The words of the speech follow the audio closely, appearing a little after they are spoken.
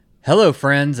Hello,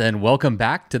 friends, and welcome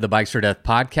back to the Bikes for Death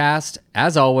podcast.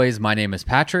 As always, my name is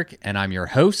Patrick, and I'm your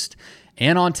host.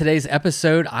 And on today's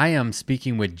episode, I am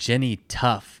speaking with Jenny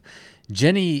Tough.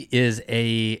 Jenny is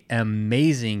an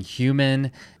amazing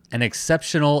human, an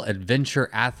exceptional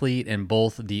adventure athlete in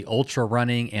both the ultra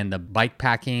running and the bike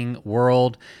packing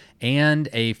world, and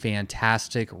a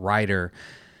fantastic rider.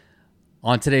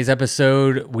 On today's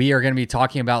episode, we are going to be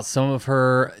talking about some of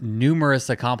her numerous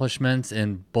accomplishments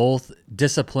in both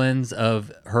disciplines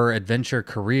of her adventure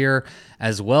career,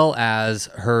 as well as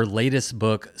her latest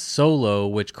book, Solo,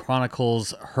 which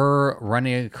chronicles her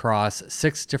running across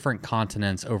 6 different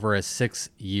continents over a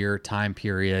 6-year time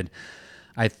period.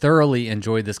 I thoroughly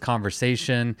enjoyed this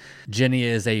conversation. Jenny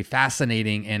is a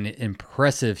fascinating and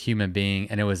impressive human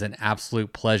being, and it was an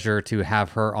absolute pleasure to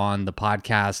have her on the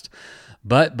podcast.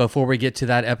 But before we get to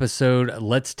that episode,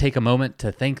 let's take a moment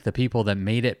to thank the people that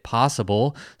made it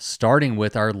possible, starting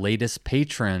with our latest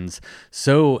patrons.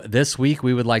 So this week,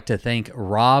 we would like to thank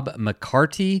Rob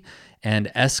McCarty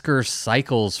and Esker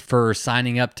Cycles for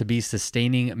signing up to be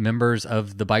sustaining members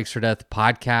of the Bikes for Death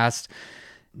podcast.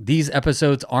 These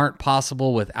episodes aren't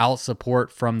possible without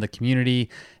support from the community.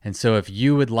 And so if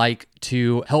you would like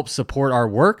to help support our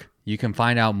work, you can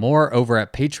find out more over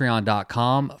at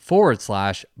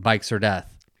patreon.com/bikesfordeath.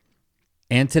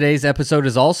 And today's episode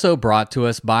is also brought to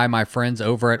us by my friends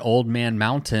over at Old Man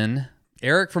Mountain.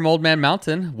 Eric from Old Man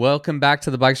Mountain, welcome back to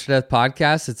the Bikes for Death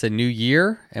podcast. It's a new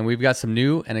year, and we've got some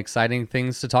new and exciting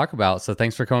things to talk about. So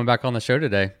thanks for coming back on the show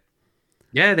today.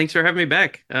 Yeah, thanks for having me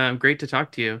back. Great to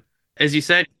talk to you. As you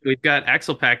said, we've got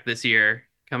Axle Pack this year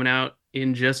coming out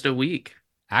in just a week.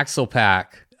 Axle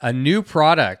Pack, a new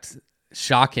product.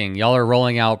 Shocking. Y'all are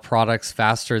rolling out products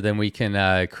faster than we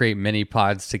can create mini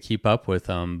pods to keep up with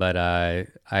them. But I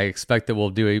expect that we'll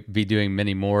be doing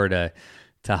many more to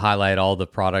highlight all the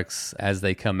products as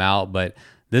they come out. But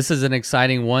this is an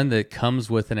exciting one that comes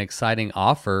with an exciting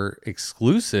offer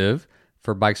exclusive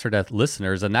for Bikes for Death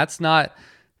listeners. And that's not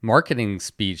marketing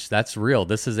speech. That's real.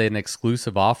 This is an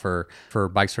exclusive offer for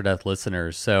Bikes for Death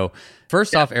listeners. So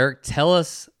first off, Eric, tell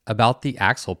us about the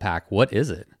Axle Pack. What is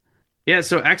it? Yeah,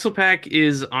 so Axle Pack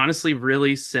is honestly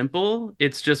really simple.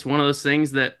 It's just one of those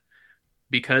things that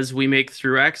because we make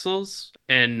through axles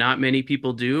and not many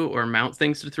people do or mount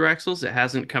things to through axles, it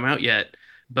hasn't come out yet.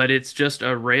 But it's just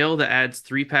a rail that adds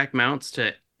 3-pack mounts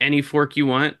to any fork you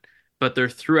want, but they're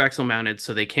through axle mounted,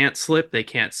 so they can't slip, they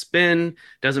can't spin.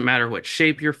 Doesn't matter what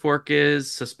shape your fork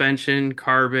is, suspension,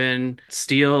 carbon,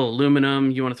 steel,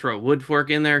 aluminum. You want to throw a wood fork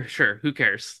in there? Sure, who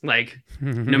cares? Like,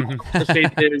 no matter what the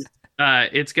shape is,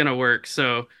 it's going to work.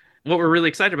 So what we're really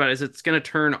excited about is it's going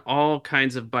to turn all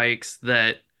kinds of bikes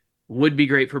that would be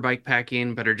great for bike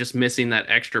packing, but are just missing that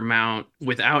extra mount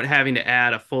without having to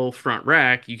add a full front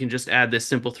rack. You can just add this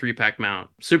simple 3-pack mount.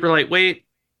 Super lightweight.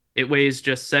 It weighs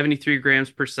just 73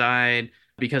 grams per side.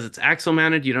 Because it's axle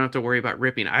mounted, you don't have to worry about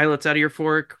ripping eyelets out of your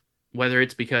fork, whether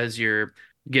it's because you're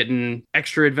getting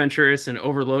extra adventurous and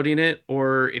overloading it,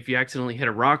 or if you accidentally hit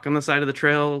a rock on the side of the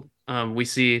trail. We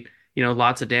see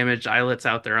lots of damaged eyelets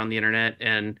out there on the internet.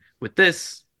 And with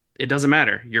this, it doesn't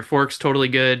matter. Your fork's totally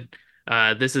good.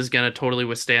 This is going to totally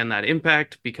withstand that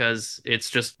impact because it's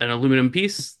just an aluminum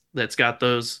piece that's got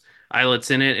those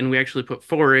eyelets in it. And we actually put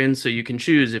 4 in, so you can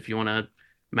choose if you want to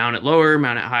mount it lower,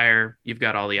 mount it higher. You've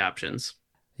got all the options.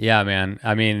 Yeah, man.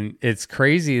 I mean, it's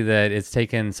crazy that it's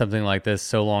taken something like this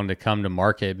so long to come to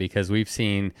market because we've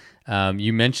seen,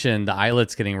 you mentioned the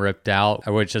eyelets getting ripped out,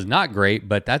 which is not great,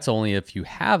 but that's only if you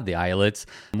have the eyelets.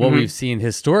 What we've seen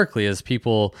historically is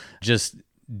people just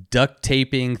duct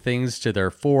taping things to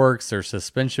their forks, their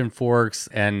suspension forks,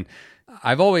 and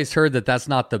I've always heard that that's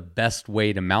not the best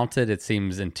way to mount it. It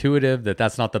seems intuitive that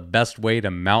that's not the best way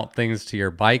to mount things to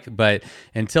your bike, but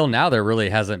until now, there really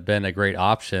hasn't been a great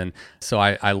option. So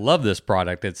I love this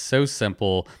product. It's so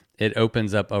simple. It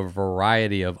opens up a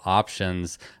variety of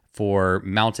options for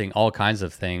mounting all kinds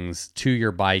of things to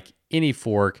your bike, any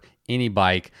fork, any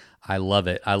bike. I love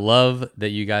it. I love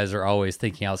that you guys are always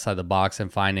thinking outside the box and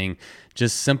finding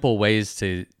just simple ways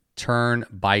to turn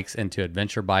bikes into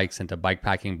adventure bikes, into bike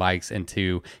packing bikes,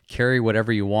 into carry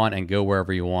whatever you want and go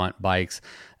wherever you want bikes.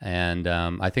 And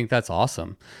I think that's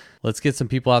awesome. Let's get some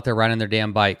people out there riding their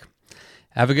damn bike.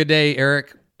 Have a good day,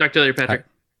 Eric. Talk to you later, Patrick.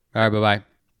 All right, bye-bye.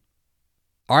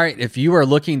 All right, if you are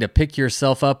looking to pick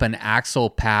yourself up an Axle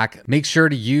Pack, make sure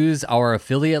to use our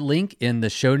affiliate link in the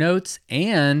show notes.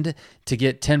 And to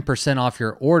get 10% off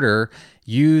your order,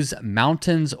 use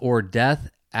Mountains or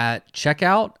Death at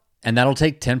checkout, and that'll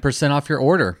take 10% off your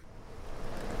order.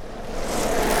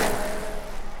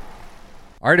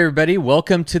 All right, everybody,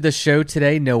 welcome to the show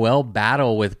today. Noelle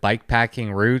Battle with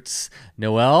Bikepacking Roots.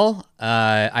 Noelle,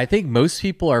 I think most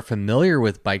people are familiar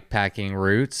with Bikepacking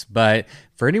Roots, but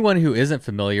for anyone who isn't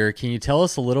familiar, can you tell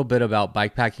us a little bit about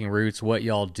Bikepacking Roots, what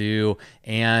y'all do,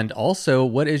 and also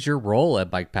what is your role at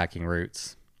Bikepacking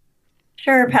Roots?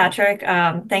 Sure, Patrick.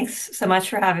 Thanks so much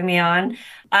for having me on.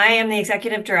 I am the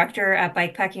executive director at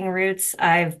Bikepacking Roots.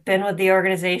 I've been with the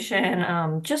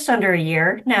organization just under a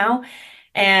year now.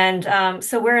 And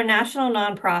so we're a national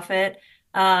nonprofit,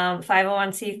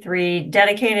 501c3,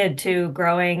 dedicated to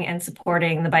growing and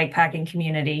supporting the bikepacking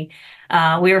community.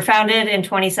 We were founded in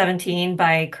 2017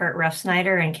 by Kurt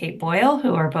Refsnyder and Kate Boyle,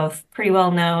 who are both pretty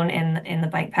well known in the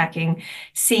bikepacking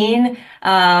scene.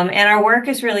 And our work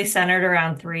is really centered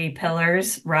around three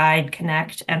pillars: ride,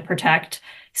 connect, and protect.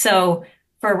 So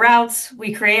for routes,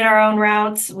 we create our own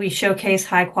routes. We showcase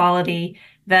high quality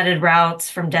vetted routes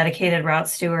from dedicated route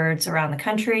stewards around the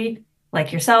country.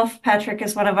 Like yourself, Patrick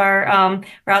is one of our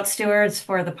route stewards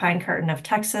for the Pine Curtain of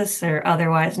Texas, or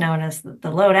otherwise known as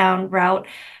the Lowdown route.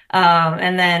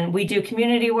 And then we do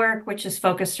community work, which is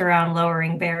focused around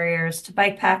lowering barriers to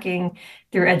bikepacking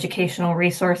through educational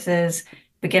resources,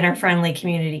 beginner-friendly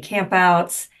community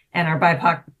campouts, and our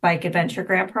BIPOC Bike Adventure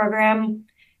Grant program.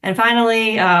 And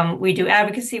finally, we do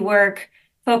advocacy work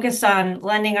focused on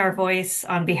lending our voice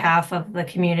on behalf of the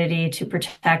community to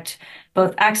protect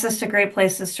both access to great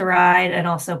places to ride and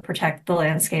also protect the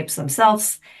landscapes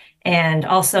themselves, and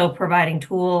also providing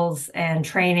tools and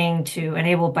training to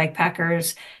enable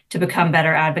bikepackers to become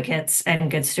better advocates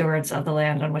and good stewards of the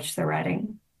land on which they're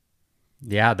riding.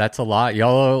 Yeah, that's a lot.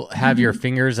 Y'all have your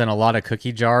fingers in a lot of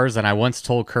cookie jars. And I once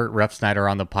told Kurt Refsnyder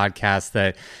on the podcast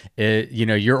that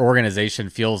your organization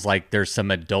feels like there's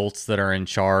some adults that are in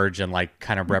charge and like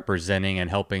kind of representing and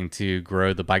helping to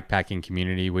grow the bikepacking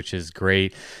community, which is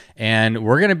great. And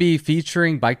we're going to be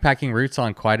featuring Bikepacking Roots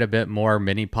on quite a bit more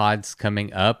mini pods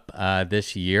coming up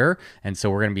this year. And so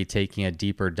we're going to be taking a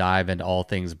deeper dive into all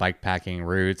things Bikepacking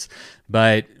Roots.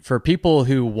 But for people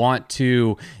who want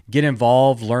to get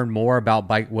involved, learn more about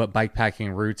what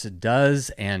Bikepacking Roots does,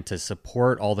 and to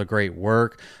support all the great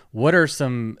work, what are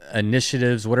some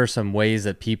initiatives, what are some ways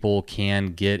that people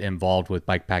can get involved with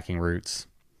Bikepacking Roots?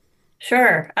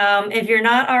 Sure. If you're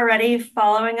not already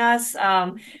following us,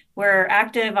 we're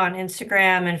active on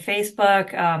Instagram and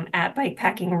Facebook at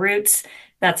Bikepacking Roots.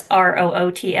 That's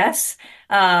ROOTS.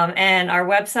 And our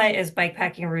website is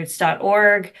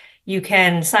bikepackingroots.org. You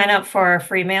can sign up for our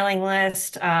free mailing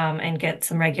list and get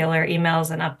some regular emails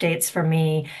and updates from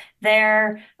me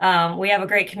there. We have a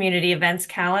great community events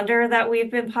calendar that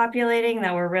we've been populating,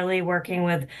 that we're really working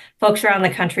with folks around the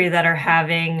country that are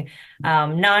having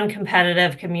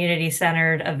non-competitive,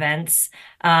 community-centered events,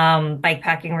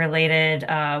 bikepacking related,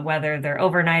 whether they're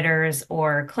overnighters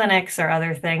or clinics or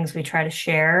other things. We try to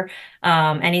share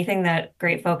anything that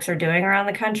great folks are doing around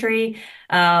the country.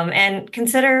 And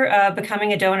consider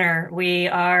becoming a donor. We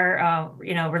are,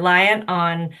 reliant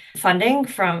on funding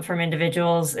from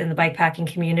individuals in the bikepacking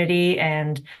community,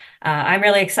 and I'm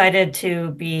really excited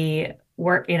to be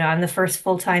I'm the first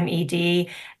full-time ED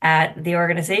at the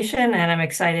organization, and I'm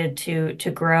excited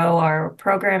to grow our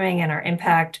programming and our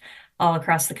impact all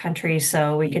across the country.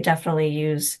 So we could definitely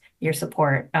use your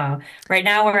support. Right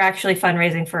now, we're actually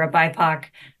fundraising for a BIPOC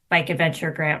Bike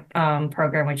Adventure Grant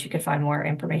program, which you could find more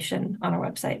information on our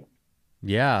website.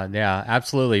 Yeah,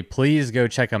 absolutely. Please go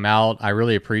check them out. I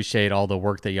really appreciate all the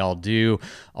work that y'all do.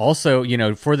 Also,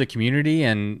 for the community,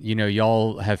 and,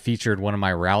 y'all have featured one of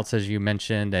my routes, as you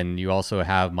mentioned, and you also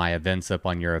have my events up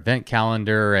on your event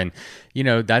calendar. And,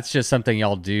 that's just something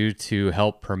y'all do to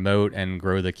help promote and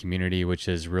grow the community, which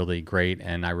is really great.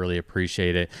 And I really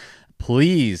appreciate it.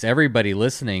 Please, everybody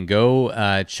listening,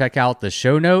 go check out the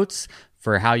show notes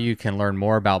for how you can learn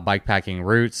more about Bikepacking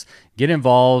Roots. Get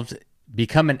involved.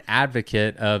 Become an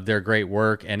advocate of their great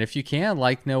work. And if you can,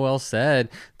 like Noelle said,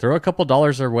 throw a couple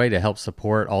dollars their way to help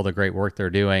support all the great work they're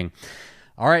doing.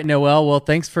 All right, Noelle. Well,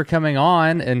 thanks for coming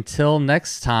on. Until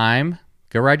next time,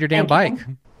 go ride your damn bike.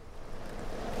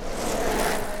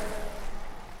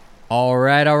 All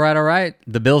right.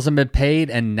 The bills have been paid,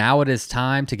 and now it is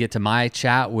time to get to my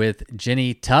chat with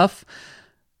Jenny Tough.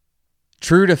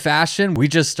 True to fashion, we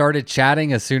just started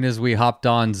chatting as soon as we hopped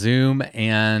on Zoom,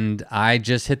 and I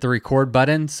just hit the record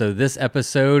button. So this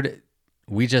episode,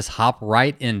 we just hop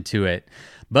right into it.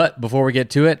 But before we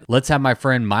get to it, let's have my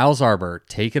friend Miles Arbor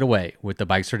take it away with the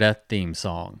Bikes or Death theme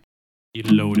song. You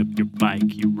load up your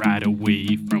bike, you ride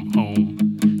away from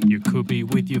home. You could be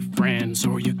with your friends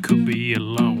or you could be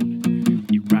alone.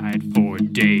 You ride for a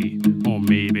day or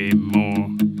maybe more.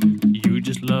 You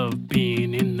just love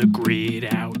being in the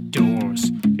great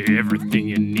outdoors. Everything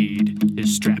you need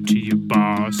is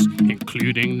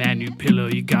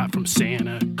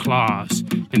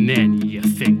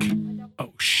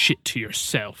shit to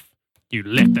yourself. You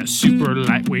left that super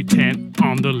lightweight tent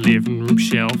on the living room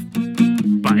shelf.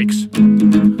 Bikes. Or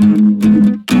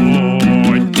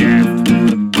death.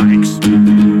 Bikes.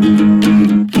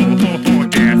 Or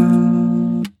death.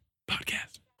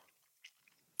 Podcast.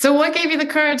 So what gave you the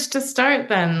courage to start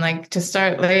then? Like to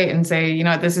start late and say, you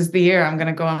know, this is the year I'm going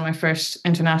to go on my first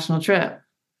international trip?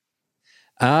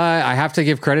 I have to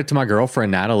give credit to my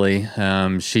girlfriend, Natalie.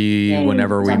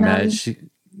 Whenever we met,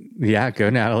 go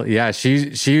Natalie. Yeah,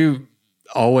 she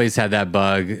always had that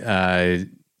bug.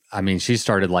 I mean, she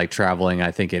started like traveling,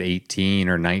 I think at 18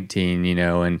 or 19, you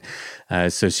know,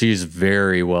 and so she's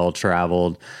very well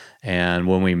traveled. And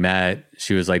when we met,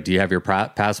 she was like, "Do you have your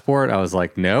passport?" I was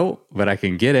like, "No, but I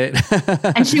can get it."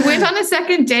 And she went on a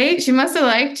second date. She must have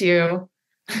liked you.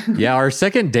 Yeah, our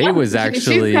second date was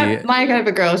actually she's my kind of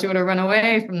a girl. She would have run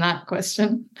away from that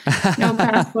question. No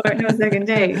passport, no second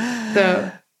date.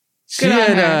 So she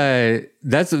had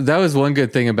that was one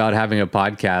good thing about having a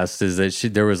podcast is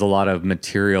that there was a lot of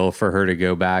material for her to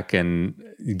go back and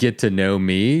get to know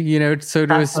me, you know, so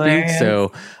to speak. Hilarious.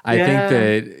 So I think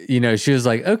that, you know, she was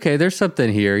like, okay, there's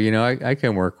something here, you know, I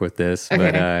can work with this.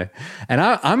 Okay. But and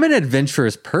I'm an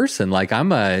adventurous person. Like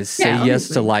I'm a say yes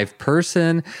to life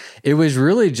person. It was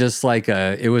really just like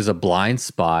it was a blind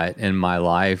spot in my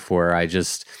life where I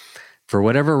just, for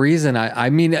whatever reason,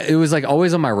 I mean, it was like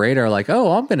always on my radar, like,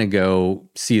 oh, I'm going to go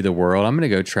see the world. I'm going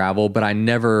to go travel, but I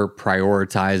never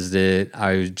prioritized it.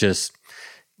 I just,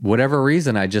 whatever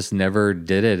reason, I just never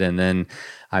did it. And then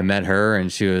I met her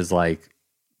and she was like,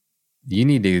 you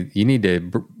need to,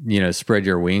 you know, spread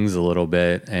your wings a little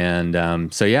bit.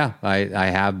 And so, yeah, I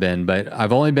have been, but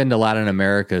I've only been to Latin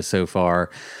America so far,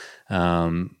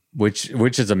 which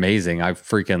is amazing. I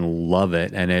freaking love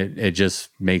it. And it just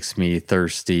makes me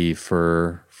thirsty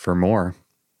for more.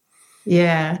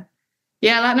 Yeah.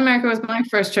 Yeah. Latin America was my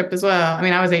first trip as well. I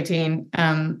mean, I was 18.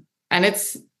 And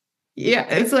it's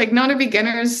like not a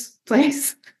beginner's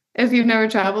place if you've never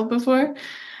traveled before.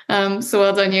 So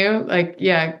well done you. Like,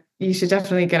 yeah, you should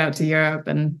definitely get out to Europe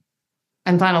and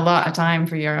plan a lot of time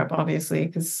for Europe, obviously,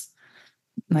 because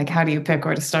like, how do you pick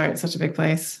where to start? It's such a big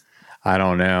place. I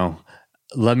don't know.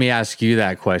 Let me ask you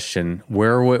that question.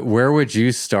 Where would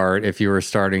you start if you were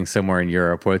starting somewhere in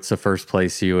Europe? What's the first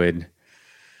place you would?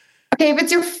 Okay, if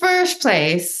it's your first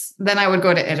place, then I would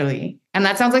go to Italy. And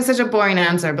that sounds like such a boring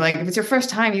answer, but like if it's your first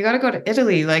time, you got to go to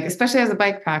Italy. Like especially as a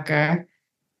bike packer,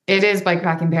 it is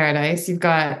bikepacking paradise. You've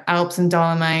got Alps and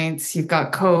Dolomites, you've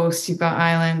got coast, you've got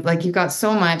island, like you've got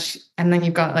so much, and then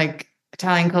you've got like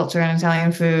Italian culture and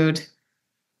Italian food.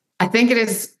 I think it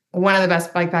is one of the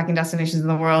best bikepacking destinations in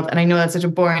the world. And I know that's such a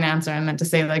boring answer. I meant to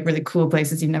say like really cool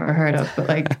places you've never heard of, but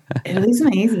like Italy's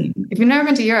amazing. If you've never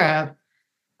been to Europe,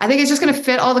 I think it's just going to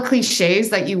fit all the cliches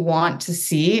that you want to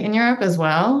see in Europe as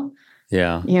well.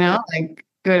 Yeah. You know, like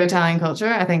good Italian culture.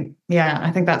 I think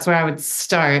that's where I would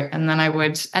start. And then I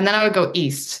would go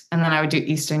east, and then I would do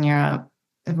Eastern Europe.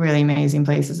 Really amazing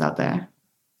places out there.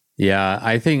 Yeah.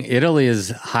 I think Italy is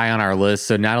high on our list.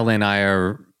 So Natalie and I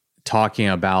are talking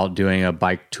about doing a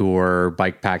bike tour,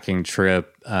 bike packing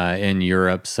trip in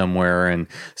Europe somewhere. And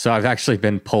so I've actually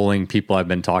been polling people I've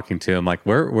been talking to. I'm like,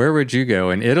 where would you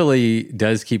go? And Italy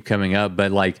does keep coming up.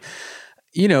 But like,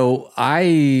 you know,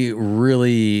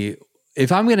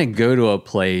 if I'm going to go to a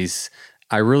place,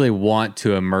 I really want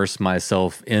to immerse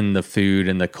myself in the food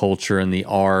and the culture and the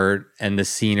art and the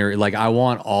scenery. Like I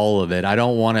want all of it. I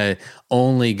don't want to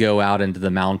only go out into the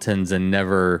mountains and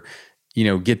never, you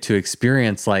know, get to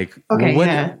experience like,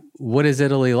 what is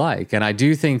Italy like? And I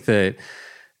do think that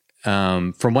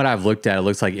from what I've looked at, it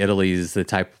looks like Italy is the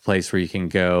type of place where you can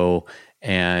go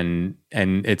and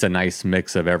it's a nice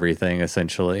mix of everything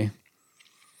essentially.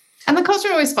 And the culture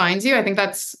always finds you. I think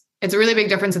it's a really big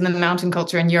difference in the mountain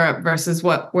culture in Europe versus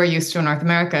what we're used to in North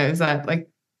America is that like,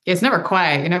 it's never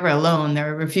quiet. You're never alone.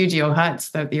 There are refugio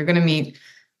huts that you're going to meet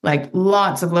like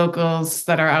lots of locals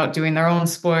that are out doing their own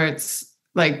sports.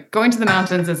 Like going to the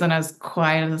mountains isn't as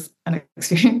quiet as an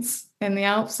experience in the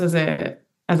Alps as it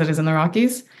is in the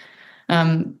Rockies.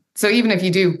 So even if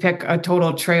you do pick a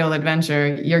total trail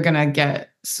adventure, you're going to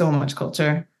get so much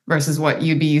culture versus what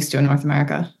you'd be used to in North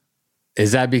America.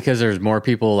 Is that because there's more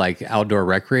people like outdoor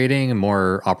recreating and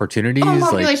more opportunities?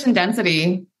 Population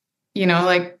density, you know,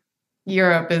 like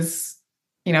Europe is,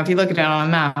 you know, if you look at it on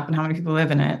a map and how many people live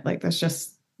in it, like there's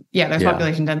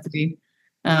population density.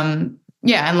 And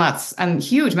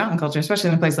huge mountain culture, especially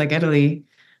in a place like Italy.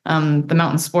 The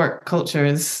mountain sport culture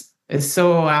is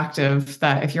so active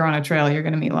that if you're on a trail, you're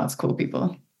going to meet lots of cool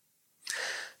people.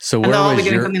 So they'll all be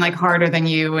doing something like harder than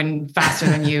you and faster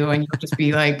than you, and you'll just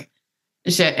be like,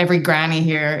 shit, every granny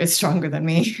here is stronger than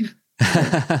me.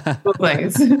 Both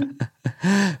ways.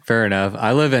 Fair enough.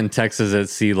 I live in Texas at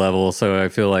sea level, so I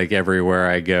feel like everywhere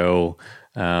I go,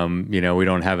 we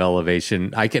don't have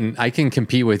elevation. I can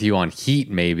compete with you on heat,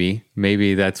 maybe.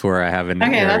 Maybe that's where I have an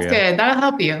Okay, area. that's good. That'll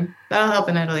help you. That'll help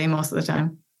in Italy most of the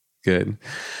time. Good.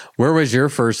 Where was your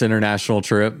first international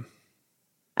trip?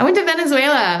 I went to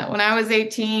Venezuela when I was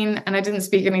 18 and I didn't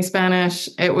speak any Spanish.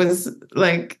 It was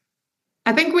like,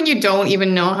 I think when you don't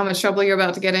even know how much trouble you're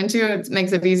about to get into, it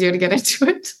makes it easier to get into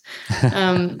it.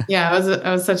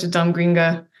 I was such a dumb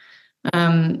gringa.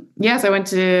 So I went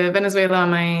to Venezuela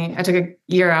I took a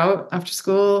year out after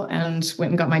school and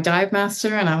went and got my dive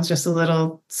master, and I was just a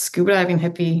little scuba diving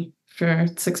hippie for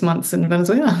 6 months in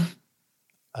Venezuela.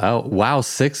 Oh, wow.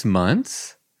 6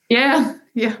 months? Yeah.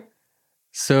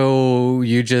 So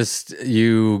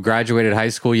you graduated high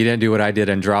school. You didn't do what I did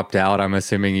and dropped out. I'm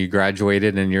assuming you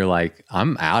graduated and you're like,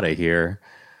 I'm out of here.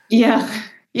 Yeah,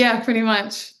 pretty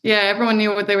much. Yeah, everyone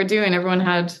knew what they were doing. Everyone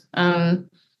had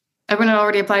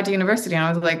already applied to university. And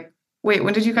I was like, wait,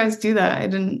 when did you guys do that? I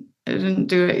didn't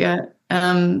do it yet.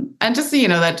 And just,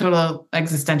 that total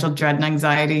existential dread and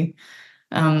anxiety,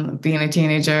 being a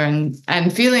teenager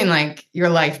and feeling like your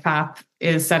life path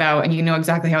is set out and you know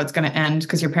exactly how it's going to end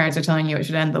because your parents are telling you it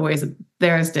should end the ways that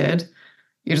theirs did.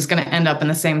 You're just going to end up in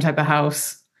the same type of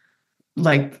house,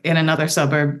 like in another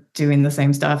suburb doing the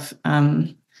same stuff.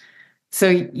 I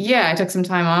took some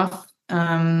time off,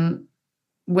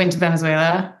 went to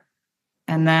Venezuela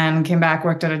and then came back,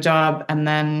 worked at a job and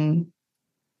then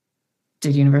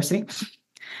did university.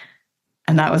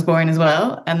 And that was boring as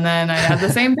well. And then I had the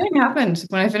same thing happened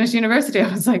when I finished university.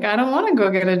 I was like, I don't want to go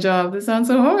get a job. This sounds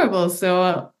so horrible.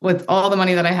 So with all the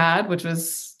money that I had, which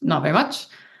was not very much,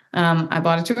 I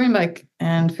bought a touring bike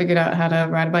and figured out how to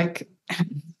ride a bike.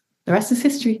 The rest is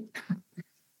history.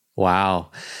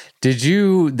 Wow. Did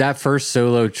you, that first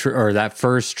solo trip or that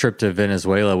first trip to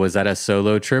Venezuela, was that a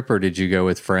solo trip or did you go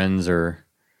with friends or?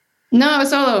 No, it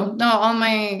was solo. No, all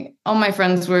my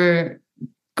friends were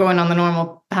going on the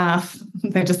normal path.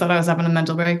 They just thought I was having a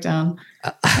mental breakdown.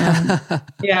 I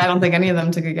don't think any of them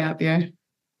took a gap year.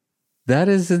 That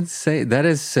is insane. That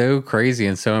is so crazy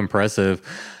and so impressive.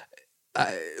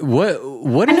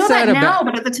 What is I know that now, about?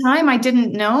 but at the time I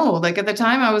didn't know. Like at the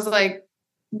time I was like,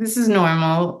 this is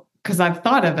normal because I've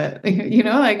thought of it. I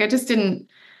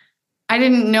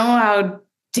didn't know how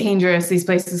dangerous these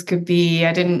places could be.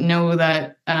 I didn't know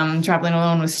that traveling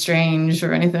alone was strange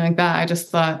or anything like that. I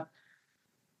just thought,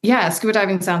 yeah, scuba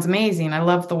diving sounds amazing. I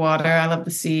love the water. I love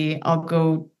the sea. I'll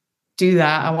go do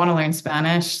that. I want to learn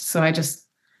Spanish. So I just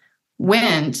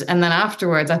went. And then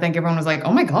afterwards, I think everyone was like,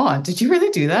 oh my God, did you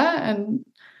really do that? And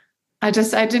I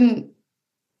was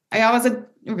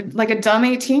like a dumb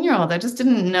 18-year-old. I just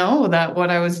didn't know that what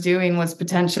I was doing was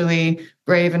potentially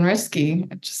brave and risky.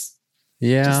 It just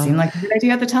seemed like a good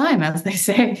idea at the time, as they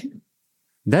say.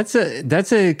 That's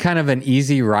a kind of an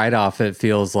easy write-off. It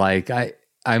feels like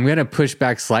I'm going to push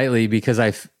back slightly because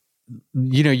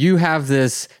you have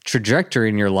this trajectory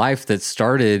in your life that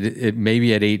started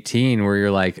maybe at 18 where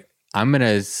you're like, I'm going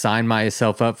to sign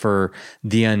myself up for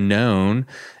the unknown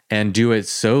and do it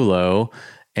solo.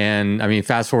 And I mean,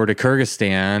 fast forward to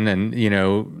Kyrgyzstan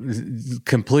and,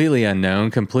 completely unknown,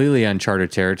 completely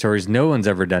uncharted territories. No one's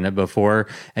ever done it before.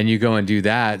 And you go and do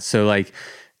that. So like,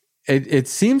 it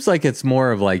seems like it's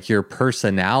more of like your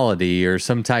personality or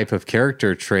some type of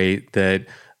character trait that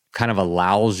kind of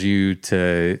allows you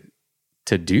to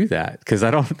do that. Cause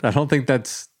I don't think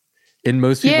that's in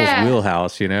most people's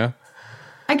wheelhouse,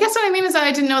 I guess what I mean is that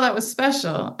I didn't know that was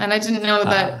special. And I didn't know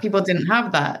that people didn't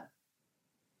have that.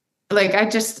 Like, I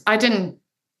didn't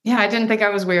think I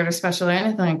was weird or special or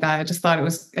anything like that. I just thought it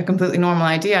was a completely normal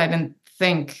idea. I didn't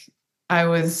think I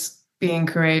was being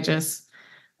courageous.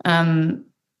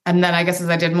 And then I guess as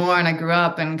I did more and I grew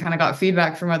up and kind of got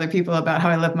feedback from other people about how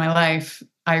I lived my life,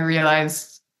 I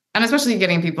realized, and especially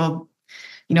getting people,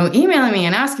 emailing me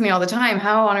and asking me all the time,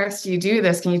 how on earth do you do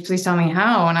this? Can you please tell me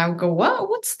how? And I would go,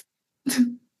 what's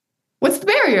the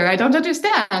barrier? I don't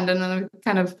understand. And then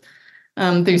kind of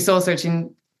through soul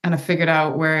searching, kind of figured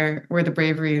out where the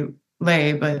bravery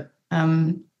lay. But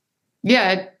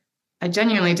I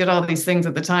genuinely did all these things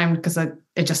at the time because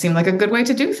it just seemed like a good way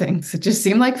to do things. It just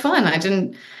seemed like fun. I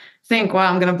didn't think,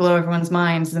 wow, I'm going to blow everyone's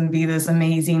minds and be this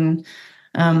amazing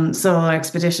solo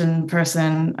expedition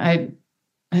person. I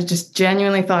just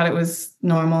genuinely thought it was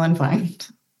normal and fine.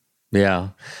 Yeah.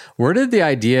 Where did the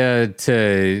idea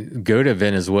to go to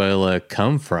Venezuela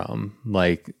come from?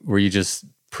 Like, were you just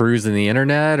perusing the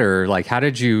internet or like, how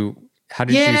did you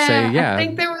say, yeah? I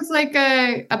think there was like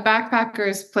a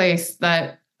backpacker's place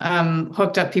that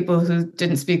hooked up people who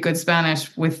didn't speak good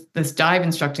Spanish with this dive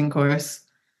instructing course.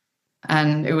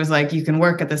 And it was like, you can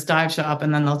work at this dive shop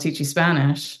and then they'll teach you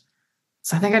Spanish.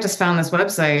 So I think I just found this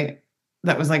website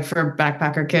that was like for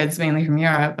backpacker kids, mainly from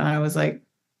Europe. And I was like,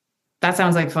 that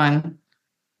sounds like fun.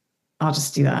 I'll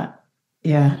just do that.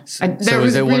 Yeah. There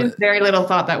was really very little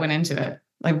thought that went into it.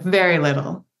 Like very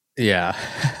little. Yeah.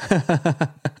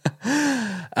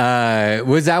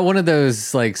 Was that one of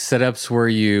those like setups where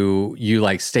you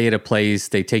like stay at a place,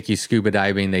 they take you scuba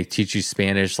diving, they teach you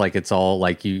Spanish, like it's all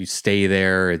like you stay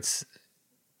there.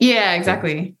 Yeah,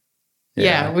 exactly.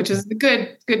 Yeah, which is a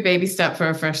good baby step for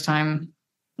a first time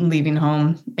leaving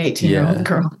home 18-year-old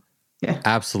girl. Yeah,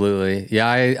 absolutely. Yeah,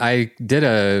 I did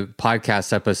a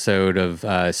podcast episode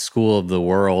of School of the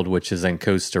World, which is in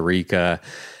Costa Rica,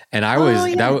 and I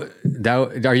was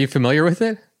that. Are you familiar with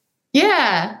it?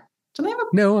 Yeah. Do they have a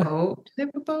boat? Do they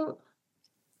have a boat?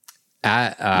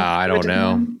 I don't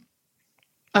know.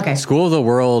 Okay. School of the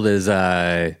World is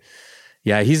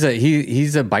he's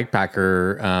a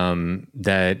bikepacker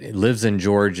that lives in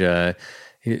Georgia.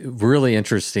 Really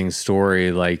interesting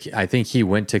story. Like, I think he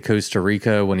went to Costa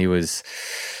Rica when he was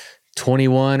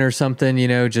 21 or something,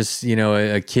 just,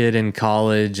 a kid in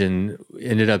college, and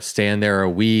ended up staying there a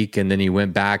week. And then he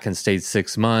went back and stayed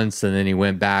 6 months. And then he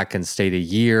went back and stayed a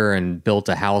year and built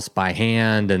a house by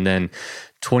hand. And then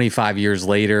 25 years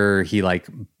later, he like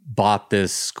bought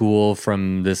this school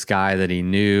from this guy that he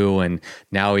knew. And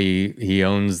now he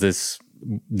owns this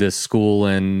school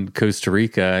in Costa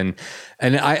Rica,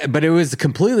 but it was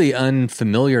completely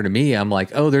unfamiliar to me. I'm like,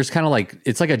 oh, there's kind of like,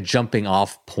 it's like a jumping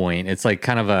off point. It's like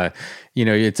kind of a,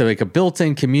 it's like a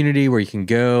built-in community where you can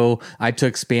go. I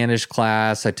took Spanish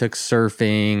class, I took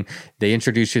surfing. They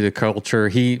introduced you to the culture.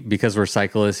 Because we're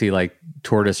cyclists, he like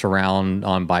toured us around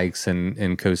on bikes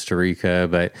in Costa Rica.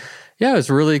 But yeah, it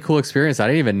was a really cool experience. I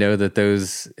didn't even know that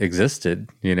those existed,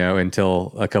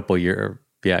 until a year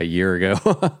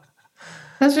ago.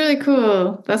 That's really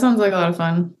cool. That sounds like a lot of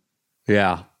fun.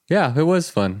 Yeah, it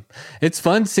was fun. It's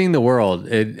fun seeing the world.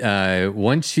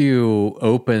 Once you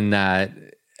open that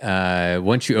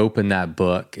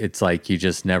book, it's like you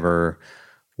just never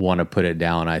want to put it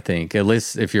down. I think, at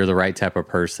least if you're the right type of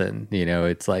person,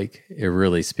 it's like it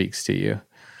really speaks to you.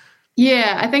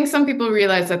 Yeah, I think some people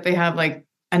realize that they have like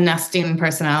a nesting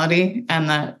personality, and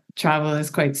that travel is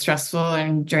quite stressful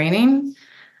and draining.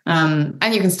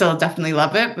 And you can still definitely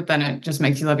love it, but then it just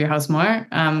makes you love your house more.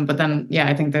 But then,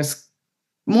 I think there's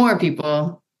more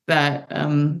people that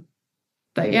want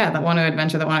to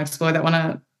adventure, that want to explore, that want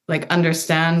to like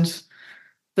understand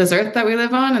this earth that we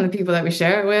live on and the people that we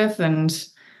share it with. And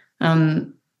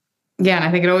and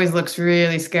I think it always looks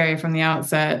really scary from the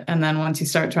outset. And then once you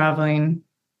start traveling,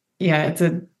 it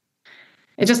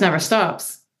just never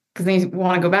stops, because then you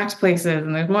want to go back to places,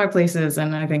 and there's more places.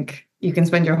 And I think you can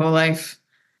spend your whole life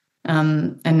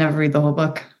and never read the whole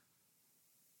book.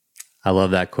 I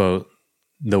love that quote.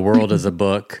 The world is a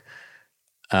book.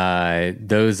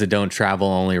 Those that don't travel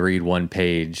only read one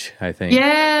page, I think.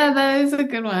 Yeah, that is a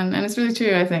good one. And it's really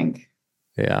true, I think.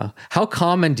 Yeah. How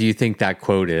common do you think that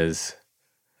quote is?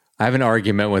 I have an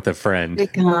argument with a friend.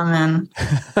 Pretty common.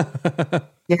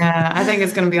 Yeah, I think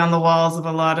it's going to be on the walls of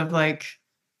a lot of like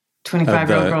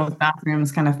 25-year-old girls'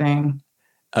 bathrooms kind of thing.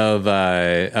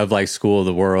 Of like School of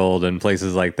the World and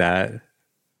places like that.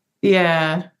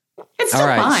 Yeah. It's still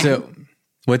fine. So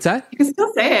what's that? You can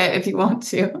still say it if you want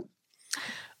to.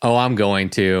 Oh, I'm going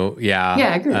to. Yeah.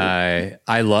 Yeah, I agree.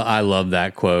 I love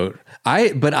that quote.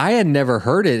 But I had never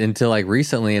heard it until like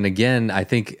recently. And again, I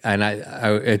think,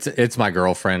 it's my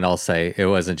girlfriend. I'll say it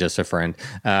wasn't just a friend.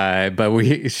 But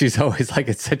she's always like,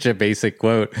 it's such a basic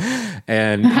quote.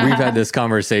 And we've had this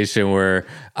conversation where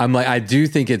I'm like, I do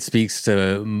think it speaks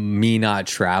to me not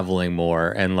traveling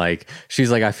more. And like,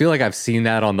 she's like, I feel like I've seen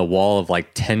that on the wall of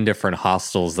like 10 different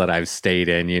hostels that I've stayed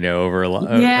in, over and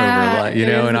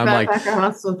I'm like,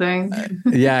 hostel thing.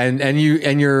 and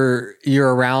you're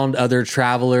around other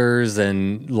travelers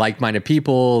and like-minded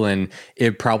people, and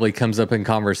it probably comes up in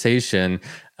conversation.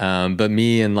 But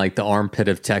me in like the armpit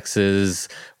of Texas,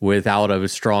 without a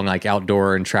strong like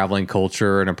outdoor and traveling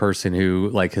culture, and a person who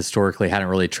like historically hadn't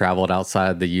really traveled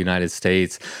outside the United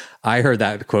States, I heard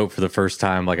that quote for the first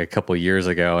time like a couple of years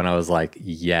ago, and I was like,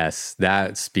 yes,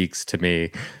 that speaks to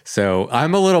me. So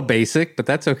I'm a little basic, but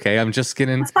that's okay. I'm just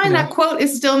getting. That's fine. That quote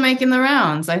is still making the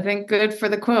rounds. I think good for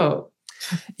the quote.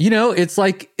 It's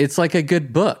like a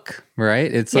good book,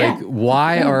 right? It's like,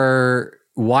 why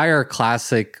are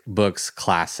classic books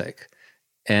classic?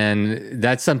 And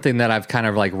that's something that I've kind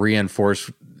of like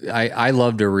reinforced. I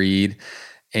love to read.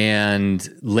 And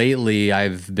lately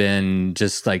I've been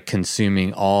just like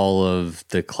consuming all of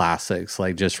the classics,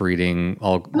 like just reading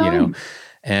all,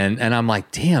 and I'm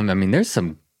like, damn, I mean, there's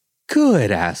some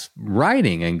good ass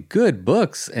writing and good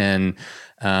books. And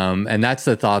that's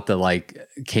the thought that like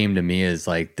came to me is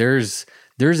like, there's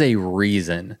a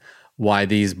reason why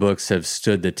these books have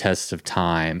stood the test of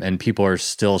time and people are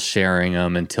still sharing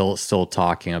them and still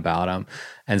talking about them.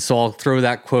 And so I'll throw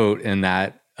that quote in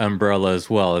that umbrella as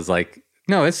well, as like,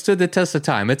 no, it stood the test of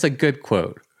time. It's a good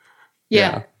quote.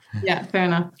 Yeah, fair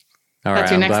enough. All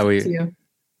That's right, your I'm next glad tattoo.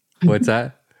 What's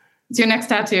that? It's your next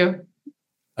tattoo.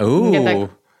 Oh,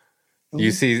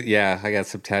 you see, yeah, I got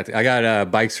some tattoo. I got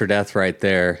Bikes for Death right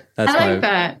there. That's I like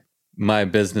that. my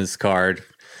business card.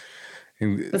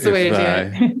 That's the way to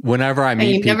do it. Whenever I meet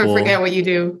and you people, never forget what you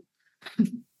do.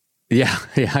 Yeah.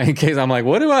 In case I'm like,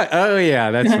 what do I? Oh,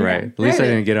 yeah, that's right. At least I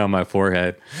didn't get it on my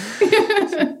forehead.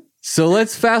 So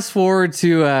let's fast forward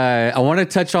to. I want to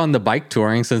touch on the bike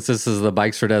touring since this is the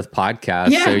Bikes for Death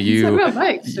podcast. Yeah, so you talk about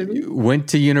bikes, went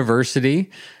to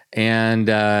university and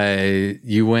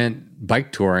you went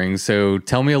bike touring. So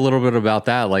tell me a little bit about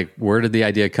that. Like, where did the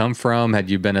idea come from? Had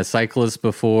you been a cyclist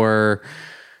before?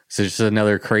 So just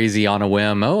another crazy on a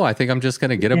whim. Oh, I think I'm just going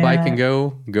to get a bike and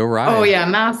go ride. Oh yeah,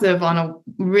 massive on a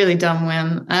really dumb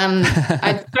whim.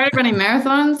 I started running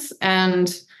marathons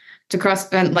and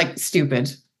like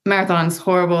stupid marathons,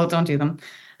 horrible. Don't do them.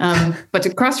 But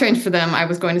to cross train for them, I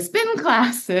was going to spin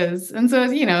classes, and so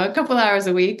a couple hours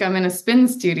a week, I'm in a spin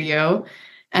studio,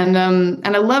 and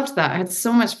I loved that. I had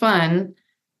so much fun,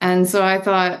 and so I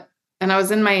thought, and I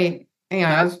was in my,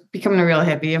 I was becoming a real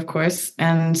hippie, of course,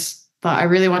 and thought I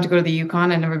really want to go to the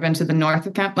Yukon. I'd never been to the north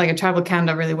of Canada. Like I traveled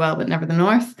Canada really well, but never the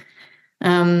north.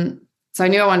 So I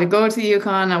knew I wanted to go to the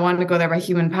Yukon. I wanted to go there by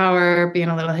human power, being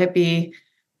a little hippie.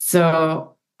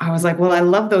 So I was like, well, I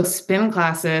love those spin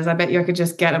classes. I bet you I could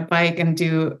just get a bike and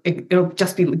it'll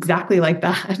just be exactly like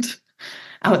that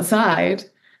outside.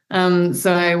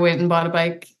 So I went and bought a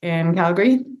bike in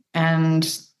Calgary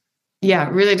and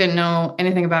really didn't know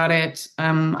anything about it.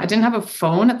 I didn't have a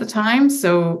phone at the time.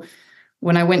 So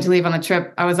when I went to leave on the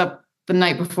trip, I was up the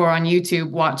night before on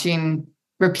YouTube watching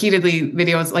repeatedly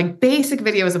videos, like basic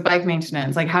videos of bike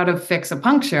maintenance, like how to fix a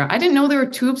puncture. I didn't know there were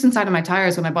tubes inside of my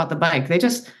tires when I bought the bike. They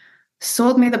just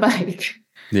sold me the bike.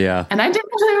 Yeah. And I didn't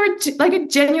know I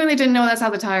genuinely didn't know that's how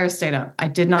the tires stayed up. I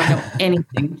did not know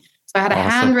anything. So I had a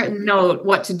handwritten note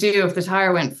what to do if the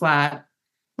tire went flat,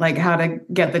 like how to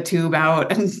get the tube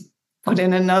out and put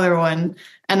in another one.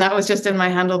 And that was just in my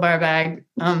handlebar bag,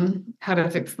 how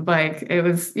to fix the bike. It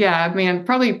was, I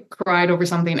probably cried over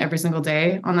something every single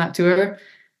day on that tour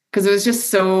because it was just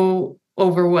so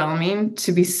overwhelming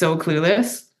to be so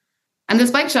clueless. And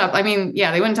this bike shop, they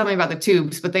wouldn't tell me about the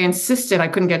tubes, but they insisted I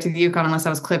couldn't get to the Yukon unless I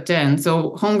was clipped in.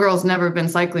 So homegirl's never been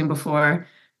cycling before,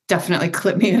 definitely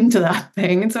clipped me into that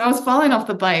thing. And so I was falling off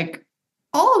the bike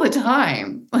all the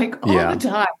time, the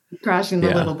time, crashing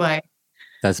the little bike.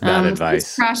 That's bad advice.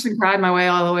 Just crashed and cried my way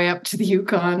all the way up to the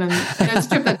Yukon, and it's a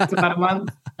trip that took about a month.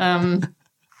 And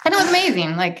it was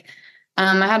amazing. I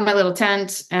had my little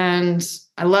tent, and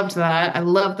I loved that. I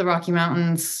loved the Rocky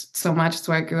Mountains so much. It's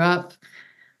where I grew up.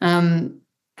 And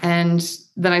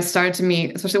then I started to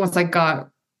meet, especially once I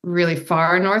got really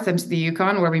far north into the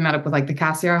Yukon, where we met up with the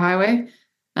Cassiar Highway.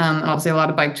 Obviously, a lot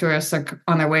of bike tourists are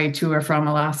on their way to or from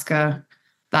Alaska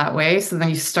that way. So then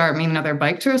you start meeting other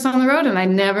bike tourists on the road, and I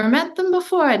never met them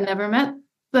before. I'd never met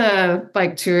the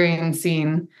bike touring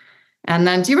scene. And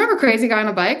then, do you remember Crazy Guy on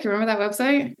a Bike? Do you remember that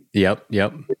website? Yep.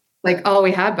 All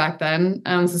we had back then.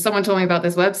 So someone told me about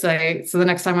this website. So the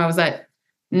next time I was at,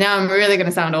 now I'm really going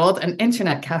to sound old, an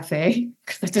internet cafe,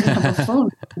 because I didn't have a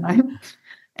phone at the time.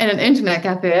 In an internet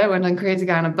cafe, I went on Crazy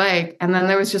Guy on a Bike. And then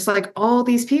there was just all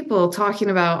these people talking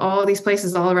about all these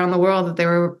places all around the world that they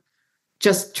were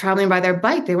just traveling by their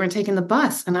bike. They weren't taking the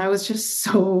bus. And I was just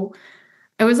it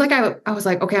was I was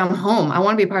like, okay, I'm home. I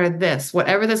want to be part of this.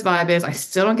 Whatever this vibe is, I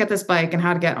still don't get this bike and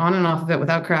how to get on and off of it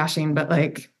without crashing. But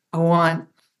I want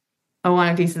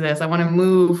a piece of this. I want to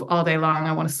move all day long.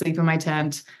 I want to sleep in my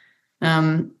tent.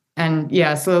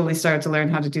 Slowly started to learn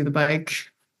how to do the bike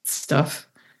stuff.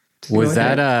 Was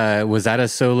that a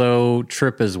solo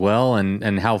trip as well?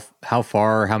 And how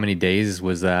far, how many days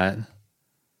was that?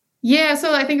 Yeah,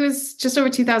 so I think it was just over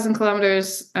 2,000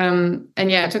 kilometers.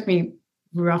 It took me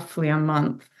roughly a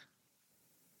month.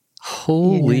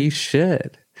 Holy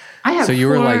shit. I have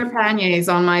 4 panniers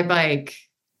on my bike.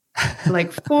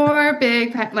 4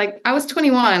 big, I was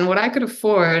 21. What I could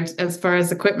afford as far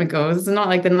as equipment goes, it's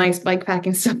not the nice bike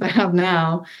packing stuff I have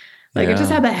now. I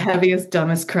just had the heaviest,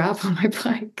 dumbest crap on my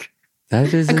bike.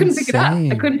 That is I couldn't insane. pick it up.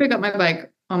 I couldn't pick up my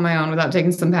bike on my own without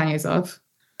taking some panniers off.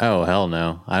 Oh, hell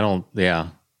no. I don't,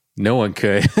 no one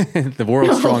could. The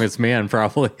world's strongest man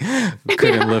probably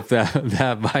couldn't lift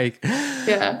that bike.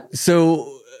 Yeah.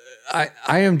 So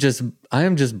I am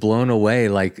just blown away.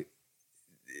 Like,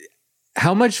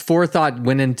 how much forethought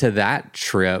went into that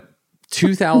trip?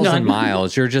 2,000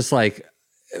 miles. You're just like,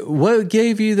 what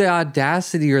gave you the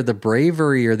audacity or the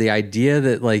bravery or the idea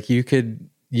that like you could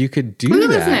do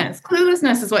that?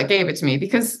 Cluelessness is what gave it to me,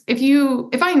 because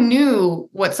if I knew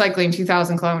what cycling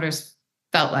 2,000 kilometers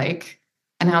felt like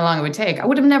and how long it would take, I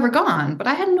would have never gone, but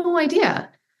I had no idea.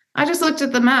 I just looked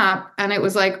at the map and it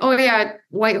was like, oh yeah,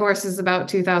 Whitehorse is about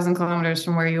 2,000 kilometers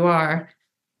from where you are.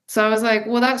 So I was like,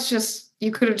 well, that's just,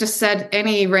 you could have just said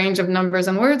any range of numbers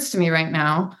and words to me right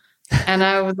now. And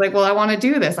I was like, well, I want to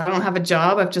do this. I don't have a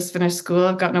job. I've just finished school.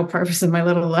 I've got no purpose in my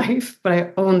little life, but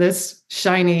I own this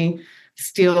shiny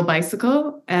steel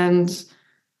bicycle. And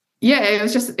yeah, it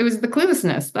was the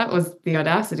cluelessness. That was the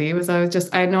audacity.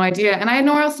 I had no idea. And I had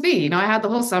nowhere else to be. You know, I had the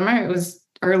whole summer. It was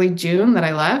early June that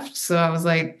I left. So I was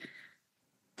like,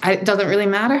 it doesn't really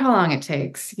matter how long it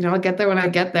takes. You know, I'll get there when I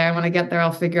get there. And when I get there,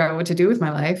 I'll figure out what to do with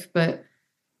my life. But,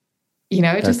 you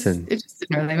know, it just didn't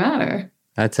really matter.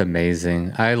 That's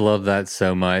amazing. I love that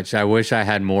so much. I wish I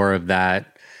had more of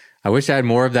that. I wish I had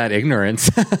more of that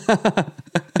ignorance.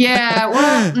 Yeah,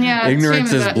 well, yeah.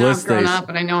 Ignorance is bliss. I've grown up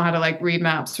and I know how to like read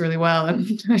maps really well,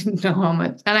 and I know how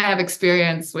much, and I have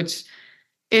experience, which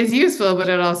is useful, but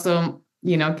it also,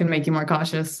 you know, can make you more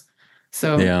cautious.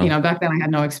 So, you know, back then I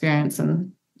had no experience,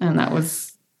 and that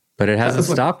was. But it hasn't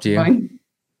stopped you.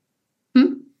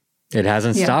 It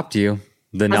hasn't stopped you.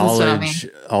 The knowledge,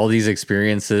 all these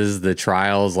experiences, the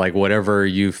trials, like whatever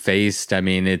you faced, I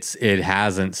mean, it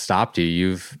hasn't stopped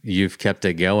you. You've kept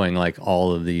it going like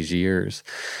all of these years.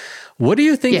 What do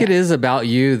you think it is about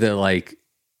you that like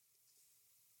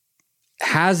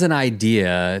has an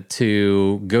idea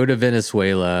to go to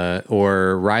Venezuela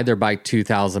or ride their bike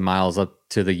 2,000 miles up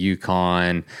to the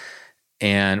Yukon,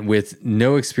 and with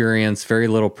no experience, very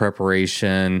little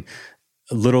preparation,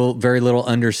 very little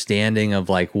understanding of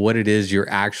like what it is you're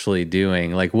actually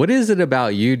doing? Like, what is it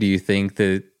about you, do you think,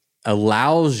 that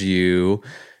allows you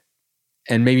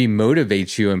and maybe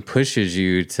motivates you and pushes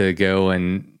you to go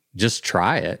and just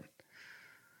try it?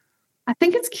 I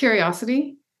think it's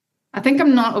curiosity. I think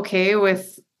I'm not okay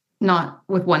with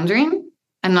wondering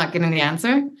and not getting the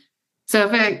answer. So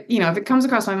if it comes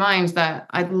across my mind that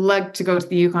I'd like to go to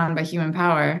the Yukon by human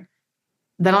power,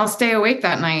 then I'll stay awake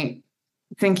that night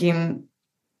thinking,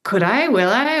 could I? Will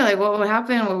I? Like, what would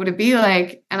happen? What would it be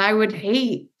like? And I would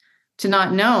hate to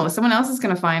not know. Someone else is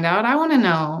going to find out. I want to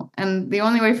know. And the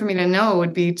only way for me to know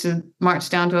would be to march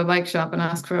down to a bike shop and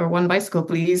ask for one bicycle,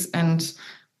 please, and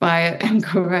buy it and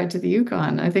go ride to the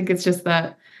Yukon. I think it's just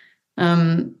that,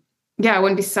 I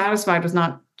wouldn't be satisfied with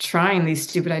not trying these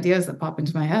stupid ideas that pop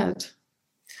into my head.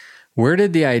 Where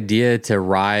did the idea to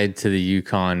ride to the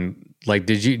Yukon, like,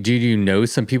 did you know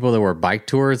some people that were bike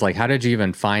tours? Like, how did you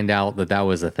even find out that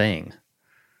was a thing?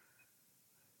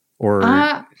 Or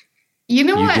you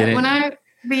know what? When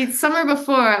the summer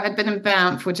before, I'd been in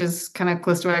Banff, which is kind of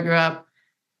close to where I grew up,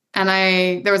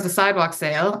 and there was a sidewalk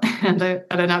sale and at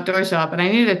an outdoor shop, and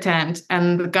I needed a tent.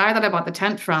 And the guy that I bought the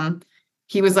tent from,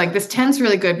 he was like, this tent's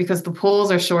really good because the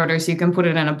poles are shorter, so you can put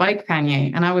it in a bike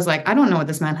pannier. And I was like, I don't know what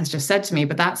this man has just said to me,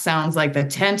 but that sounds like the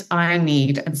tent I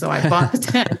need. And so I bought the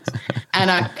tent,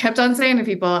 and I kept on saying to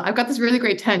people, I've got this really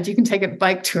great tent. You can take it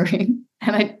bike touring.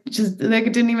 And I just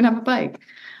didn't even have a bike.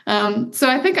 So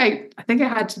I think I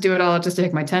had to do it all just to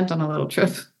take my tent on a little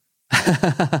trip.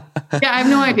 Yeah, I have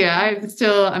no idea.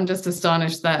 I'm just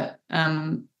astonished that,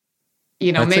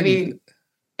 maybe.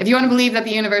 If you want to believe that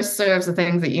the universe serves the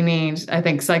things that you need, I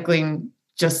think cycling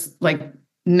just like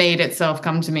made itself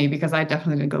come to me, because I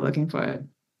definitely didn't go looking for it.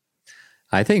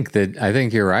 I think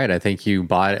you're right. I think you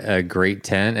bought a great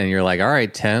tent and you're like, all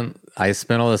right, tent, I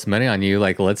spent all this money on you.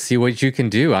 Like, let's see what you can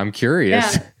do. I'm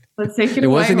curious. Yeah, let's take it. It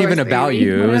wasn't even about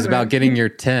you. Whatever. It was about getting your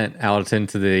tent out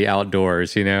into the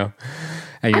outdoors, you know?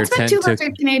 And your tent took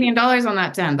Canadian dollars on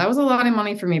that tent. That was a lot of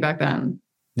money for me back then.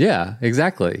 Yeah,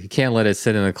 exactly. You can't let it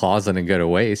sit in the closet and go to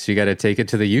waste. You got to take it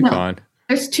to the Yukon. No,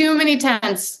 there's too many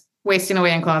tents wasting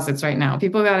away in closets right now.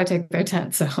 People got to take their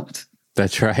tents out.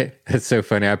 That's right. It's so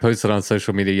funny. I posted on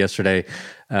social media yesterday.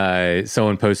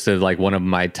 Someone posted like one of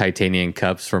my titanium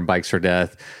cups from Bikes for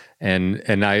Death. And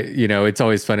I, it's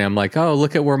always funny. I'm like, oh,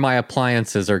 look at where my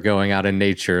appliances are going out in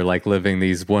nature, like living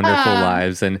these wonderful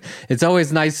lives. And it's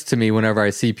always nice to me whenever I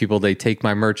see people, they take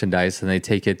my merchandise and they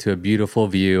take it to a beautiful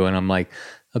view. And I'm like,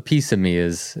 a piece of me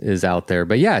is out there.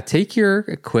 But yeah, take your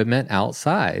equipment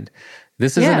outside.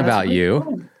 This isn't about you.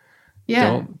 Cool.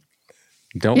 Yeah.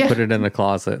 Don't put it in the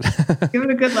closet. Give it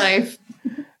a good life.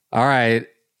 All right.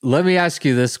 let me ask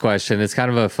you this question. It's kind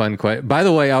of a fun question. By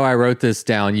the way, I wrote this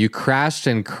down. You crashed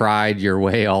and cried your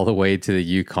way all the way to the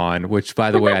Yukon, which, by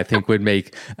the way, I think would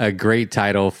make a great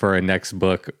title for a next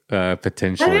book,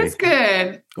 potentially. That is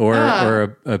good.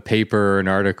 Or a paper or an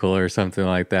article or something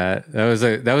like that. That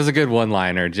was a good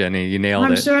one-liner, Jenny. You nailed it.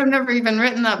 I'm sure I've never even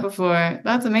written that before.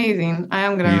 That's amazing. I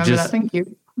am going to remember that. Thank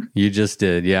you. You just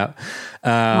did, yeah.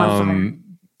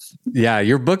 Yeah,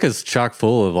 your book is chock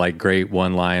full of like great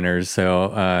one-liners.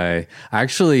 So I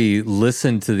actually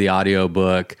listened to the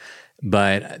audiobook,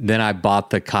 but then I bought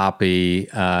the copy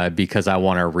because I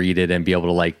want to read it and be able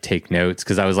to like take notes,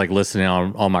 because I was like listening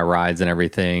on all my rides and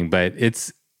everything. But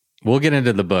we'll get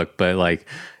into the book, but like,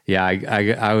 yeah,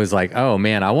 I was like, oh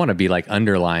man, I want to be like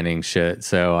underlining shit.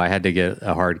 So I had to get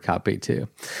a hard copy too.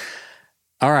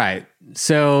 All right.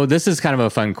 So this is kind of a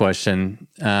fun question,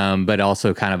 but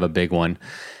also kind of a big one.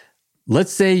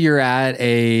 Let's say you're at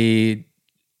a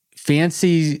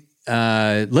fancy,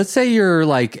 let's say you're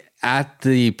like at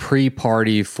the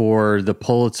pre-party for the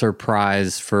Pulitzer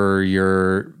Prize for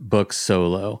your book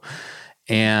Solo,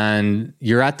 and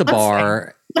you're at the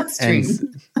bar. That's dream.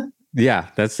 Yeah,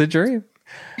 that's the dream.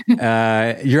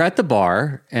 You're at the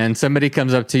bar and somebody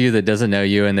comes up to you that doesn't know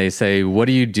you and they say, what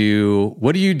do you do?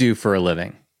 What do you do for a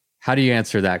living? How do you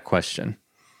answer that question?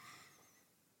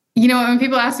 You know, when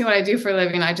people ask me what I do for a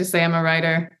living, I just say I'm a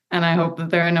writer, and I hope that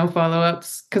there are no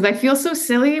follow-ups, because I feel so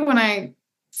silly when I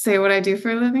say what I do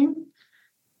for a living.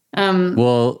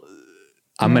 Well,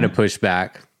 I'm going to push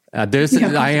back. I am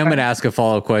going to ask a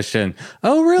follow-up question.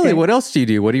 Oh, really? Okay. What else do you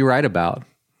do? What do you write about?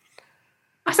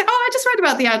 I say, I just write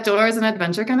about the outdoors and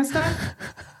adventure kind of stuff.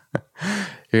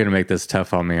 You're going to make this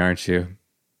tough on me, aren't you?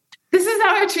 This is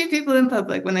how I treat people in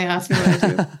public when they ask me what I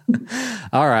do.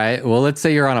 All right. Well, let's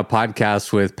say you're on a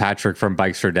podcast with Patrick from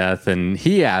Bikes for Death, and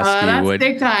he asked you that's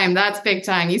big time. That's big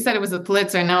time. You said it was a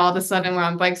Pulitzer. Now all of a sudden we're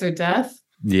on Bikes for Death.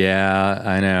 Yeah,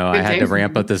 I know. I had to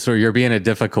ramp up this. You're being a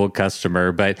difficult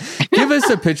customer, but give us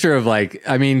a picture of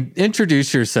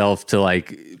introduce yourself to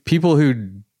like people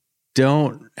who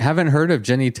haven't heard of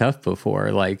Jenny Tough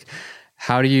before. Like,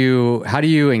 how do you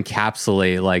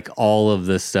encapsulate like all of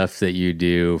the stuff that you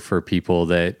do for people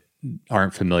that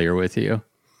aren't familiar with you?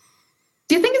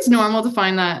 Do you think it's normal to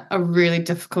find that a really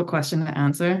difficult question to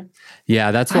answer? Yeah,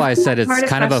 that's why I said it's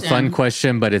kind of a fun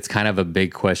question, but it's kind of a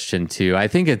big question too. I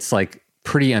think it's like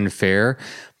pretty unfair,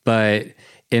 but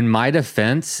in my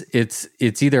defense, it's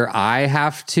either I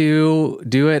have to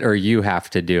do it or you have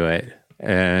to do it.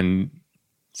 And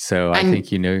so I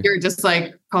think, you're just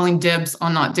like calling dibs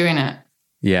on not doing it.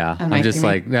 Yeah. I'm just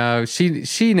like, no,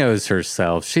 she knows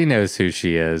herself. She knows who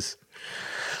she is.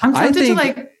 I'm tempted to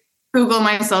like Google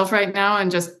myself right now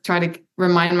and just try to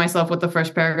remind myself what the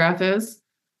first paragraph is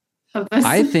of this.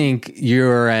 I think you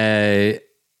are a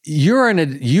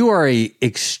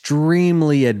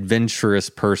extremely adventurous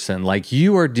person. Like,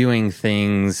 you are doing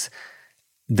things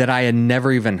that I had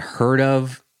never even heard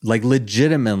of, like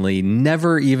legitimately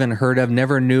never even heard of,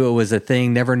 never knew it was a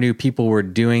thing, never knew people were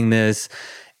doing this.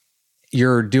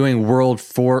 You're doing world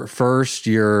first,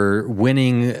 you're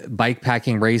winning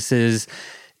bikepacking races,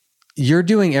 you're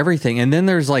doing everything. And then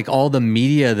there's like all the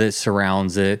media that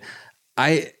surrounds it.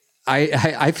 I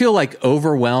feel like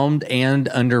overwhelmed and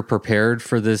underprepared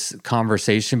for this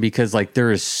conversation, because like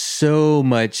there is so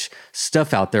much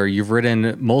stuff out there. You've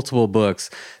written multiple books.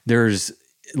 There's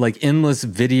like endless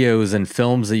videos and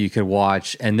films that you could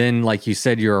watch. And then, like you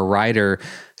said, you're a writer.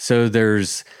 So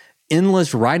there's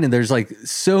endless writing. There's like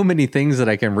so many things that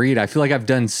I can read. I feel like I've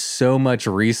done so much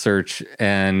research,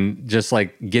 and just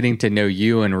like getting to know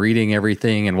you and reading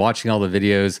everything and watching all the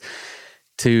videos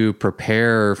to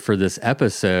prepare for this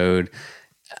episode.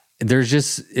 There's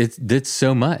just, it's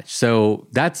so much. So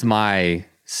that's my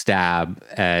stab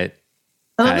at.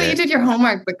 I love that you did your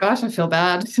homework, but gosh, I feel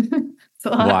bad. It's a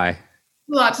lot. Why? It's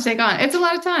a lot to take on. It's a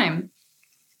lot of time.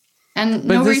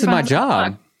 But this is my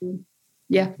job.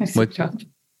 Yeah, it's my job.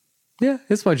 Yeah,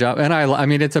 it's my job. And I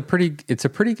mean, it's a pretty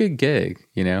good gig,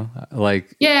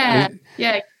 like. Yeah.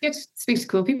 You get to speak to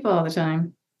cool people all the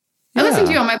time. I listen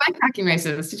to you on my bikepacking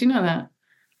races. Did you know that?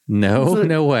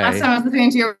 No way. Last time I was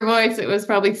listening to your voice, it was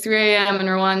probably 3 a.m. in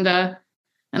Rwanda,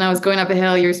 and I was going up a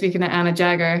hill. You were speaking to Anna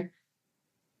Jagger,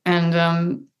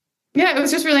 and it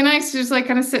was just really nice to just like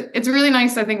kind of sit. It's really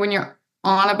nice, I think, when you're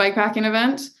on a bikepacking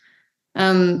event,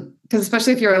 because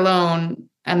especially if you're alone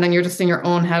and then you're just in your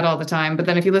own head all the time. But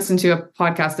then if you listen to a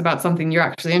podcast about something you're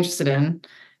actually interested in,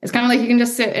 it's kind of like you can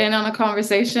just sit in on a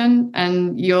conversation,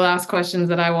 and you'll ask questions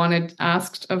that I wanted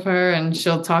asked of her, and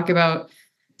she'll talk about.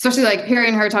 Especially like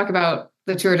hearing her talk about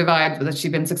the Tour Divide that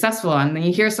she'd been successful on. Then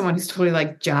you hear someone who's totally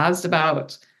like jazzed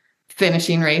about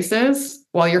finishing races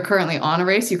while you're currently on a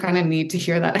race. You kind of need to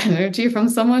hear that energy from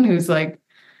someone who's like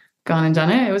gone and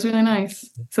done it. It was really nice.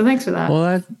 So thanks for that.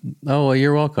 Well,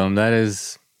 you're welcome. That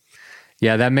is,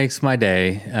 yeah, that makes my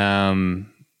day.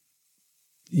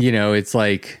 It's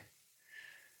like,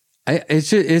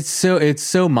 it's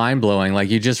so mind blowing. Like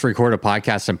you just record a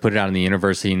podcast and put it out in the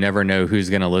universe, and you never know who's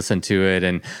going to listen to it.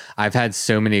 And I've had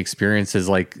so many experiences.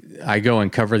 Like I go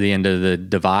and cover the end of the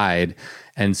Divide,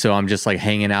 and so I'm just like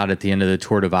hanging out at the end of the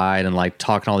Tour Divide and like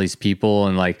talking to all these people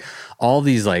and like all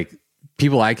these like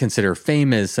people I consider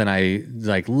famous and I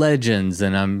like legends,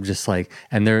 and I'm just like,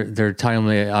 and they're telling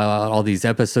me all these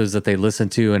episodes that they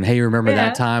listened to, and hey, remember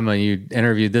that time when you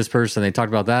interviewed this person? They talked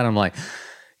about that. I'm like,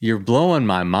 you're blowing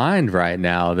my mind right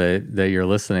now that you're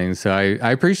listening. So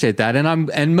I appreciate that.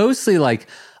 And mostly like,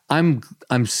 I'm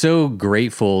so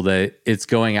grateful that it's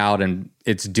going out and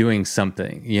it's doing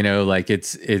something, like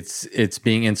it's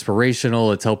being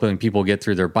inspirational. It's helping people get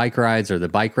through their bike rides or the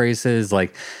bike races.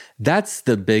 Like that's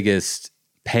the biggest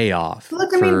payoff.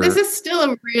 Look, I mean, this is still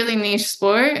a really niche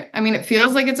sport. I mean, it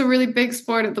feels like it's a really big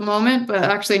sport at the moment, but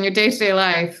actually in your day-to-day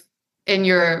life, in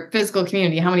your physical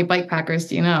community, how many bike packers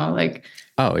do you know? Like,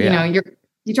 oh yeah, you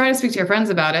try to speak to your friends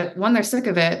about it. One, they're sick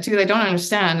of it. Two, they don't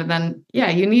understand. And then,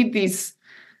 yeah, you need these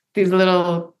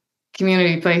little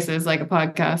community places like a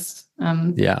podcast.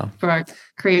 For our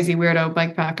crazy weirdo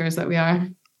bike packers that we are.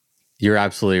 You're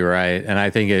absolutely right, and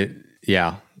I think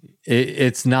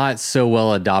it's not so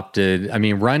well adopted. I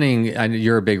mean, running, and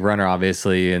you're a big runner,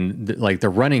 obviously, and like the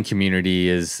running community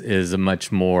is a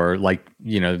much more like,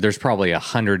 there's probably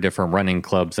 100 different running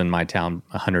clubs in my town.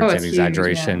 100 is an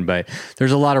exaggeration, huge, but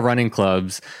there's a lot of running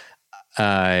clubs.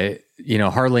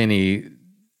 Hardly any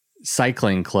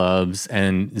cycling clubs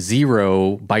and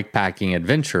zero bikepacking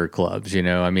adventure clubs.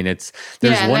 I mean, there's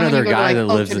one other guy that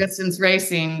lives ultra distance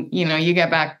racing. You get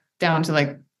back down to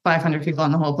like 500 people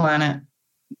on the whole planet.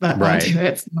 Right.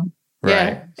 It, so,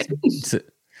 right.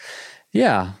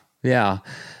 Yeah. Yeah.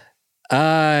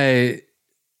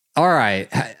 All right.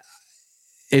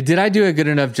 Did I do a good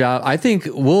enough job? I think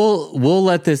we'll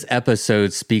let this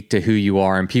episode speak to who you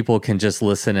are, and people can just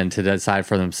listen and to decide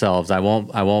for themselves. I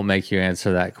won't make you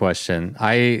answer that question.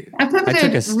 I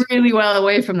pivoted really well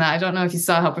away from that. I don't know if you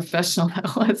saw how professional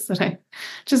that was, that I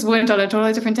just went on a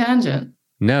totally different tangent.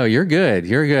 No, you're good.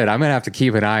 You're good. I'm going to have to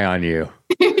keep an eye on you.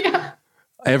 Yeah.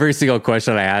 Every single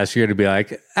question I ask, you're going to be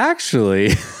like,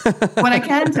 actually. What I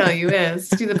can tell you is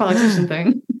do the politician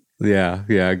thing. Yeah.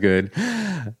 Yeah. Good.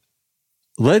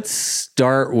 Let's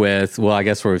start with, well, I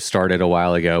guess we've started a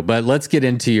while ago, but let's get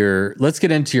into your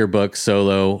book,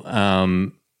 Solo.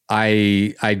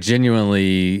 I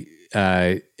genuinely,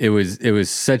 it was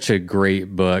such a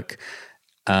great book.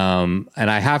 And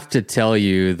I have to tell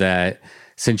you that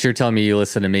since you're telling me you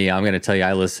listen to me, I'm going to tell you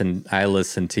I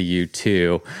listen to you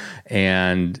too.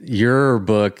 And your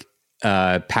book,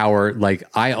 Power, like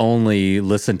I only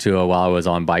listened to it while I was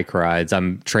on bike rides.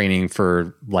 I'm training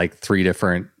for like 3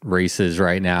 different races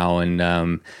right now.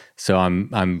 And so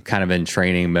I'm kind of in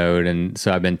training mode. And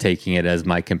so I've been taking it as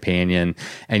my companion.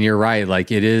 And you're right.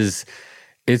 Like it's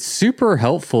super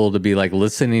helpful to be like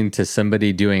listening to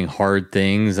somebody doing hard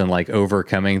things and like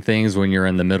overcoming things when you're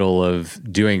in the middle of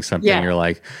doing something. Yeah. You're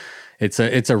like, it's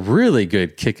a really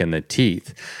good kick in the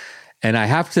teeth. And I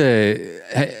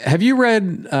have you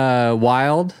read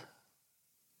Wild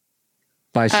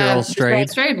by Cheryl Strayed?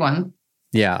 Strayed one.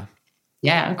 Yeah.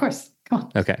 Yeah, of course. Come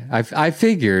on. Okay. I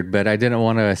figured, but I didn't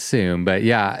want to assume. But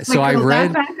yeah, so I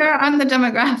read. I'm the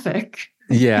demographic.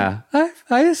 Yeah,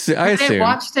 I assume. I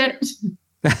watched it.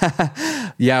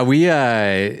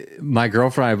 Yeah, my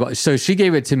girlfriend, so she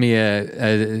gave it to me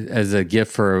as a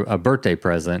gift for a birthday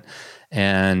present.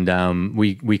 And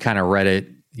we kind of read it,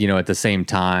 at the same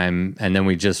time. And then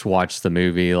we just watched the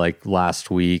movie like last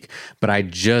week. But I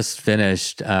just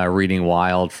finished reading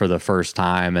Wild for the first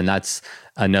time. And that's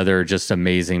another just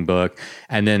amazing book.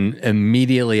 And then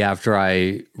immediately after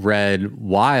I read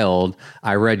Wild,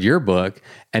 I read your book.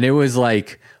 And it was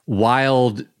like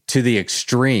wild to the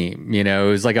extreme. It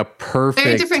was like a perfect.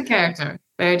 Very different character.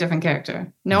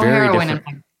 No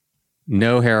heroin.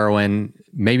 No heroin.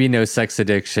 Maybe no sex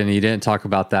addiction. You didn't talk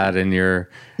about that in your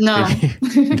no.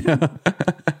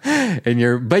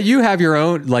 But you have your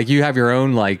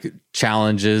own like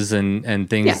challenges and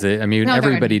things that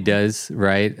everybody does,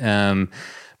 right?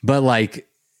 But like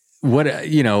what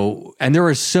and there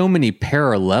were so many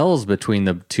parallels between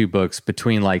the two books,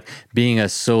 between like being a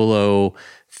solo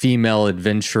female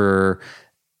adventurer,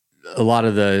 a lot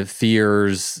of the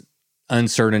fears,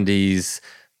 uncertainties,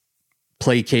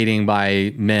 placating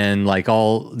by men, like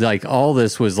all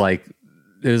this was like,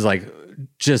 it was like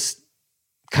just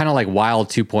kind of like Wild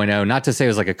 2.0. Not to say it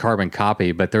was like a carbon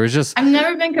copy, but there was just. I've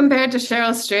never been compared to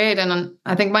Cheryl Strayed, and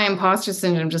I think my imposter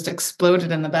syndrome just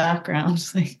exploded in the background.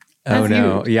 Just like, oh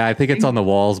no, you. yeah, I think it's on the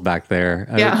walls back there.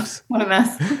 Yeah, Oops. what a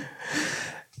mess.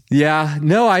 Yeah,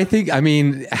 no, I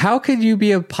mean, how could you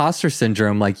be imposter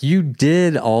syndrome? Like, you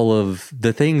did all of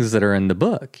the things that are in the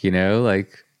book, you know,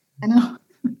 like. I know.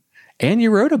 And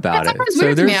you wrote about it. It's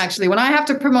weird to me, actually, when I have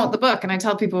to promote the book and I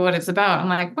tell people what it's about. I'm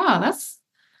like, wow,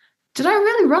 did I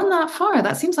really run that far?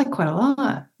 That seems like quite a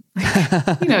lot.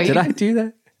 Like, did I do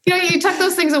that? You tuck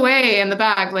those things away in the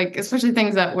back, like especially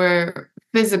things that were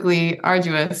physically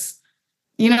arduous.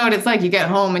 You know what it's like? You get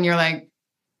home and you're like,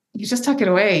 you just tuck it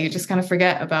away. You just kind of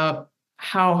forget about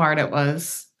how hard it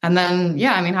was. And then,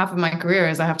 yeah, I mean, half of my career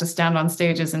is I have to stand on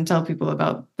stages and tell people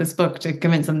about this book to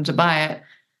convince them to buy it.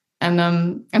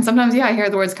 And sometimes, yeah, I hear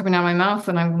the words coming out of my mouth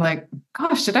and I'm like,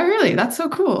 gosh, did I really? That's so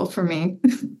cool for me.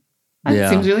 It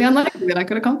seems really unlikely that I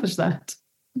could accomplish that.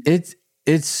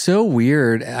 It's so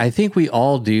weird. I think we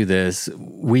all do this.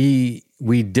 We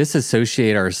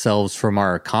disassociate ourselves from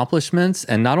our accomplishments,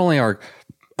 and not only our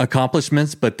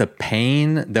accomplishments, but the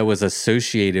pain that was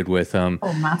associated with them.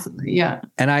 Oh, massively, yeah.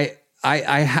 And I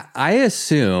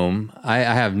assume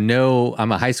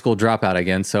I'm a high school dropout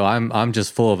again, so I'm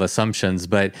just full of assumptions,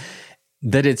 but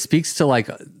that it speaks to like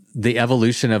the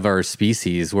evolution of our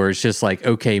species, where it's just like,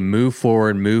 okay, move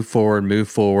forward.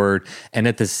 And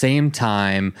at the same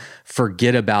time,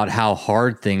 forget about how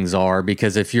hard things are.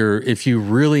 Because if you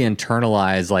really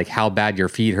internalize like how bad your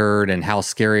feet hurt and how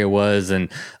scary it was and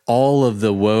all of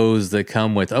the woes that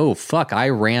come with, oh, fuck, I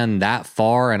ran that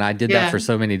far and I did that for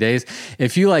so many days.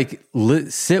 If you like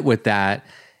sit with that,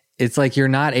 it's like you're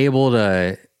not able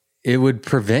to, it would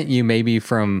prevent you maybe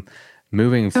from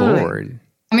moving forward.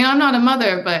 I mean, I'm not a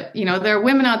mother, but, there are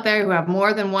women out there who have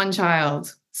more than one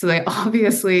child. So they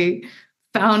obviously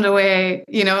found a way,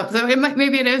 so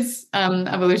maybe it is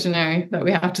evolutionary that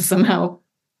we have to somehow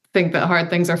think that hard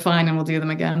things are fine and we'll do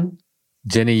them again.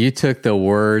 Jenny, you took the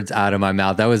words out of my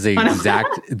mouth. That was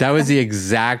the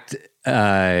exact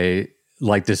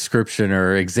like description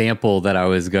or example that I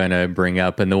was going to bring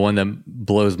up. And the one that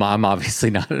blows I'm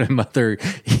obviously not a mother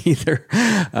either.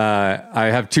 I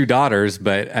have 2 daughters,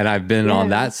 and I've been on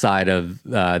that side of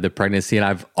the pregnancy. And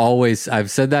I've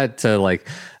said that to like,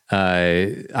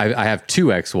 I have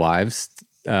 2 ex-wives.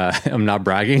 I'm not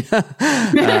bragging.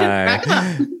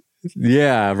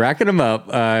 Yeah, racking them up.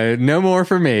 No more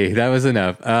for me. That was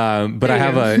enough. But I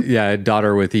have a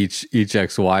daughter with each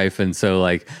ex-wife, and so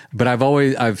like, but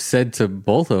I've said to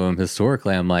both of them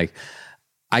historically, I'm like,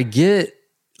 I get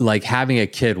like having a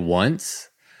kid once,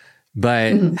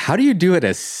 but how do you do it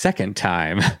a second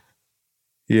time?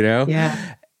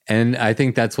 Yeah. And I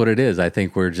think that's what it is. I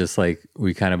think we're just like,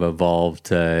 we kind of evolved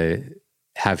to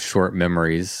have short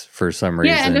memories for some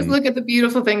reason. Yeah, and just look at the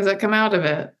beautiful things that come out of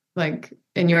it. Like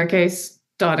in your case,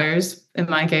 daughters, in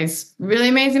my case, really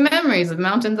amazing memories of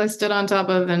mountains I stood on top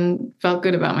of and felt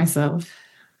good about myself.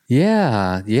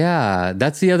 Yeah.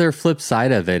 That's the other flip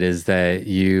side of it, is that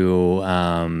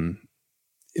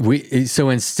so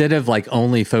instead of like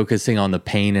only focusing on the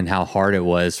pain and how hard it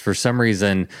was, for some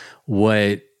reason,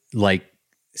 what like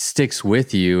sticks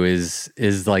with you is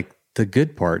like the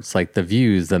good parts, like the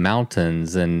views, the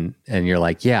mountains, and you're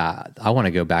like, yeah, I want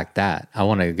to go back that. I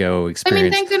want to go experience. I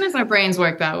mean, thank goodness our brains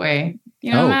work that way.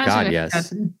 Oh God, yes. I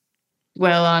think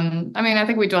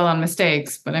we dwell on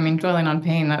mistakes, but I mean, dwelling on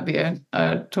pain, that'd be a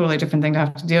totally different thing to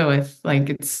have to deal with. Like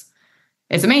it's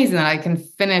amazing that I can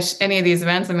finish any of these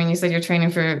events. I mean, you said you're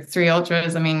training for 3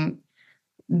 ultras. I mean,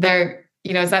 they're,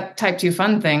 it's that type 2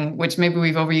 fun thing, which maybe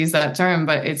we've overused that term,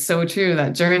 but it's so true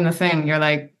that during the thing, you're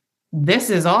like, this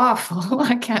is awful.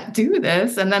 I can't do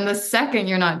this. And then the second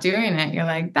you're not doing it, you're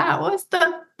like, that was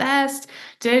the best.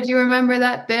 Did you remember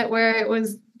that bit where it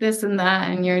was this and that?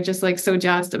 And you're just like so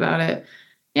jazzed about it.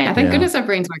 Yeah, thank goodness our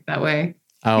brains work that way.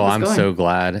 Oh, I'm so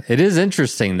glad. It is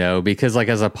interesting though, because like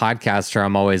as a podcaster,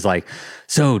 I'm always like,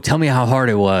 so tell me how hard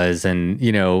it was. And,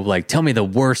 like tell me the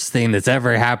worst thing that's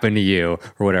ever happened to you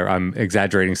or whatever. I'm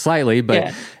exaggerating slightly,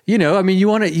 but I mean, you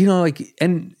want to, like,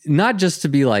 and not just to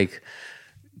be like,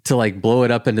 to like blow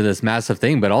it up into this massive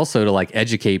thing, but also to like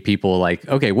educate people like,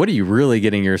 okay, what are you really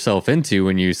getting yourself into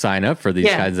when you sign up for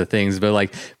these kinds of things? But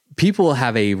like people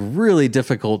have a really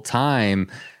difficult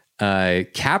time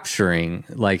capturing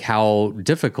like how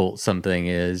difficult something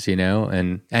is,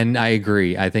 and I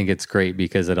agree. I think it's great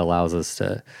because it allows us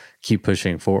to keep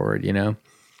pushing forward,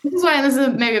 This is why, this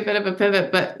is maybe a bit of a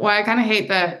pivot, but why I kind of hate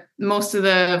that most of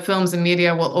the films and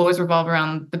media will always revolve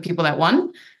around the people that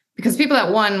won. Because people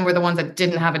that won were the ones that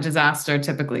didn't have a disaster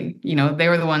typically. They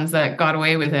were the ones that got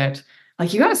away with it.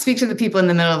 like, you got to speak to the people in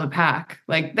the middle of the pack.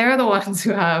 Like, they're the ones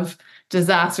who have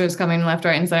disasters coming left,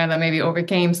 right, and center that maybe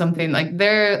overcame something. Like,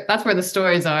 that's where the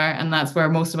stories are, and that's where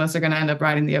most of us are going to end up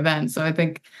riding the event. So I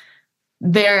think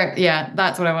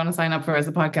that's what I want to sign up for, as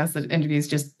a podcast that interviews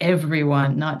just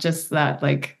everyone, not just that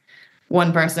like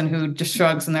one person who just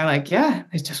shrugs and they're like, yeah,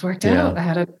 it just worked out. I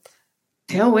had a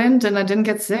tailwind and I didn't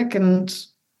get sick and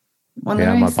won the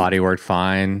race. My body worked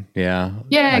fine. Yeah,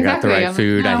 exactly. I got the right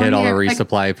food. I hit all the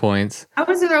resupply points. I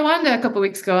was in Rwanda a couple of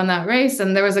weeks ago on that race,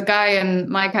 and there was a guy in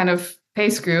my kind of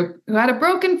pace group who had a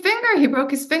broken finger. He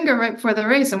broke his finger right before the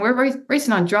race, and we're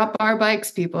racing on drop bar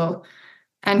bikes, people.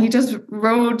 And he just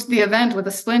rode the event with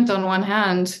a splint on one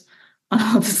hand on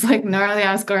all this like gnarly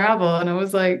ass gravel. And I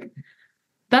was like,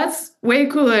 that's way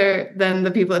cooler than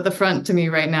the people at the front to me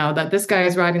right now, that this guy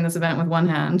is riding this event with one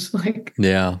hand. Like,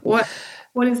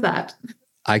 what is that?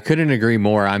 I couldn't agree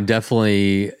more. I'm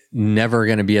definitely never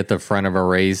going to be at the front of a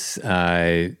race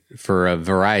for a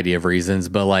variety of reasons.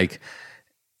 But like,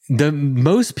 the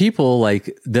most people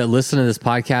like that listen to this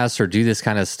podcast or do this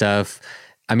kind of stuff,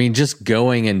 I mean, just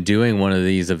going and doing one of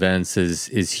these events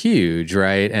is huge,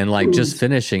 right? And like just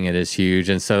finishing it is huge.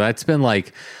 And so that's been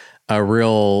like a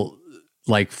real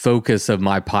like focus of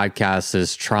my podcast,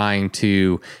 is trying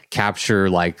to capture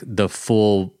like the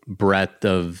full breadth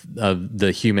of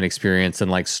the human experience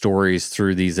and like stories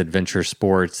through these adventure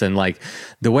sports. And like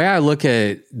the way I look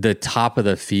at the top of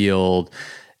the field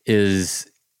is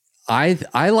I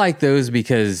like those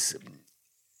because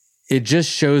it just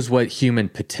shows what human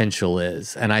potential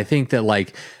is. And I think that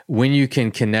like when you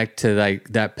can connect to like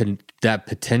that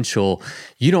potential,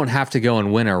 you don't have to go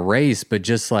and win a race, but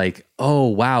just like, oh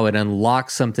wow, it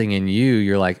unlocks something in you.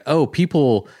 You're like, oh,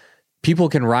 people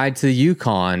can ride to the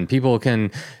Yukon. People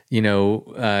can,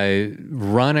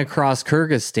 run across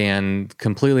Kyrgyzstan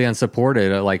completely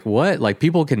unsupported. Like, what? Like,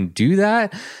 people can do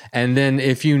that? And then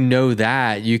if you know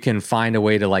that, you can find a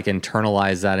way to like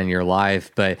internalize that in your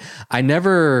life. But I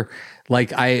never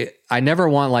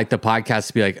want like the podcast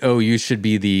to be like, oh, you should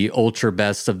be the ultra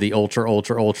best of the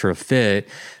ultra fit.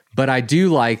 But I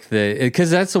do like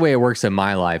because that's the way it works in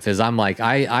my life, is I'm like,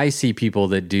 I see people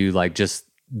that do like just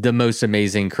the most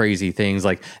amazing, crazy things,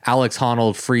 like Alex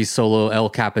Honnold free solo El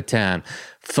Capitan.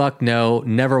 Fuck no,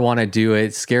 never want to do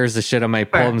it. Scares the shit out of my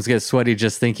palms, get sweaty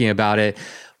just thinking about it.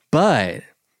 But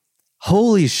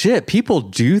holy shit, people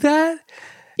do that?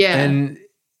 Yeah. And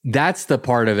that's the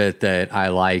part of it that I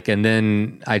like. And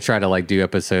then I try to like do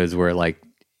episodes where like,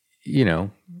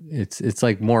 it's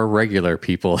like more regular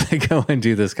people that go and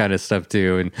do this kind of stuff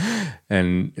too,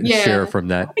 and share from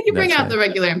that. I think you bring out the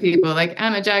regular people, like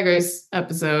Anna Jagger's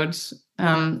episode.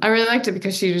 I really liked it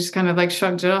because she just kind of like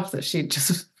shrugged it off that she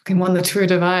just fucking won the Tour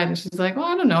Divide, and she's like, well,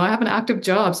 I don't know, I have an active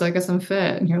job, so I guess I'm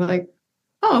fit. And you're like,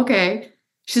 oh, okay.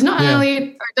 She's not an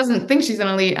elite, or doesn't think she's an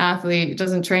elite athlete,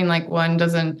 doesn't train like one,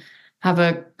 doesn't have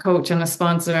a coach and a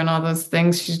sponsor and all those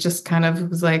things. She just kind of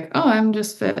was like, oh, I'm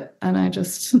just fit, and I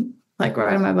just like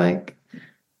riding my bike.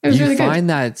 It was really good. You find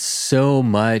that so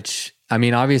much. I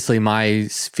mean, obviously my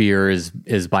sphere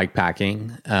is bike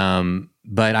packing.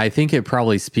 But I think it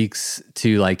probably speaks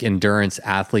to like endurance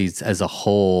athletes as a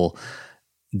whole,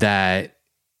 that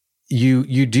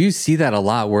you do see that a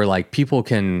lot, where like people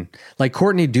can, like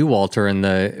Courtney Dauwalter in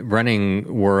the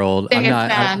running world. Biggest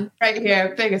fan right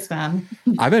here. Biggest fan.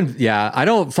 I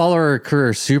don't follow her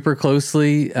career super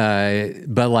closely.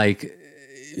 But like,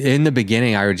 in the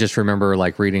beginning, I just remember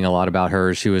like reading a lot about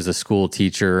her. She was a school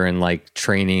teacher and like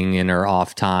training in her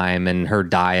off time, and her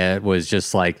diet was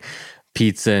just like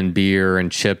pizza and beer and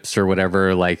chips or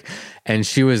whatever. Like, and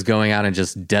she was going out and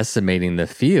just decimating the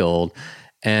field.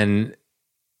 And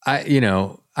I'd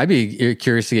be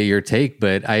curious to get your take,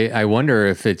 but I wonder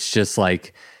if it's just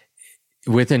like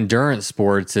with endurance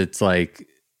sports, it's like,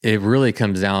 it really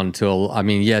comes down to, I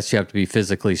mean, yes, you have to be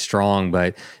physically strong,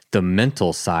 but the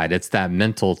mental side, it's that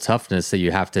mental toughness that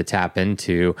you have to tap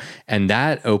into. And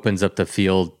that opens up the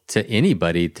field to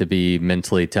anybody to be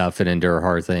mentally tough and endure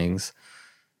hard things.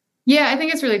 Yeah, I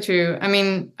think it's really true. I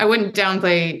mean, I wouldn't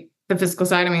downplay the physical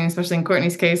side. I mean, especially in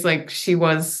Courtney's case, like she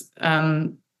was,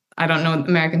 I don't know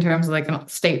American terms, like a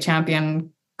state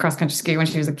champion cross-country skier when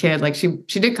she was a kid. Like she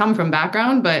did come from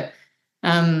background, but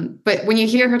when you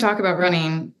hear her talk about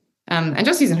running, and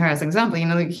just using her as an example, you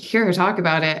hear her talk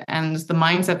about it and the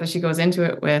mindset that she goes into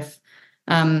it with,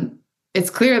 it's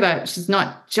clear that she's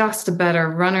not just a better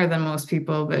runner than most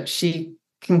people, but she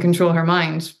can control her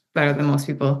mind better than most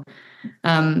people.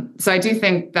 So I do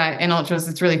think that in ultras,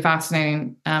 it's really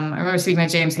fascinating. I remember speaking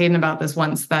to James Hayden about this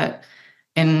once, that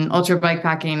in ultra bike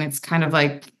packing, it's kind of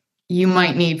like you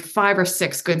might need 5 or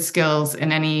 6 good skills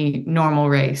in any normal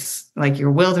race, like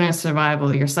your wilderness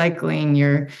survival, your cycling,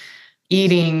 your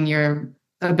eating, your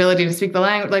ability to speak the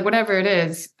language, like whatever it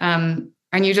is. And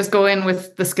you just go in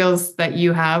with the skills that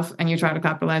you have and you try to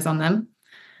capitalize on them.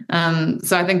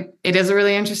 So I think it is a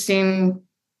really interesting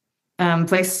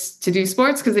place to do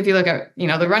sports, because if you look at,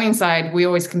 the running side, we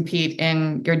always compete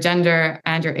in your gender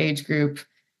and your age group,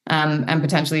 and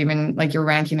potentially even like your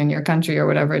ranking in your country or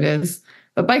whatever it is.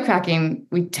 But bikepacking,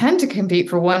 we tend to compete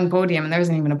for one podium, and there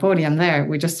isn't even a podium there.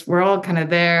 We're all kind of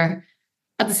there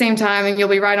at the same time, and you'll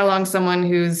be riding along someone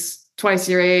who's twice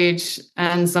your age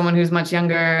and someone who's much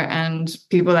younger, and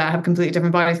people that have completely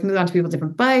different bodies move on to people with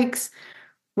different bikes.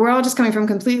 We're all just coming from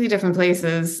completely different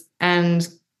places and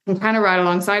can kind of ride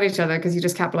alongside each other, because you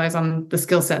just capitalize on the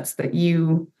skill sets that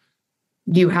you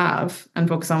have and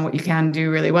focus on what you can do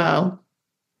really well.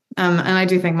 And I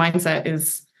do think mindset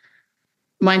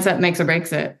makes or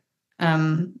breaks it.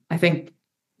 I think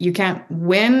you can't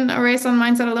win a race on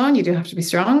mindset alone. You do have to be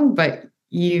strong, but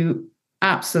you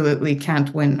absolutely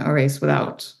can't win a race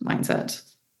without mindset.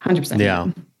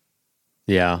 100%.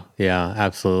 Yeah,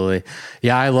 absolutely.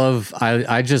 Yeah,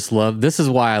 I just love, this is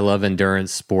why I love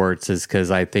endurance sports, is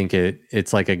because I think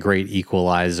it's like a great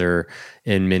equalizer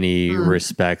in many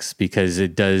respects, because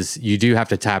you do have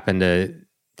to tap into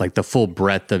like the full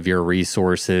breadth of your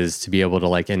resources to be able to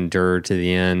like endure to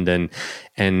the end.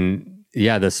 And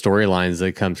yeah, the storylines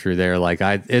that come through there,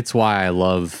 it's why I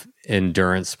love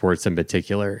endurance sports in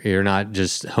particular. You're not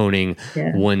just honing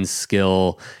one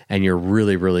skill and you're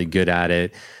really, really good at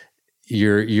it.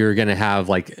 You're going to have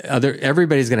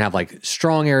everybody's going to have like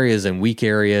strong areas and weak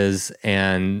areas,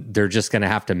 and they're just going to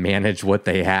have to manage what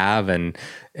they have and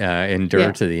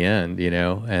endure to the end,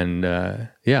 and I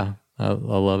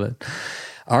love it.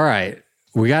 All right.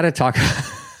 We got to talk.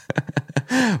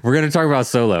 We're going to talk about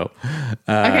solo.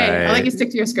 Okay. I'll let you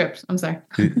stick to your script. I'm sorry.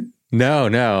 No.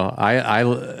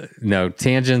 No,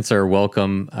 tangents are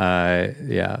welcome. I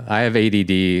have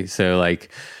ADD. So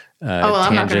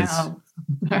I'm not going to help.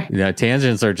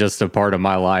 Tangents are just a part of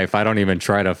my life. I don't even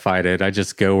try to fight it. I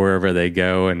just go wherever they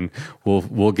go, and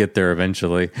we'll get there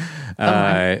eventually.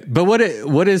 But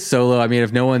what is solo? I mean,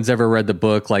 if no one's ever read the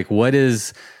book, what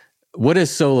is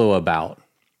solo about?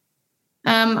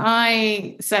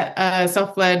 I set a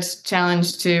self-led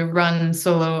challenge to run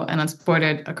solo and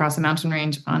unsupported across a mountain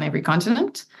range on every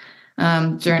continent.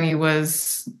 Journey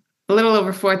was a little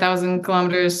over 4,000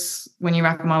 kilometers when you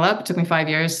rack them all up. It took me 5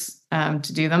 years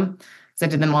to do them. I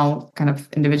did them all kind of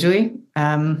individually.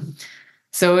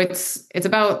 So it's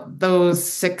about those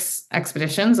 6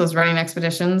 expeditions, those running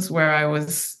expeditions where I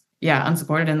was,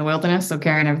 unsupported in the wilderness. So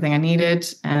carrying everything I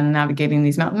needed and navigating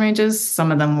these mountain ranges.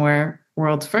 Some of them were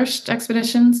world's first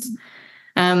expeditions.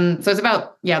 So it's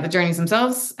about, the journeys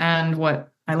themselves and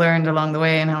what I learned along the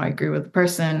way and how I grew with the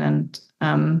person. And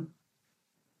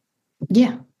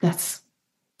that's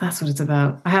what it's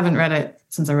about. I haven't read it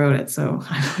since I wrote it. So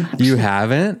I don't know. You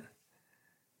haven't?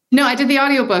 No, I did the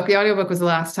audiobook. The audiobook was the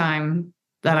last time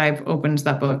that I've opened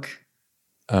that book.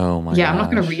 Oh my gosh. I'm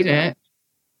not going to read it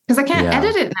because I can't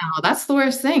edit it now. That's the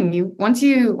worst thing. Once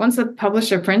the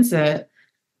publisher prints it,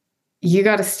 you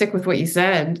got to stick with what you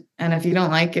said. And if you don't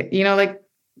like it,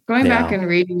 going back and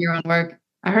reading your own work.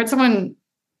 I heard someone,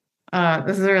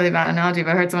 this is a really bad analogy,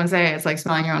 but I heard someone say it's like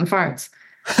smelling your own farts.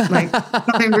 Like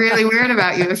something really weird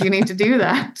about you if you need to do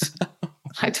that.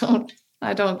 I don't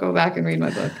go back and read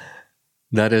my book.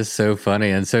 That is so funny.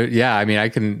 And so, I mean, I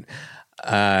can,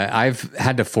 I've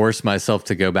had to force myself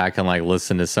to go back and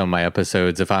listen to some of my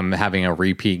episodes if I'm having a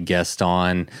repeat guest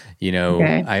on,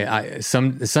 okay.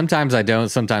 Sometimes I don't,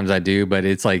 sometimes I do, but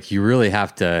it's you really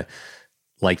have to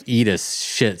eat a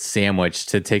shit sandwich,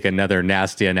 to take another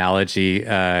nasty analogy.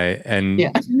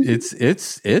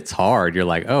 It's hard. You're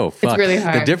like, oh, fuck. It's really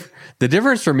hard. The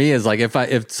difference for me is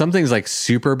if something's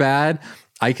super bad,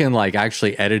 I can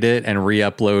actually edit it and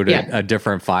re-upload a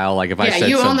different file. If I said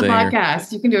you own something, the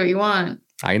podcast, you can do what you want.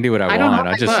 I can do what I want. Don't own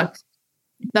my book.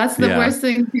 That's the worst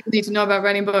thing people need to know about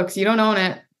writing books. You don't own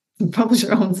it. The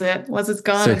publisher owns it. Once it's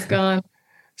gone, it's gone.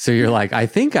 So you're I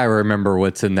think I remember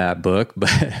what's in that book,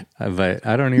 but I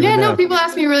don't even know. No, people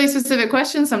ask me really specific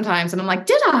questions sometimes, and I'm like,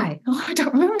 did I? Oh, I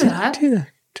don't remember that. Did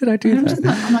I do that?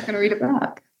 I'm not going to read it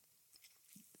back.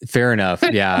 Fair enough.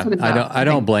 Yeah, I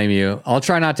don't blame you. I'll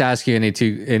try not to ask you any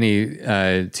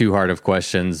too hard of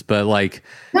questions, but no,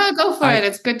 go for it.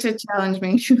 It's good to challenge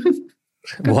me.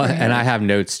 And I have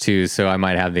notes too, so I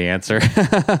might have the answer.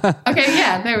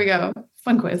 Okay, there we go.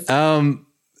 Fun quiz.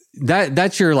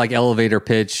 That's your elevator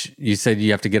pitch. You said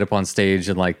you have to get up on stage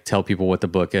and tell people what the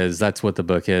book is. That's what the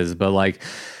book is. But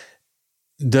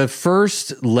the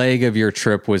first leg of your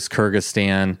trip was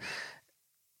Kyrgyzstan.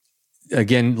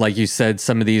 Again, like you said,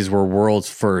 some of these were world's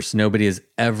first. Nobody has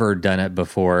ever done it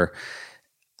before.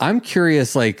 I'm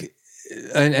curious, like,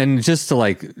 and just to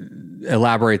like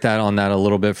elaborate that on that a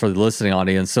little bit for the listening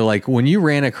audience. So like when you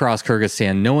ran across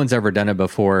Kyrgyzstan, no one's ever done it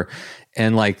before.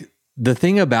 And like the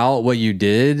thing about what you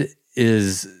did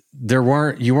is you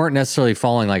weren't necessarily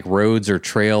following like roads or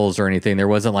trails or anything. There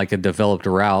wasn't like a developed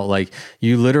route. Like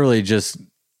you literally just,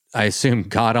 I assume,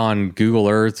 got on Google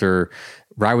Earth or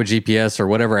Ride with GPS or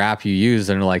whatever app you use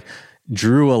and like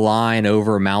drew a line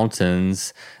over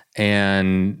mountains.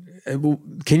 And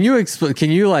can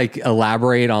you like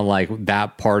elaborate on like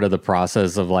that part of the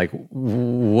process of like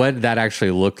what that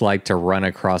actually looked like to run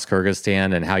across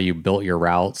Kyrgyzstan and how you built your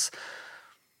routes?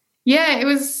 Yeah, it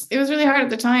was really hard at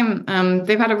the time.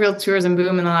 They've had a real tourism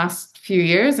boom in the last few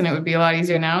years, and it would be a lot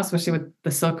easier now, especially with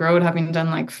the Silk Road having done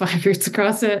like 5 routes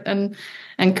across it and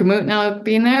Komoot now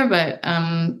being there. But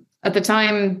at the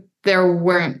time, there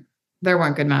weren't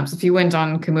good maps. If you went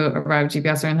on Komoot or Ride with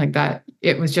GPS or anything like that,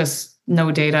 it was just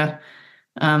no data,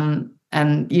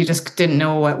 and you just didn't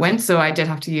know what went. So I did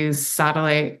have to use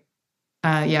satellite,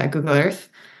 Google Earth.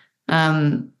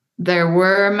 There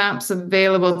were maps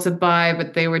available to buy,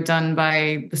 but they were done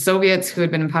by the Soviets who had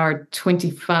been in power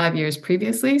 25 years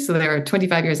previously. So they were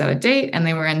 25 years out of date, and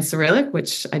they were in Cyrillic,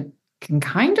 which I can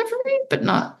kind of read, but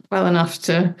not well enough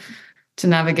to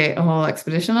navigate a whole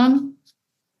expedition on.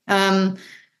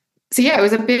 So yeah, it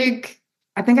was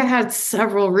I think I had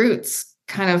several routes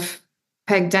kind of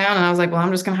pegged down, and I was like, well,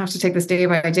 I'm just going to have to take this day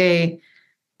by day.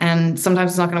 And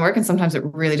sometimes it's not going to work, and sometimes it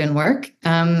really didn't work.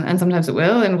 And sometimes it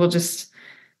will, and we'll just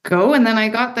go. And then I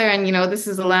got there, and this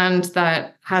is a land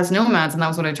that has nomads, and that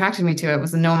was what attracted me to it,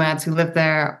 was the nomads who live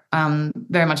there,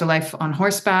 very much a life on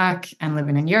horseback and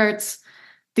living in yurts.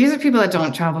 These are people that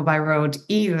don't travel by road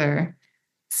either.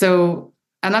 So,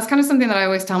 and that's kind of something that I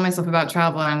always tell myself about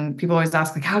travel. And people always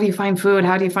ask, like, how do you find food?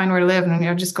 How do you find where to live?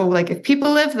 And just go, like, if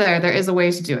people live there, there is a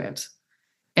way to do it.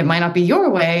 It might not be your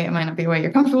way. It might not be a way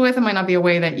you're comfortable with. It might not be a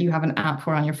way that you have an app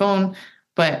for on your phone,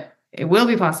 but it will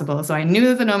be possible. So I knew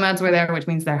that the nomads were there, which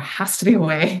means there has to be a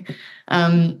way.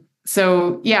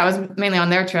 So yeah, I was mainly on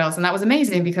their trails, and that was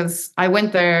amazing because I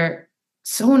went there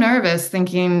so nervous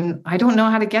thinking, I don't know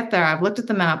how to get there. I've looked at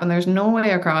the map and there's no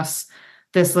way across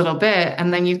this little bit.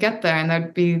 And then you'd get there and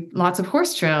there'd be lots of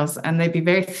horse trails, and they'd be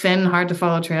very thin, hard to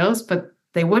follow trails, but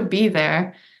they would be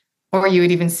there. Or you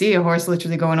would even see a horse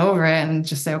literally going over it and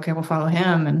just say, okay, we'll follow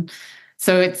him. And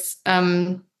so it's,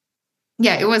 it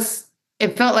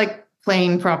felt like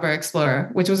playing proper explorer,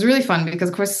 which was really fun because,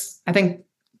 of course, I think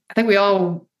we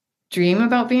all dream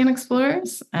about being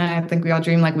explorers. And I think we all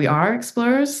dream like we are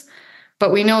explorers,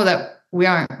 but we know that we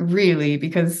aren't really,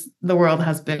 because the world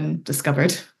has been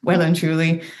discovered well and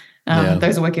truly.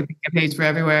 There's a Wikipedia page for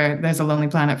everywhere. There's a Lonely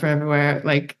Planet for everywhere.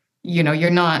 Like, you're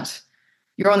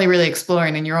only really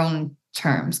exploring in your own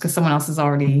terms because someone else has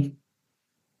already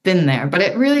been there. But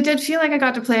it really did feel like I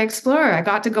got to play explorer. I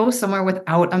got to go somewhere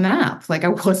without a map. Like I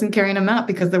wasn't carrying a map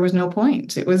because there was no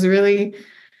point. It was really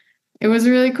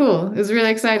cool. It was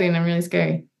really exciting and really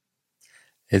scary.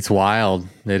 It's wild.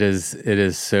 It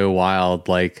is so wild.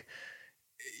 Like,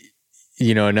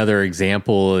 another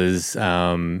example is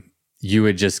you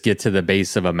would just get to the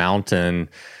base of a mountain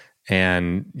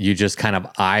and you just kind of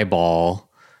eyeball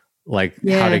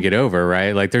how to get over,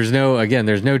 right? Like there's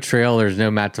no trail, there's no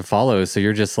map to follow. So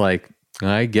you're just like,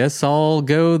 I guess I'll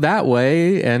go that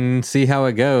way and see how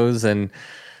it goes. And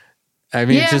I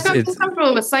mean, it's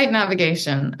comfortable with site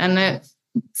navigation, and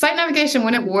site navigation,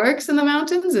 when it works in the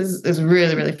mountains, is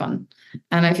really, really fun.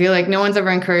 And I feel like no one's ever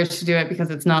encouraged to do it because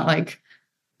it's not like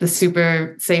the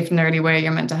super safe, nerdy way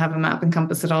you're meant to have a map and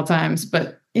compass at all times.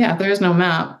 But yeah, if there is no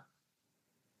map,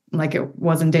 like it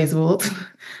was in Days of Old,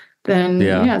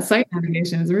 then site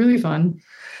navigation is really fun.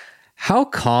 How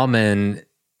common,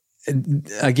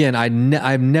 again,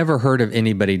 I've never heard of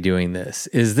anybody doing this.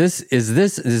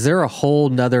 Is there a whole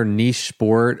nother niche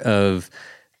sport of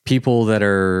people that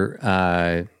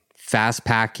are fast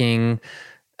packing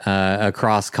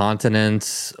across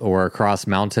continents or across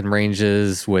mountain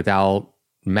ranges without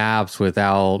maps,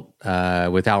 without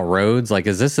roads? Like,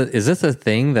 is this a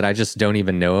thing that I just don't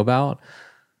even know about?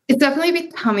 It's definitely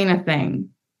becoming a thing.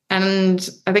 And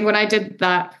I think when I did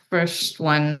that first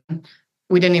one,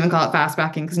 we didn't even call it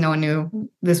fastbacking because no one knew.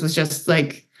 This was just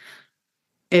like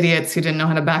idiots who didn't know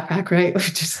how to backpack, right?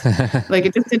 Just like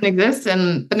it just didn't exist.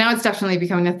 But now it's definitely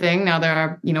becoming a thing. Now there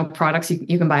are, products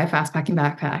you can buy a fastpacking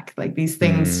backpack. Like these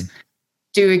things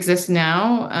do exist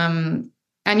now.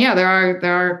 And yeah, there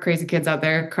are crazy kids out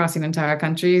there crossing entire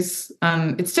countries.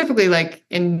 It's typically like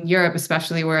in Europe,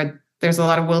 especially, where there's a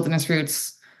lot of wilderness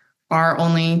routes are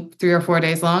only 3 or 4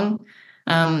 days long.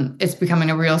 It's becoming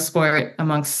a real sport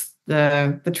amongst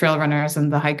the trail runners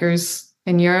and the hikers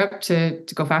in Europe to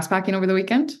go fast packing over the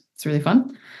weekend. It's really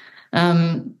fun.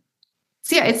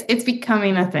 So yeah, it's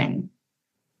becoming a thing.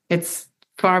 It's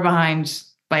far behind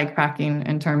bike packing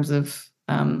in terms of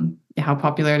how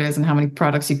popular it is and how many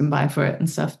products you can buy for it and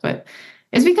stuff. But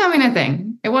it's becoming a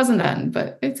thing. It wasn't then,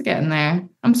 but it's getting there.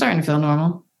 I'm starting to feel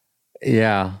normal.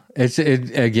 Yeah, it's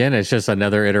just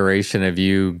another iteration of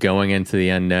you going into the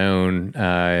unknown,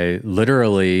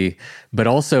 literally, but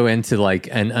also into like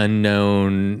an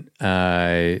unknown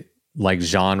like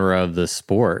genre of the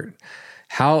sport.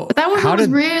 But that was what was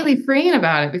really freeing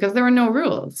about it, because there were no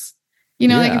rules. You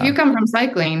know, like if you come from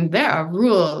cycling, there are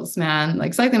rules, man.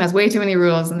 Like cycling has way too many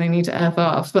rules and they need to F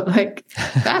off. But like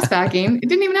fast packing, it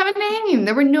didn't even have a name.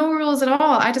 There were no rules at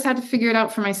all. I just had to figure it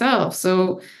out for myself.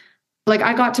 So like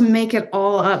I got to make it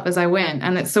all up as I went.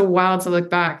 And it's so wild to look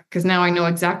back, because now I know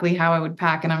exactly how I would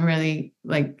pack and I'm really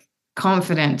like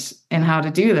confident in how to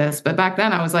do this. But back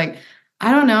then I was like, I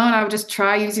don't know. And I would just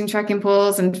try using trekking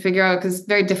poles and figure out, because it's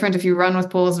very different if you run with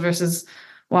poles versus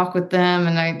walk with them.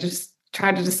 And I just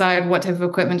tried to decide what type of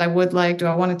equipment I would like. Do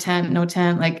I want a tent? No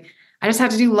tent? Like I just had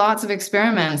to do lots of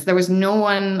experiments. There was no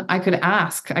one I could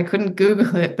ask. I couldn't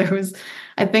Google it.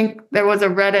 I think there was a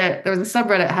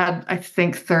subreddit had, I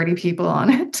think 30 people on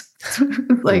it.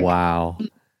 Like, wow.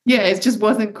 Yeah, it just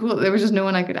wasn't cool. There was just no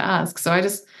one I could ask. So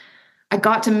I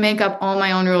got to make up all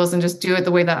my own rules and just do it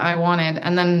the way that I wanted.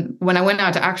 And then when I went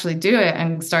out to actually do it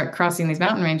and start crossing these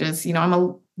mountain ranges, you know,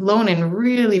 I'm alone in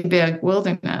really big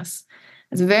wilderness.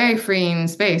 It's a very freeing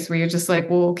space where you're just like,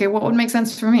 well, okay, what would make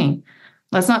sense for me?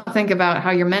 Let's not think about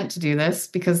how you're meant to do this,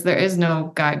 because there is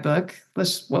no guidebook.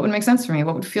 What would make sense for me?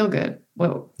 What would feel good?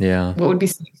 What would be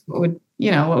safe? What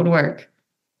would work?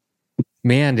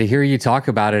 Man, to hear you talk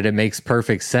about it, it makes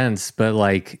perfect sense. But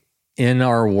like in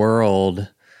our world,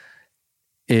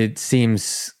 it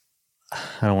seems,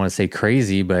 I don't want to say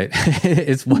crazy, but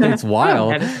it's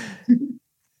wild.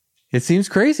 It seems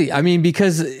crazy. I mean,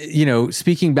 because, you know,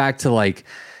 speaking back to like,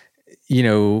 you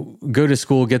know, go to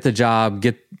school, get the job,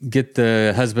 get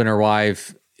the husband or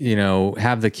wife, you know,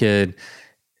 have the kid.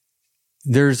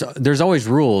 There's always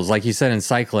rules. Like you said in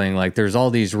cycling, like there's all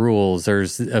these rules.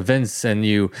 There's events, and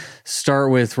you start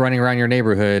with running around your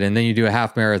neighborhood, and then you do a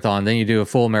half marathon, then you do a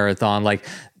full marathon. Like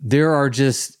there are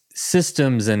just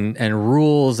systems and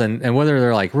rules, and whether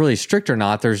they're like really strict or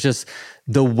not, there's just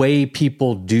the way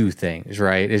people do things,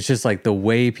 right? It's just like the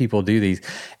way people do these.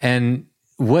 And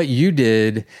what you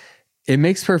did, it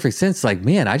makes perfect sense. Like,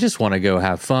 man, I just want to go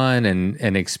have fun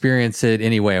and experience it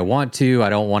any way I want to. I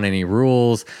don't want any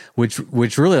rules, which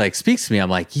really like speaks to me. I'm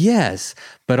like, yes,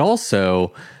 but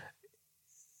also,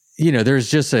 you know, there's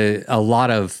just a lot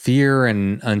of fear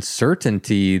and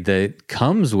uncertainty that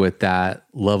comes with that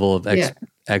level of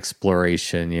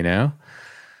exploration, you know?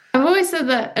 I've always said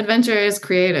that adventure is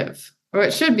creative, or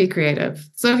it should be creative.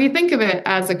 So if you think of it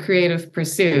as a creative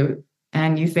pursuit,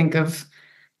 and you think of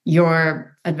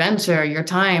your adventure, your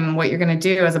time, what you're going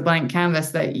to do as a blank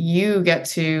canvas that you get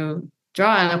to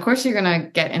draw. And of course, you're going to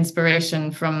get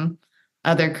inspiration from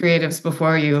other creatives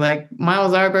before you. Like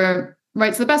Miles Arbor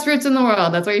writes the best routes in the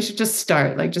world. That's where you should just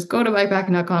start. Like just go to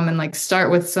bikepacking.com and like start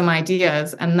with some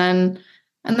ideas, and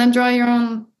then draw your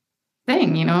own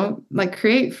thing, you know, like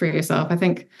create for yourself. I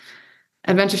think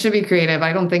adventure should be creative.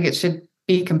 I don't think it should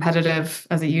be competitive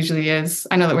as it usually is.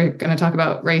 I know that we're going to talk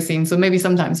about racing, so maybe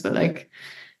sometimes, but like,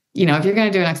 you know, if you're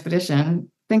going to do an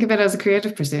expedition, think of it as a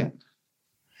creative pursuit.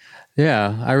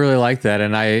 Yeah, I really like that.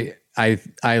 And I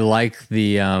like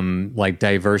the like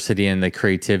diversity and the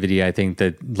creativity. I think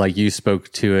that like you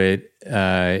spoke to it,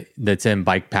 that's in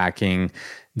bikepacking.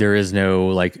 There is no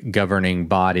like governing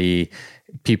body.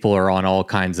 People are on all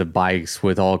kinds of bikes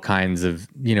with all kinds of,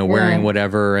 you know, wearing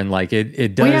whatever. And like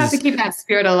it does. We have to keep that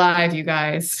spirit alive, you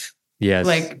guys. Yes.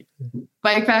 Like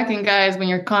bikepacking guys, when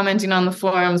you're commenting on the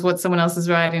forums what someone else is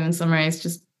riding in some race,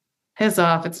 just piss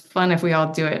off. It's fun if we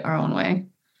all do it our own way.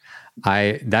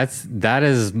 That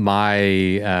is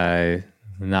my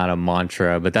not a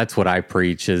mantra, but that's what I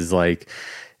preach is like,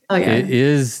 it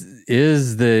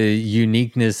is the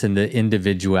uniqueness and the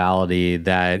individuality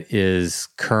that is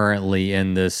currently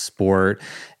in this sport.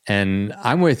 And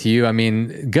I'm with you. I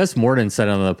mean, Gus Morden said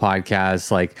on the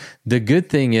podcast, like the good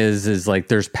thing is like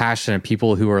there's passionate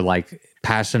people who are like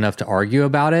passionate enough to argue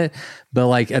about it. But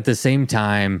like at the same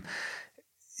time,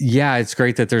 yeah, it's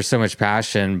great that there's so much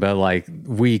passion, but like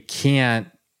we can't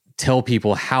tell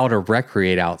people how to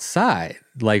recreate outside.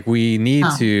 Like we need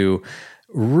to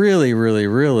really, really,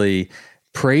 really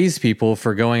praise people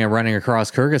for going and running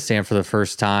across Kyrgyzstan for the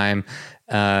first time.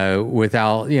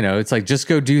 without, it's like, just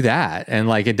go do that. And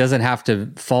like, it doesn't have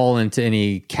to fall into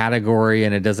any category,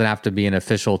 and it doesn't have to be an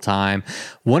official time.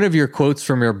 One of your quotes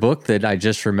from your book that I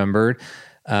just remembered,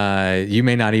 you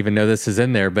may not even know this is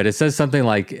in there, but it says something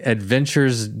like,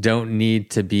 adventures don't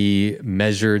need to be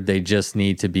measured. They just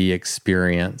need to be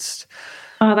experienced.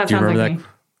 Oh, that sounds like me?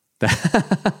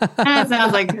 That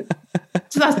sounds like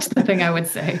that's the thing I would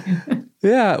say.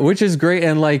 Yeah, which is great.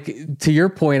 And like, to your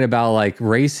point about like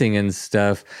racing and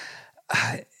stuff,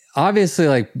 obviously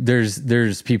like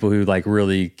there's people who like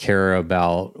really care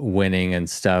about winning and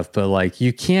stuff, but like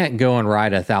you can't go and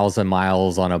ride 1,000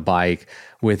 miles on a bike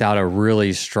without a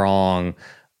really strong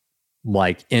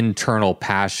like internal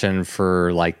passion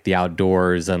for like the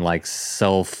outdoors and like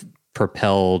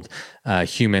self-propelled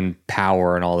human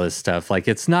power and all this stuff. Like,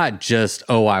 it's not just,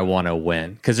 oh, I want to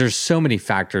win, because there's so many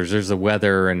factors. There's the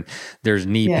weather, and there's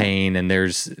knee pain, and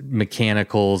there's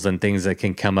mechanicals and things that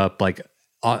can come up, like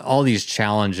all these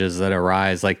challenges that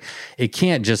arise. Like, it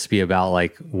can't just be about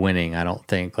like winning. I don't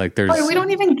think like there's, we don't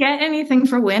even get anything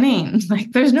for winning.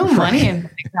 Like, there's no money in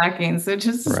bikepacking. So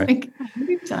just like have a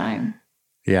good time.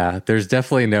 Yeah, there's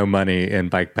definitely no money in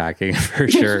bikepacking for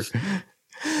sure.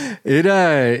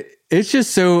 It's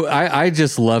just so, I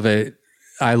just love it.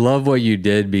 I love what you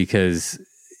did, because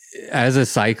as a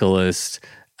cyclist,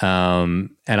 and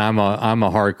I'm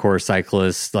a hardcore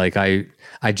cyclist. Like, I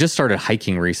just started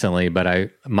hiking recently,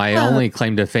 but my only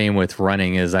claim to fame with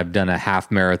running is I've done a half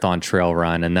marathon trail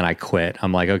run, and then I quit.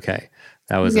 I'm like, okay,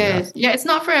 that was enough. Yeah, it's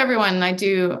not for everyone. I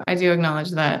do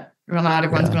acknowledge that not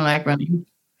everyone's going to like running.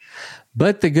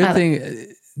 But the good thing,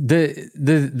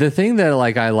 the thing that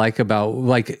like I like about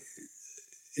like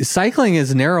cycling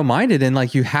is narrow-minded, and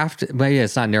like you have to, well, yeah,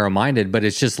 it's not narrow-minded, but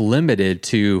it's just limited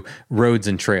to roads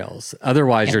and trails.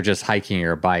 Otherwise, you're just hiking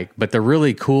your bike. But the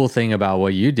really cool thing about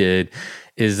what you did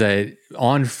is that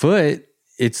on foot,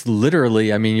 it's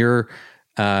literally, I mean, you're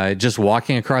just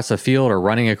walking across a field or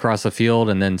running across a field,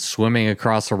 and then swimming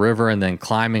across a river, and then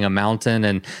climbing a mountain.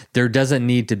 And there doesn't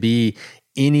need to be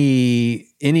any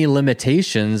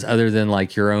limitations other than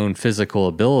like your own physical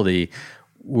ability,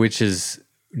 which is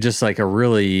just like a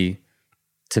really,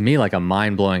 to me, like a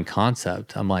mind-blowing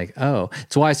concept. I'm like, oh,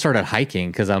 it's why I started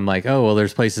hiking, because I'm like, oh, well,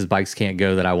 there's places bikes can't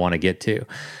go that I want to get to.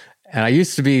 And I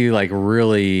used to be like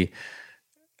a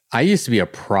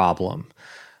problem.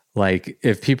 Like,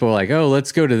 if people are like, oh,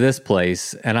 let's go to this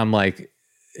place, and I'm like,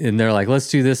 and they're like, let's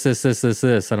do this.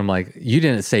 And I'm like, you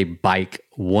didn't say bike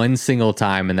one single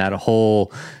time in that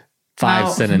whole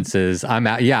 5 sentences. I'm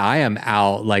out. Yeah, I am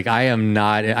out. Like,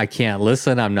 I can't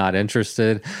listen. I'm not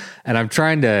interested. And I'm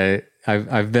trying to,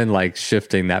 I've been like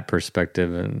shifting that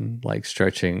perspective and like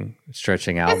stretching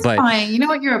out. It's fine. You know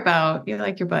what you're about. You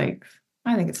like your bike.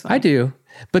 I think it's fine. I do.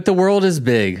 But the world is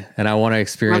big, and I want to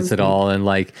experience it all. And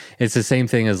like, it's the same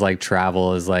thing as like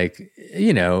travel is like,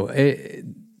 it's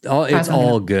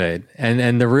all good.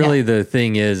 And the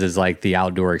thing is like the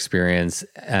outdoor experience,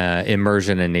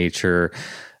 immersion in nature,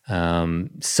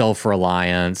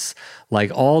 self-reliance,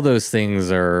 like all those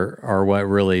things are what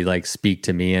really like speak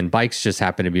to me. And bikes just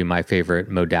happen to be my favorite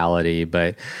modality.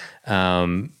 But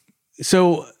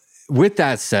so with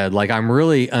that said, like, I'm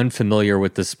really unfamiliar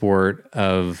with the sport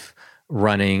of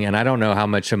running, and I don't know how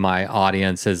much of my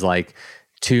audience is like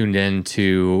tuned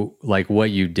into like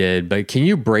what you did, but can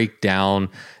you break down,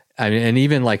 I mean, and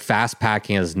even like fast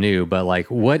packing is new, but like,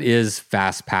 what is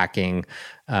fast packing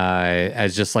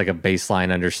as just like a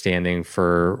baseline understanding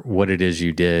for what it is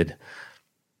you did?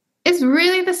 It's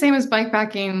really the same as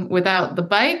bikepacking without the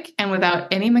bike and without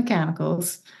any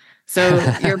mechanicals. So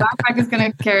your backpack is going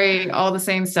to carry all the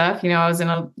same stuff. I was in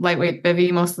a lightweight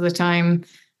bivvy most of the time,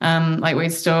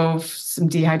 lightweight stove, some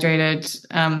dehydrated,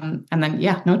 and then,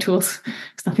 no tools,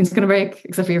 because nothing's going to break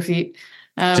except for your feet.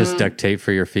 Just duct tape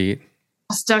for your feet.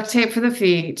 Just duct tape for the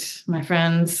feet, my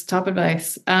friends. Top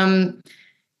advice. So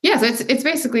it's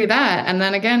basically that. And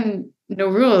then again, no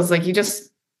rules. Like,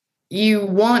 you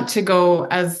want to go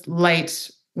as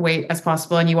lightweight as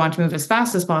possible, and you want to move as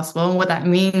fast as possible. And what that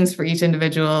means for each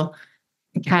individual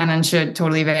can and should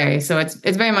totally vary. So it's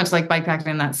very much like bikepacking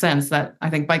in that sense, that I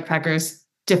think bikepackers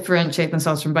differentiate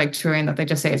themselves from bike touring, that they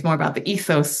just say it's more about the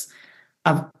ethos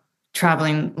of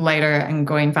traveling lighter and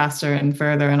going faster and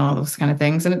further and all those kind of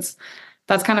things. And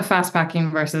that's kind of fast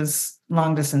packing versus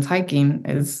long distance hiking,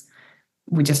 is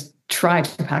we just try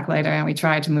to pack lighter and we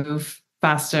try to move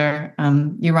faster.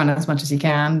 You run as much as you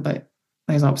can, but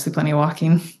there's obviously plenty of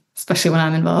walking, especially when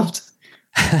I'm involved.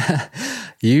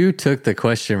 You took the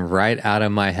question right out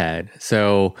of my head.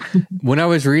 So when I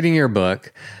was reading your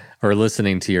book or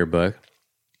listening to your book,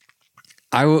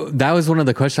 That was one of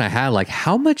the questions I had. Like,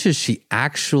 how much is she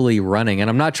actually running? And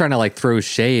I'm not trying to like throw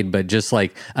shade, but just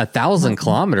like 1,000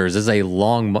 kilometers is a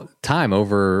long time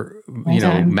over,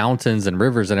 mountains and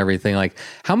rivers and everything. Like,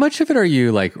 how much of it are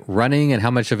you like running, and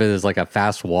how much of it is like a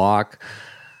fast walk?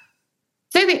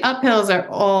 Say the uphills are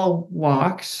all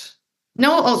walked.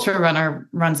 No ultra runner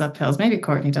runs up hills. Maybe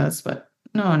Courtney does, but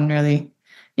no one really.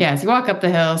 Yeah, if you walk up the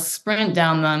hills, sprint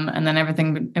down them, and then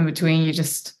everything in between, you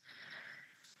just,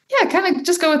 kind of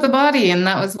just go with the body. And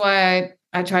that was why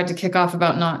I tried to kick off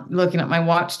about not looking at my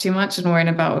watch too much and worrying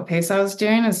about what pace I was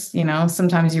doing. Is,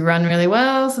 sometimes you run really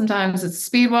well, sometimes it's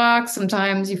speed walk,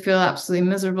 sometimes you feel absolutely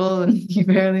miserable and you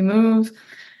barely move.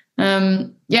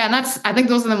 And I think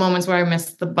those are the moments where I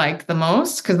miss the bike the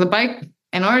most, because the bike,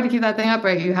 in order to keep that thing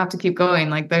upright, you have to keep going.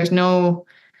 Like, there's no,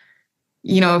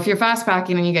 if you're fast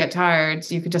packing and you get tired,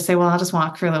 you could just say, well, I'll just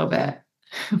walk for a little bit.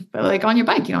 But like on your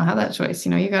bike, you don't have that choice.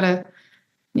 You gotta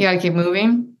keep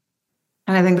moving.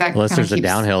 And I think that unless there's a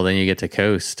downhill, then you get to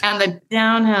coast. And the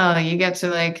downhill, you get to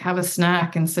like have a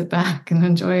snack and sit back and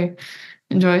enjoy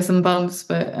some bumps.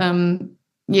 But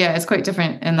it's quite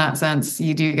different in that sense.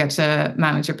 You do get to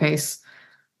manage your pace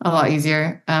a lot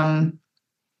easier. I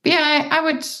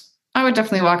would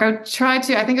definitely walk. I would try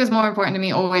to. I think it was more important to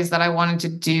me always that I wanted to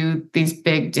do these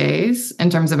big days in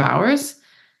terms of hours.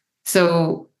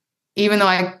 So even though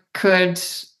I could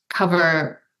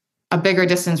cover a bigger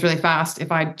distance really fast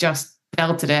if I just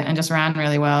belted it and just ran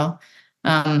really well,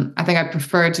 I think I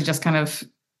preferred to just kind of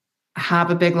have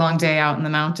a big long day out in the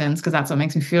mountains, because that's what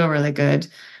makes me feel really good.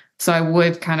 So I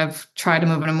would kind of try to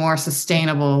move at a more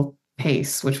sustainable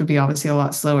pace, which would be obviously a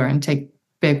lot slower, and take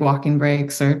big walking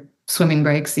breaks or swimming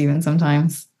breaks even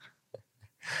sometimes.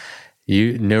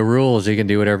 No rules. You can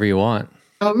do whatever you want.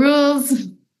 No rules.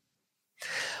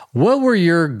 What were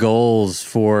your goals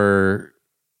for?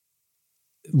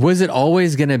 Was it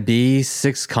always going to be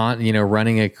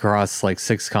running across like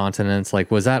 6 continents?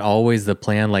 Like, was that always the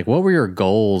plan? Like, what were your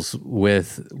goals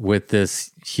with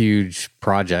this huge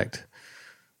project?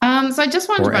 So I just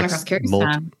wanted to run across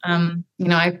Kyrgyzstan.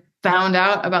 I found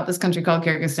out about this country called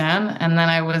Kyrgyzstan, and then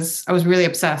I was really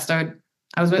obsessed. I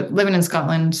was living in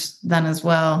Scotland then as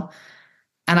well,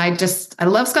 and I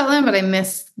love Scotland, but I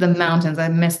miss the mountains. I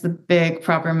miss the big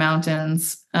proper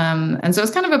mountains, and so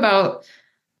it's kind of about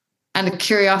a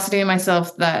curiosity in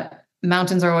myself that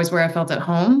mountains are always where I felt at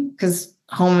home, because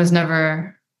home is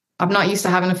never. I'm not used to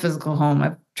having a physical home.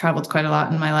 I've traveled quite a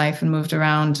lot in my life and moved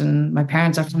around, and my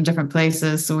parents are from different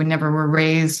places, so we never were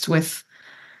raised with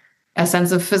a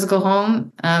sense of physical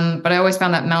home. But I always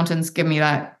found that mountains give me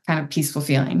that kind of peaceful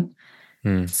feeling.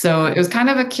 So it was kind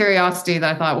of a curiosity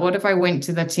that I thought, what if I went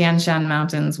to the Tian Shan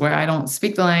Mountains, where I don't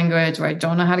speak the language, where I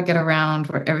don't know how to get around,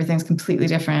 where everything's completely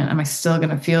different? Am I still going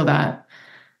to feel that?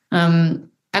 And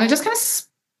it just kind of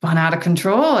spun out of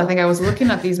control. I think I was looking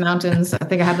at these mountains. I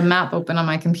think I had the map open on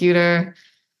my computer,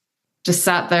 just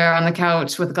sat there on the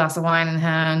couch with a glass of wine in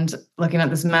hand, looking at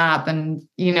this map. And,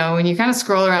 when you kind of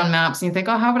scroll around maps and you think,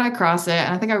 oh, how would I cross it?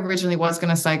 And I think I originally was going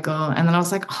to cycle. And then I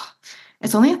was like, oh,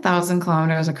 it's only 1,000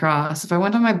 kilometers across. If I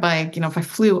went on my bike, if I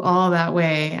flew all that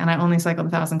way and I only cycled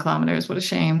 1,000 kilometers, what a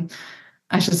shame.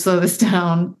 I should slow this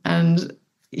down. And,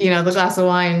 the glass of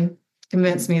wine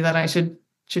convinced me that I should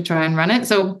try and run it.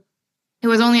 So it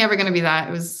was only ever going to be that.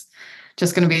 It was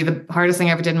just going to be the hardest thing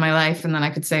I ever did in my life. And then I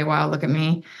could say, wow, look at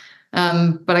me.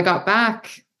 But I got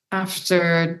back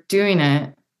after doing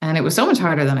it, and it was so much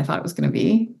harder than I thought it was going to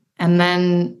be. And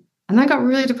then I got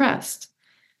really depressed,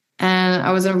 and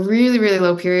I was in a really, really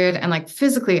low period. And like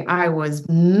physically, I was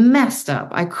messed up.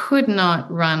 I could not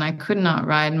run. I could not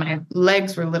ride. My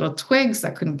legs were little twigs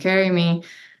that couldn't carry me.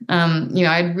 So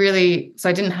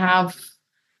I didn't have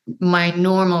my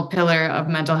normal pillar of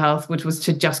mental health, which was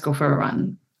to just go for a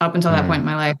run. Up until that point in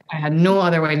my life, I had no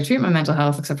other way to treat my mental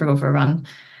health except for go for a run.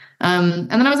 And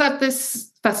then I was at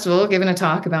this festival giving a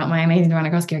talk about my amazing run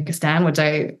across Kyrgyzstan, which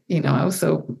I was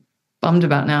so bummed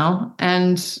about now.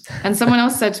 And someone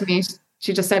else said to me,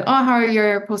 she just said, oh, how are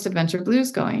your post-adventure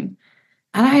blues going?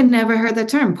 And I had never heard the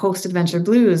term post-adventure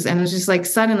blues. And it was just like,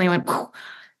 suddenly I went,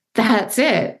 that's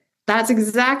it. That's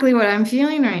exactly what I'm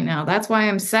feeling right now. That's why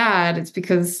I'm sad. It's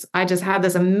because I just had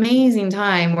this amazing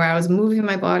time where I was moving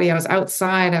my body. I was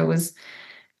outside. I was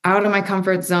out of my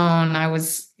comfort zone. I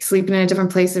was sleeping in a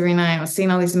different place every night. I was seeing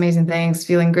all these amazing things,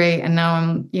 feeling great. And now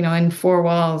I'm, in 4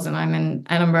 walls, and I'm in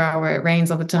Edinburgh where it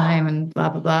rains all the time and blah,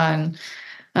 blah, blah. And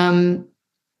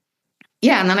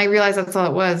and then I realized that's all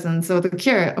it was. And so the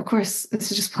cure, of course, is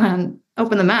to just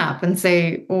open the map and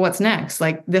say, well, what's next?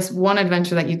 Like this one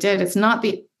adventure that you did, it's not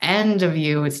the end of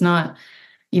you. It's not,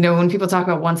 when people talk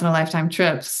about once in a lifetime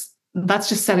trips, that's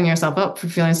just setting yourself up for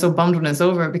feeling so bummed when it's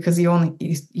over because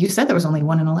you said there was only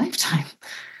one in a lifetime.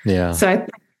 Yeah. So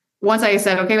once I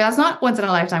said, okay, that's not once in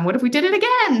a lifetime. What if we did it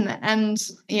again? And,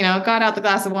 got out the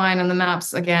glass of wine and the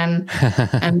maps again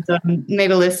and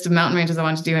made a list of mountain ranges I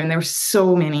wanted to do. And there were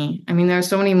so many. I mean, there are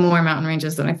so many more mountain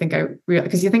ranges than I think I realized,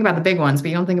 because you think about the big ones,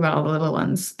 but you don't think about all the little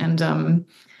ones. And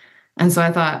so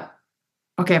I thought,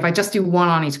 okay, if I just do one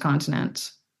on each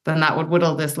continent, then that would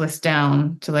whittle this list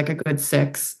down to like a good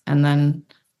 6. And then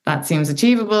that seems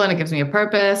achievable and it gives me a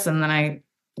purpose. And then I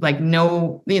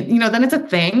know, then it's a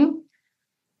thing.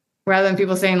 Rather than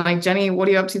people saying like, Jenny, what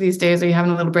are you up to these days? Are you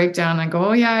having a little breakdown? And I go,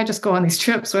 oh yeah, I just go on these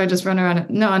trips where I just run around.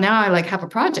 No, now I like have a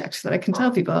project that I can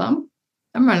tell people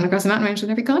I'm running across a mountain range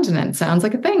on every continent. Sounds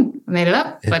like a thing. I made it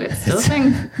up, but it's still a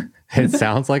thing. It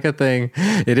sounds like a thing.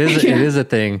 It is. Yeah. It is a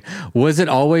thing. Was it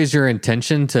always your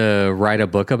intention to write a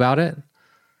book about it?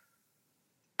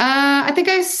 I think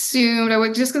I assumed I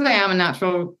would, just because I am a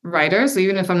natural writer. So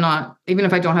even if I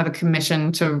don't have a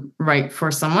commission to write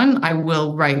for someone, I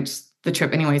will write the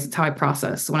trip anyways. It's how I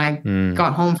process. When I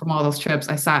got home from all those trips,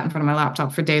 I sat in front of my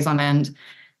laptop for days on end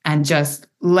and just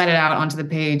let it out onto the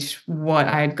page what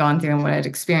I had gone through and what I had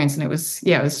experienced. And it was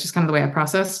just kind of the way I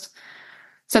processed.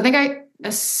 So I think I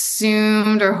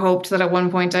assumed or hoped that at one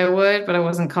point I would, but I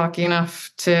wasn't cocky enough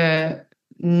to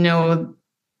know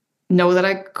that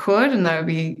I could and that would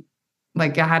be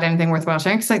like I had anything worthwhile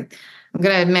sharing. Because I'm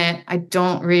going to admit, I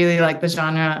don't really like the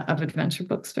genre of adventure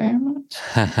books very much.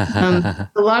 A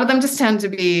lot of them just tend to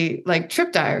be like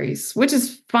trip diaries, which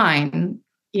is fine,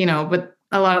 but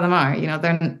a lot of them are,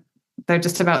 they're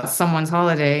just about someone's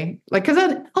holiday. Like,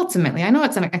 because ultimately, I know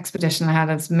it's an expedition. I had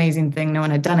this amazing thing. No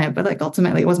one had done it, but like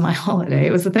ultimately, it was my holiday.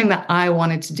 It was the thing that I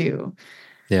wanted to do.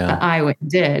 Yeah, that I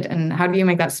did. And how do you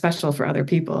make that special for other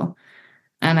people?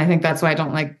 And I think that's why I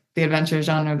don't like the adventure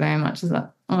genre very much. Is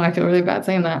that I feel really bad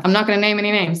saying that. I'm not going to name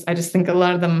any names. I just think a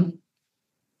lot of them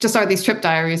just are these trip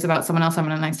diaries about someone else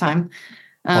having a nice time.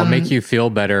 I'll make you feel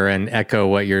better and echo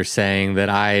what you're saying, that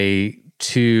I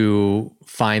too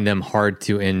find them hard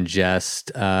to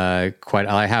ingest.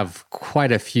 I have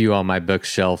quite a few on my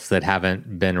bookshelf that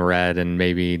haven't been read and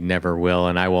maybe never will,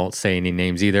 and I won't say any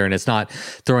names either. And it's not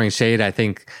throwing shade. I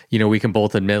think we can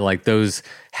both admit like those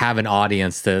have an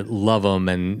audience that love them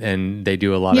and they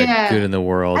do a lot of good in the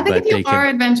world. I think if you are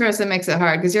adventurous, it makes it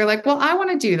hard because you're like, well, I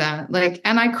want to do that,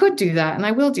 and I could do that, and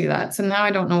I will do that. So now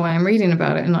I don't know why I'm reading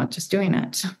about it and not just doing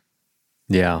it.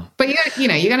 Yeah. But you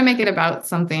got to make it about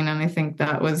something. And I think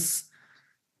that was,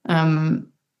 the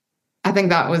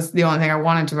only thing I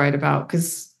wanted to write about.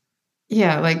 Cause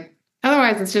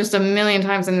otherwise it's just a million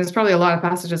times. And there's probably a lot of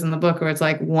passages in the book where it's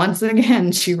like, once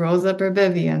again, she rolls up her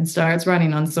bivvy and starts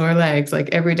running on sore legs. Like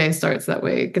every day starts that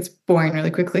way. It gets boring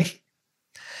really quickly.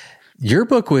 Your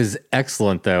book was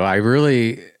excellent though. We're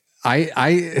going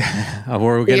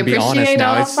to be honest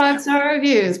now. All 5-star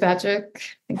reviews, Patrick.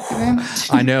 Thank you very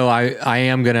much. I know. I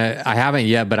haven't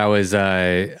yet, but I was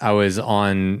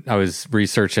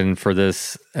researching for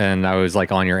this, and I was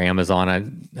like on your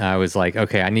Amazon. I was like,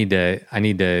 okay, I made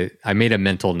a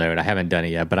mental note. I haven't done it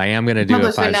yet, but I am going to do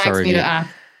a 5-star review.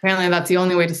 Apparently, that's the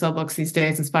only way to sell books these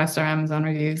days is 5-star Amazon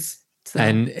reviews. So.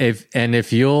 And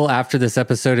if you'll, after this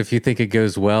episode, if you think it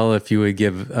goes well, if you would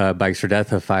give Bikes for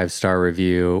Death a 5-star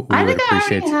review, we would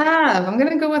appreciate it. I already have. I'm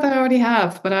going to go with I already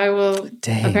have, but I will.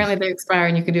 Dang. Apparently they expire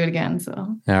and you can do it again. So.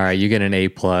 All right. You get an A+.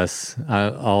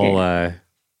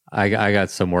 I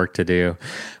got some work to do,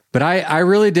 but I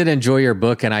really did enjoy your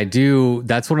book. And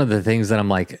that's one of the things that I'm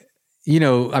like,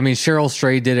 Cheryl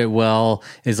Stray did it well.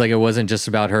 Is like, it wasn't just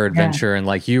about her adventure. And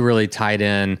like, you really tied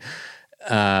in,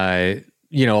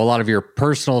 a lot of your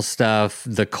personal stuff,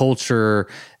 the culture,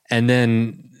 and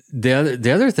then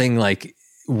the other thing, like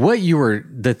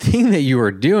the thing that you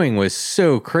were doing was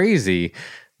so crazy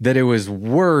that it was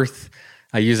worth,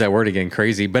 I use that word again,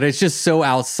 crazy, but it's just so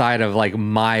outside of like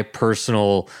my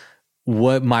personal,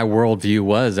 what my worldview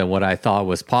was and what I thought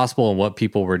was possible and what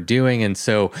people were doing. And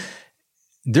so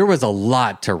there was a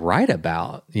lot to write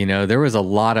about, there was a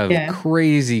lot of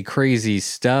crazy, crazy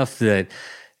stuff that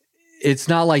it's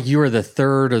not like you were the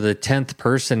 3rd or the 10th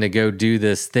person to go do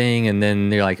this thing. And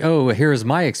then you're like, oh, here's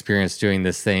my experience doing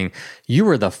this thing. You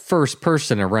were the first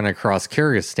person to run across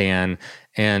Kyrgyzstan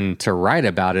and to write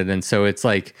about it. And so it's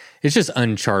like, it's just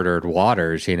uncharted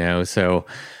waters, So,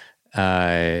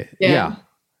 yeah.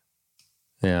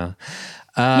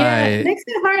 It makes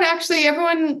it hard. Actually,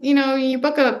 everyone, you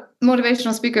book a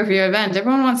motivational speaker for your event.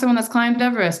 Everyone wants someone that's climbed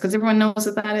Everest because everyone knows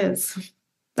what that is.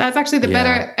 That's actually the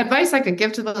better advice I could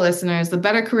give to the listeners. The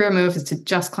better career move is to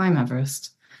just climb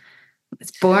Everest.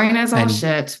 It's boring as all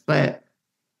shit, but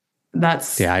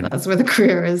That's where the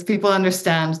career is. People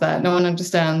understand that. No one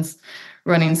understands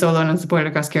running solo and unsupported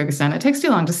across Kyrgyzstan. It takes too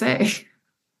long to say.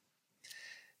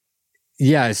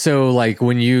 Yeah. So like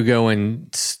when you go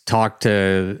and talk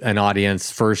to an audience,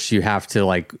 first you have to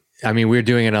like, I mean, we're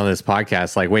doing it on this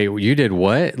podcast. Like, wait, you did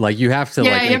what? Like you have to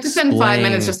you have to spend 5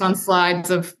 minutes just on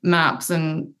slides of maps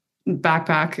and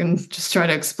backpack and just try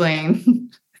to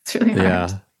explain. It's really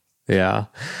hard. Yeah.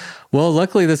 Well,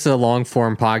 luckily this is a long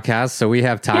form podcast, so we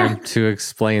have time to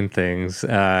explain things.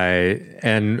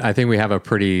 And I think we have a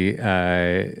pretty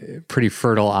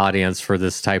fertile audience for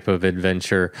this type of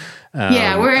adventure.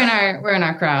 We're in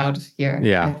our crowd here.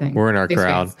 Yeah, I think. We're in our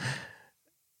crowd.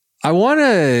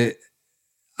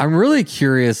 I'm really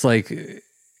curious, like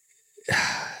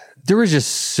there were just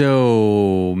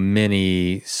so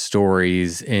many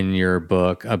stories in your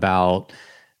book about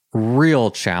real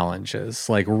challenges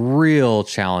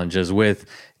with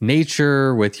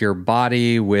nature, with your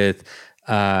body, with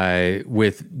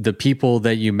the people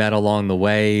that you met along the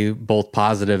way, both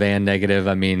positive and negative.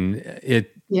 I mean,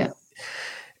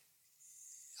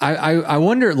 I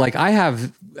wonder, like I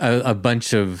have a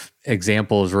bunch of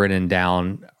examples written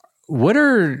down. What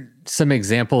are some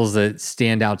examples that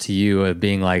stand out to you of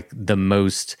being like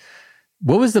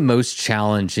what was the most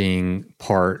challenging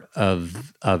part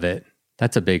of it?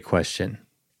 That's a big question.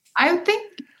 I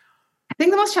think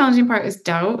the most challenging part is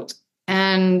doubt,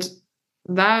 and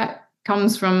that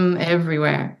comes from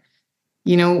everywhere.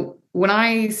 You know, when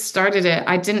I started it,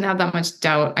 I didn't have that much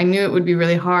doubt. I knew it would be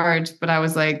really hard, but I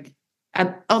was like,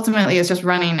 ultimately it's just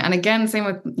running. And again, same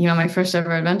with, my first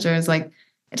ever adventure is like,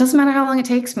 it doesn't matter how long it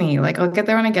takes me. Like I'll get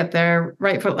there when I get there,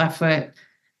 right foot, left foot,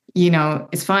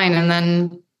 it's fine. And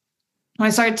then when I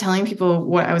started telling people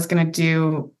what I was going to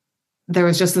do, there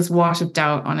was just this wash of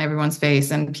doubt on everyone's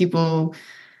face, and people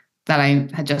that I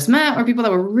had just met or people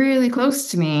that were really close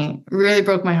to me really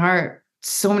broke my heart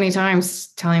so many times,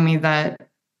 telling me that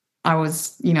I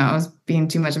was being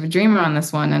too much of a dreamer on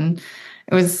this one. And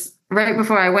it was right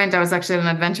before I went, I was actually at an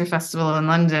adventure festival in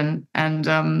London, and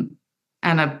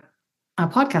a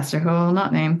podcaster who I will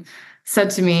not name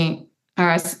said to me,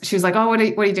 she was like, "Oh, what are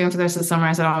you doing for the rest of the summer?"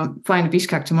 I said, "Oh, I'm flying to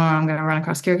Bishkek tomorrow. I'm going to run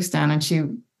across Kyrgyzstan." And she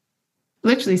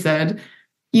literally said,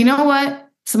 "You know what?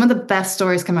 Some of the best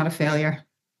stories come out of failure."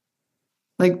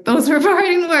 Like those were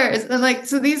parting words. And like,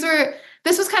 so this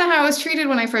was kind of how I was treated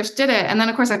when I first did it. And then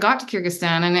of course I got to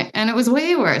Kyrgyzstan and it was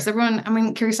way worse.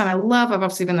 Kyrgyzstan I love. I've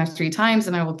obviously been there 3 times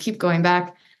and I will keep going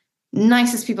back.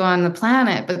 Nicest people on the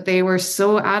planet, but they were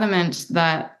so adamant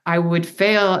that I would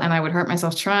fail and I would hurt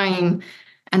myself trying.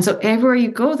 And so everywhere you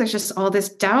go, there's just all this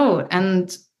doubt.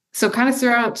 And so kind of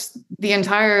throughout the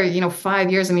entire,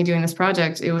 5 years of me doing this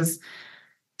project, it was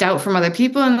doubt from other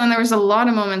people. And then there was a lot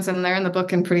of moments in there in the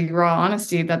book, in pretty raw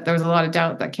honesty, that there was a lot of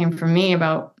doubt that came from me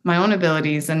about my own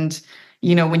abilities. And,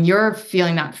 when you're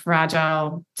feeling that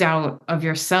fragile doubt of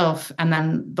yourself, and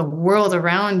then the world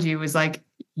around you is like,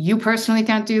 you personally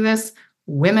can't do this.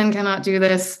 Women cannot do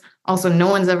this. Also, no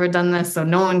one's ever done this, so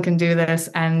no one can do this.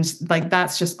 And like,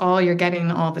 that's just all you're getting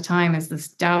all the time is this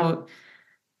doubt.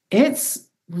 It's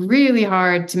really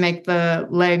hard to make the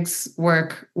legs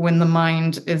work when the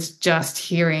mind is just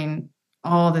hearing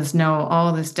all this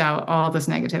all this doubt, all this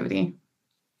negativity.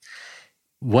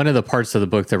 One of the parts of the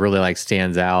book that really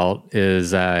stands out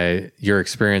is your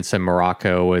experience in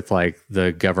Morocco with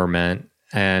the government.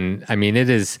 And I mean,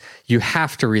 you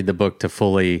have to read the book to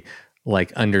fully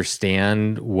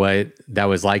understand what that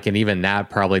was like. And even that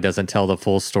probably doesn't tell the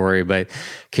full story, but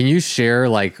can you share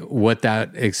what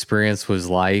that experience was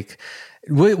like?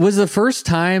 Was the first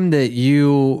time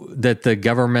that the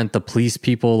government, the police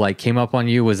people came up on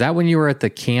you? Was that when you were at the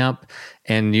camp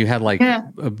and you had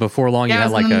before long, you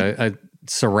had a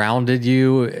surrounded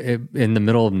you in the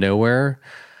middle of nowhere?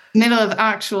 Middle of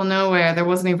actual nowhere. There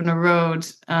wasn't even a road.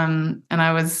 And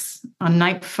I was on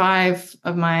night 5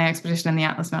 of my expedition in the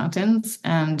Atlas Mountains,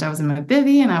 and I was in my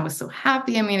bivvy and I was so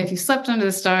happy. I mean, if you slept under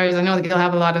the stars, I know that you'll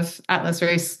have a lot of Atlas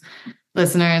race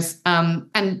listeners.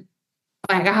 And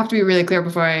I have to be really clear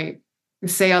before I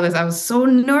say all this. I was so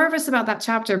nervous about that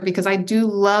chapter because I do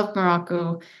love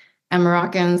Morocco and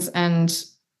Moroccans. And,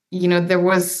 there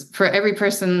was, for every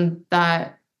person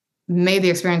that made the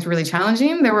experience really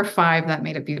challenging, there were 5 that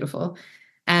made it beautiful.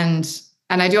 And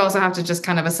I do also have to just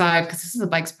kind of aside, because this is a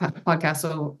bikes podcast,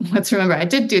 so let's remember, I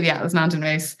did do the Atlas Mountain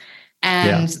Race.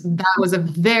 And that was a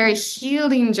very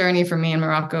healing journey for me in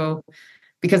Morocco,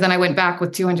 because then I went back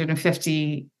with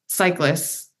 250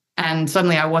 cyclists. And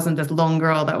suddenly I wasn't this lone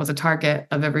girl that was a target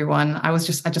of everyone. I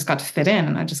just got to fit in,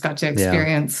 and I just got to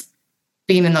experience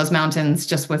being in those mountains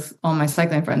just with all my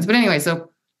cycling friends. But anyway,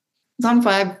 so it's on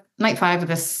night 5 of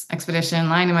this expedition,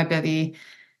 lying in my bivvy.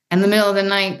 In the middle of the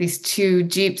night, these 2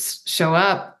 Jeeps show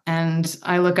up, and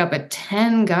I look up at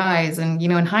 10 guys. And,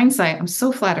 in hindsight, I'm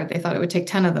so flattered they thought it would take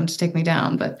 10 of them to take me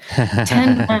down. But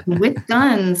 10 men with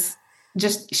guns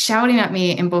just shouting at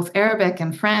me in both Arabic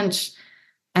and French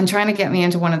and trying to get me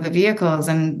into one of the vehicles.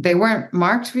 And they weren't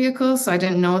marked vehicles, so I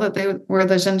didn't know that they were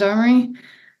the gendarmerie.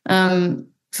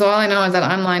 So all I know is that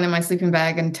I'm lying in my sleeping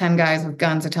bag and 10 guys with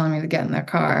guns are telling me to get in their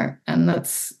car. And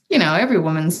that's, every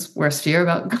woman's worst fear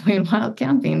about going wild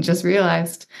camping, just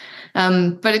realized.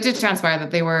 But it did transpire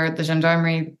that they were the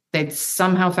gendarmerie. They'd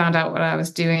somehow found out what I was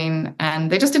doing,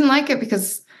 and they just didn't like it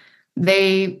because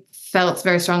they felt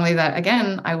very strongly that,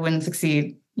 again, I wouldn't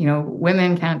succeed.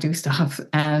 Women can't do stuff.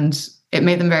 And it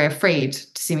made them very afraid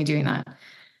to see me doing that.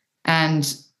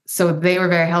 And so they were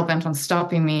very hell-bent on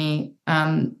stopping me,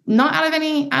 not out of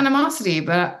any animosity,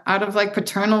 but out of like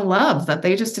paternal love, that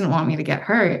they just didn't want me to get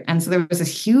hurt. And so there was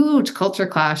this huge culture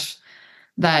clash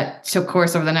that took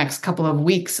course over the next couple of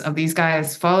weeks of these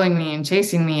guys following me and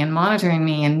chasing me and monitoring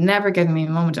me and never giving me a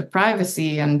moment of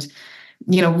privacy, and,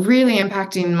 really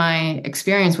impacting my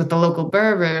experience with the local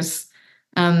Berbers.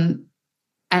 And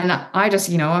I just,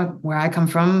 where I come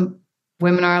from,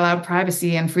 women are allowed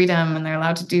privacy and freedom, and they're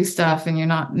allowed to do stuff, and you're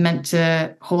not meant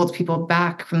to hold people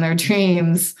back from their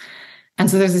dreams. And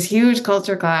so there's this huge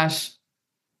culture clash,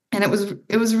 and it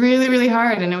was really, really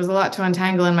hard. And it was a lot to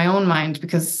untangle in my own mind,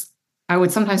 because I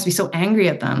would sometimes be so angry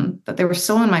at them that they were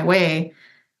so in my way.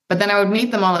 But then I would meet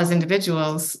them all as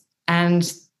individuals,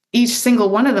 and each single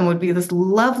one of them would be this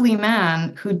lovely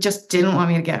man who just didn't want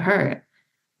me to get hurt.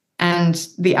 And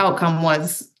the outcome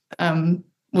was them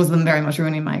very much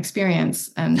ruining my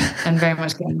experience and very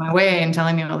much getting in my way and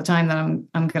telling me all the time that I'm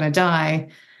going to die,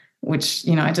 which,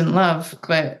 I didn't love.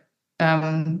 But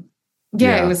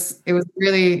it was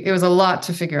a lot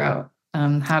to figure out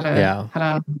how to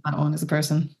handle that one as a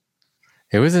person.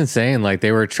 It was insane. Like,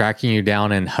 they were tracking you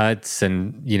down in huts,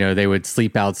 and, they would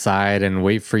sleep outside and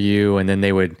wait for you. And then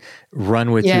they would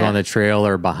run with you on the trail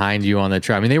or behind you on the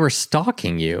trail. I mean, they were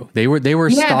stalking you. They were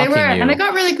stalking you. And I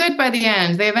got really good by the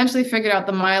end. They eventually figured out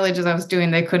the mileages I was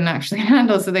doing they couldn't actually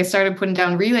handle. So they started putting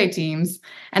down relay teams,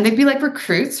 and they'd be like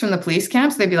recruits from the police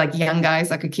camps. They'd be like young guys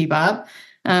that could keep up.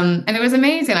 And it was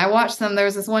amazing. I watched them. There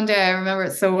was this one day, I remember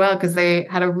it so well, because they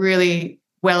had a really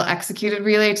well executed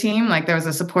relay team. Like, there was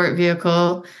a support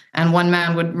vehicle, and one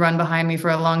man would run behind me for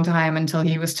a long time until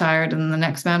he was tired, and then the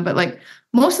next man. But like,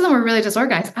 most of them were really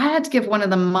disorganized. I had to give one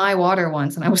of them my water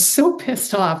once, and I was so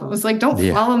pissed off. It was like, don't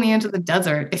follow me into the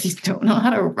desert if you don't know how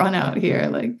to run out here.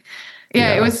 Like,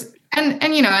 it was, and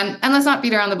let's not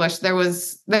beat around the bush. There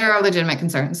are legitimate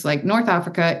concerns. Like, North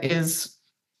Africa is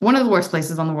one of the worst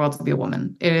places on the world to be a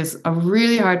woman. It is a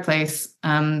really hard place.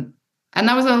 And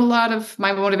that was a lot of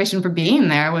my motivation for being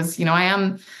there was, I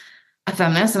am a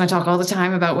feminist and I talk all the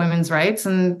time about women's rights,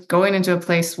 and going into a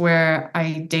place where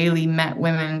I daily met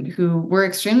women who were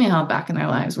extremely held back in their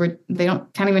lives, where they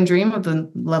can't even dream of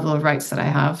the level of rights that I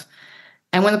have.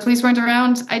 And when the police weren't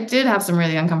around, I did have some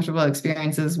really uncomfortable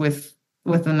experiences with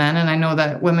the men. And I know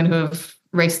that women who have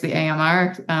raced the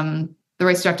AMR, the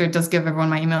race director does give everyone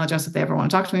my email address if they ever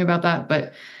want to talk to me about that.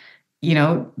 But,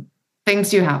 things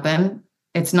do happen.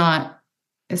 It's not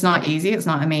easy. It's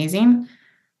not amazing.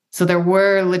 So there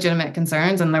were legitimate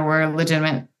concerns, and there were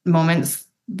legitimate moments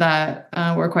that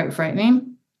were quite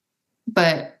frightening.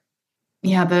 But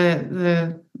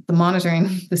the monitoring,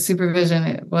 the supervision,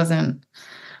 it wasn't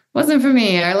for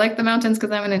me. I like the mountains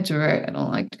because I'm an introvert. I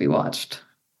don't like to be watched.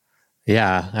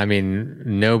 Yeah, I mean,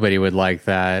 nobody would like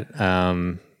that.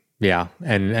 And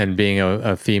being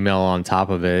a female on top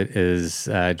of it is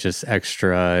just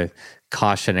extra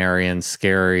cautionary and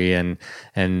scary, and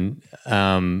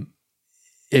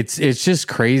it's just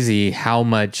crazy how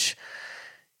much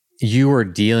you were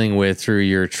dealing with through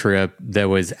your trip that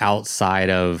was outside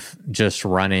of just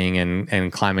running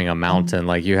and climbing a mountain. Mm-hmm.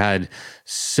 Like, you had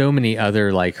so many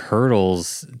other like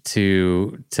hurdles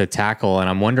to tackle, and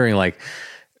I'm wondering, like,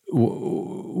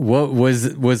 what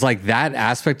was like that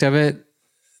aspect of it.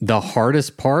 The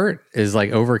hardest part is like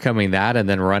overcoming that, and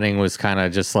then running was kind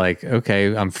of just like,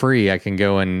 okay, I'm free. I can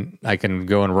go and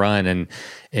run and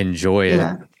enjoy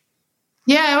it.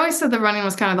 Yeah, I always said that running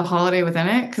was kind of the holiday within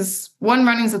it, because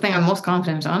running is the thing I'm most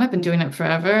confident on. I've been doing it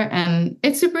forever, and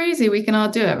it's super easy. We can all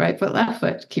do it. Right foot, left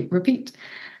foot, repeat.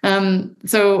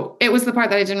 So it was the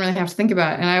part that I didn't really have to think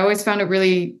about, and I always found it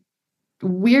really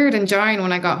weird and jarring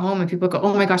when I got home and people go,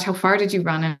 "Oh my gosh, how far did you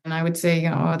run?" And I would say,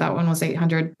 that one was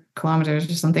 800 kilometers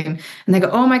or something. And they go,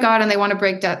 oh my God. And they want to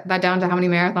break that down to how many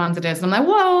marathons it is. And I'm like,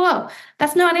 whoa,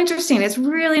 that's not interesting. It's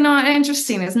really not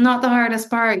interesting. It's not the hardest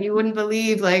part. You wouldn't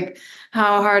believe like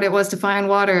how hard it was to find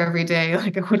water every day.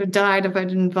 Like I would have died if I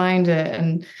didn't find it.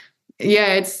 And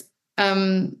yeah, it's,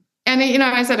 and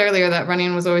I said earlier that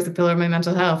running was always a pillar of my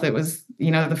mental health. It was,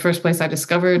 the first place I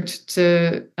discovered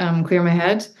to clear my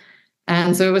head.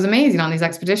 And so it was amazing on these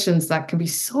expeditions that can be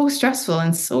so stressful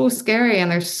and so scary. And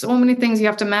there's so many things you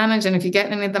have to manage. And if you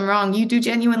get any of them wrong, you do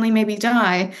genuinely maybe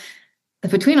die.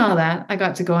 But between all that, I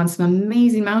got to go on some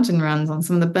amazing mountain runs on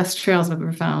some of the best trails I've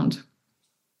ever found.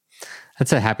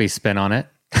 That's a happy spin on it.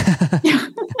 Yeah.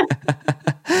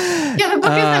 Yeah, the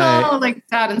book isn't all like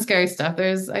sad and scary stuff.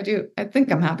 I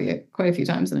think I'm happy quite a few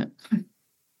times in it.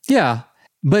 Yeah.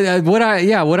 But what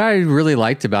I really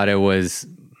liked about it was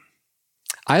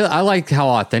I liked how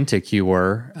authentic you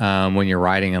were when you're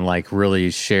writing, and like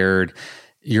really shared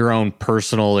your own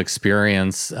personal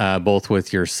experience, both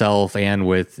with yourself and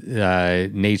with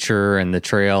nature and the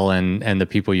trail and the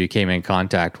people you came in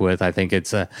contact with. I think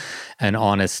it's an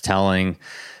honest telling.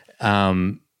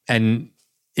 And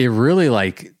it really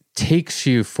like takes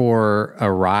you for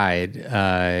a ride,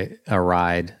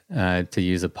 to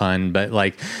use a pun, but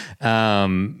like,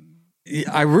 I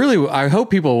hope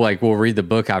people like will read the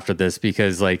book after this,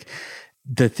 because like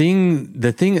the thing,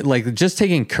 like just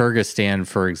taking Kyrgyzstan,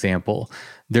 for example,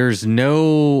 there's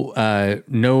no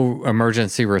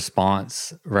emergency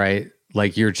response, right?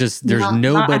 Like there's nobody,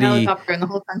 not a helicopter in the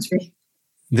whole country.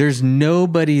 There's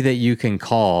nobody that you can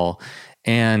call,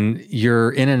 and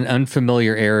you're in an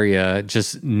unfamiliar area,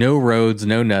 just no roads,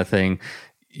 no nothing.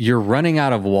 You're running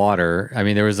out of water. I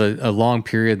mean, there was a long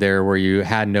period there where you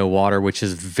had no water, which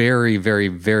is very, very,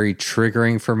 very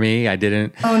triggering for me. I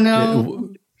didn't. Oh, no.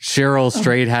 Cheryl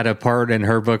Strait had a part in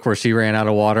her book where she ran out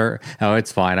of water. Oh,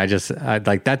 it's fine. I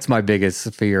like, that's my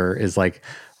biggest fear, is like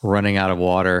running out of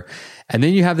water. And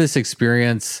then you have this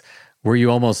experience where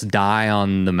you almost die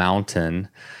on the mountain.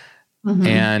 Mm-hmm.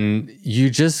 And you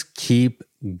just keep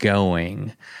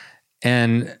going.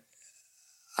 And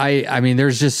I mean,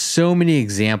 there's just so many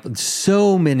examples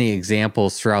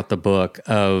throughout the book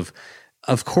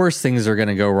of course things are going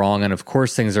to go wrong, and of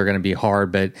course things are going to be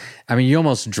hard. But I mean, you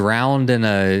almost drowned in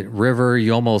a river.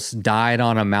 You almost died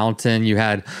on a mountain. You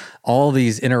had all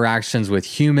these interactions with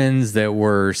humans that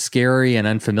were scary and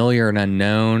unfamiliar and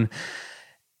unknown.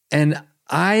 And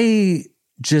I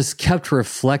just kept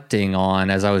reflecting on,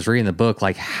 as I was reading the book,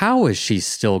 like, how is she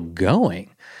still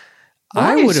going?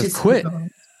 I would have quit.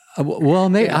 Well,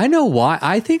 maybe, I know why.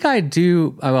 I think I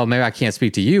do. Well, maybe I can't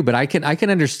speak to you, but I can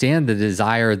understand the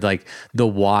desire, like the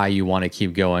why you want to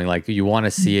keep going. Like you want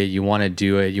to see it, you want to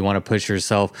do it, you want to push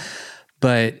yourself.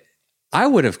 But I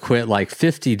would have quit like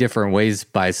 50 different ways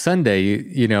by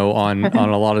Sunday, on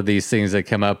a lot of these things that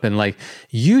come up, and like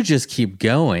you just keep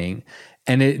going.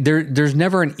 And there's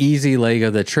never an easy leg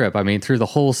of the trip. I mean, through the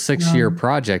whole 6-year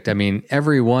project, I mean,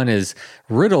 everyone is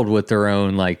riddled with their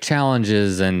own like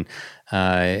challenges and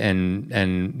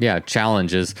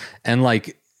challenges. And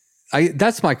like,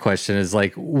 that's my question, is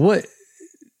like,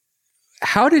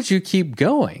 how did you keep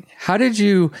going? How did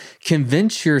you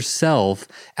convince yourself,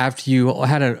 after you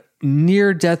had a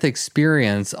near-death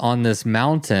experience on this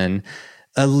mountain,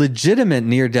 a legitimate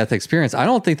near-death experience? I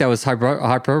don't think that was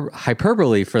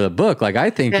hyperbole for the book. Like, I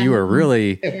think you were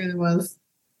really... It really was.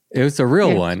 It was a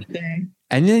real one.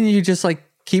 And then you just like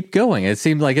keep going. It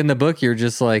seemed like in the book, you're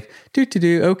just like,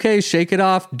 okay, shake it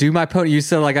off, do my pony. You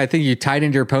said, like, I think you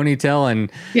tightened your ponytail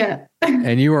and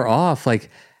and you were off. Like,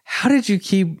 how did you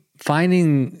keep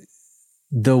finding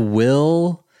the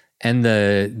will and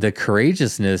the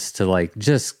courageousness to like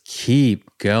just keep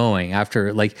going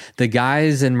after, like, the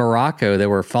guys in Morocco that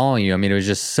were following you? I mean, it was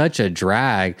just such a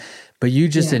drag, but you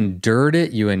just endured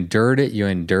it. You endured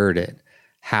it.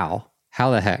 How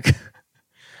the heck?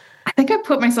 I think I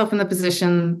put myself in the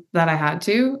position that I had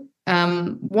to.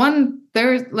 One,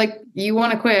 there's like, you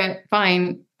want to quit,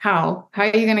 fine. How are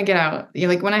you going to get out?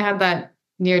 Like when I had that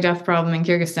near-death problem in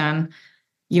Kyrgyzstan,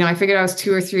 I figured I was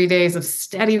 2 or 3 days of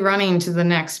steady running to the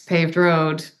next paved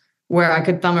road where I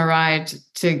could thumb a ride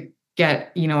to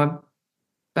get,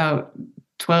 about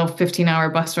 12, 15-hour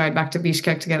bus ride back to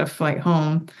Bishkek to get a flight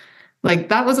home. Like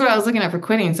that was what I was looking at for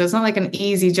quitting. So it's not like an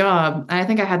easy job. And I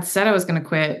think I had said I was going to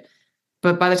quit.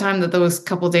 But by the time that those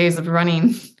couple days of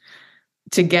running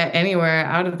to get anywhere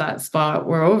out of that spot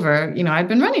were over, I'd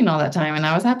been running all that time and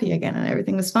I was happy again and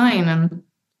everything was fine. And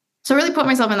so I really put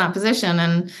myself in that position,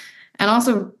 and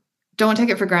also don't take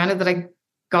it for granted that I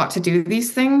got to do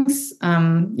these things.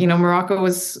 Morocco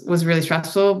was really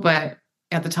stressful, but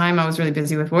at the time I was really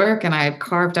busy with work, and I had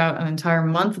carved out an entire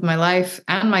month of my life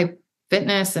and my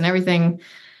fitness and everything.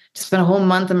 Just spent a whole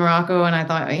month in Morocco. And I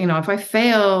thought, if I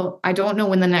fail, I don't know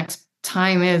when the next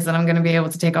time is that I'm going to be able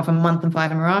to take off a month and fly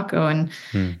to Morocco. And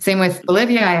same with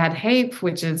Bolivia, I had HAPE,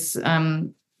 which is,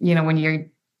 when your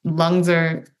lungs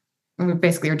are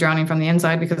basically you're drowning from the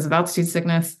inside because of altitude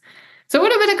sickness. So it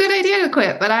would have been a good idea to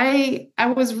quit. But I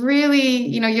was really,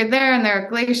 you're there and there are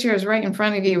glaciers right in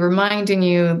front of you, reminding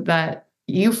you that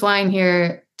you flying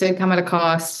here did come at a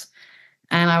cost.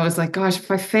 And I was like, gosh, if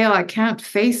I fail, I can't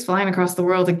face flying across the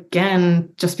world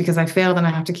again just because I failed and I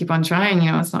have to keep on trying.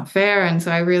 It's not fair. And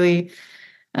so I really,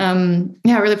 I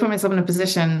really put myself in a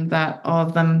position that all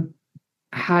of them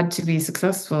had to be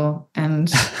successful.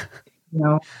 And,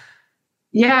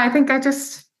 I think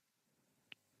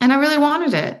and I really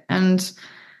wanted it. And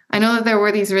I know that there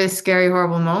were these really scary,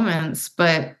 horrible moments,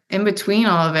 but in between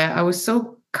all of it, I was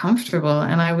so comfortable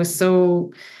and I was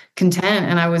so content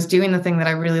and I was doing the thing that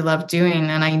I really loved doing.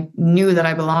 And I knew that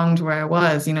I belonged where I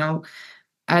was,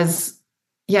 as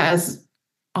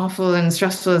awful and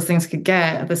stressful as things could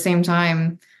get. At the same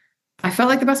time, I felt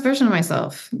like the best version of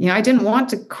myself. I didn't want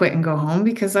to quit and go home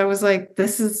because I was like,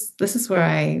 this is where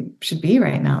I should be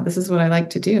right now. This is what I like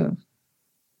to do.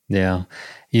 Yeah.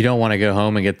 You don't want to go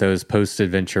home and get those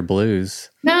post-adventure blues.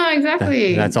 No,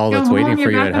 exactly. That's all that's waiting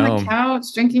for you at home. On the couch,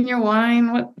 drinking your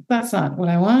wine. That's not what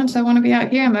I want. I want to be out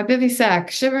here in my bivy sack,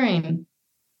 shivering.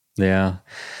 Yeah.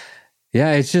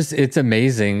 Yeah, it's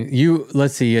amazing.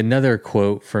 Let's see, another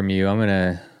quote from you.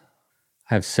 I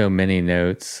have so many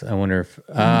notes. I wonder if,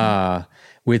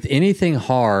 with anything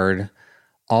hard,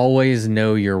 always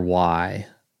know your why.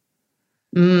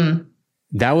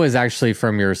 That was actually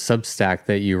from your Substack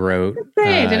that you wrote.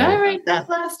 Hey, did I write that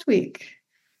last week?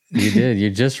 You did. You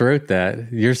just wrote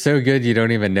that. You're so good you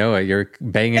don't even know it. You're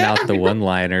banging out the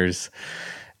one-liners.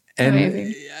 And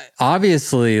amazing.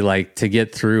 Obviously, like, to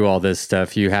get through all this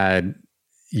stuff, you had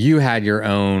your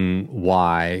own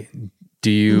why.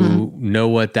 Do you know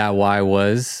what that why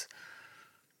was?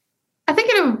 I think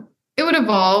it would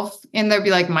evolve and there'd be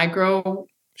like micro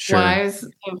whys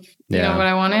of what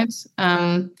I wanted.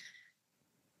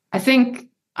 I think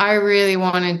I really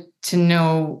wanted to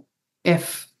know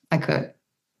if I could.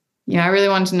 I really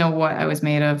wanted to know what I was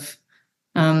made of.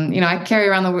 I carry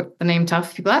around the name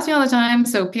Tough. People ask me all the time.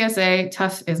 So PSA,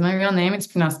 Tough is my real name. It's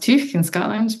pronounced Tooth in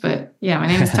Scotland, but yeah, my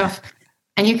name is Tough.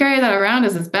 And you carry that around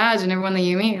as this badge, and everyone that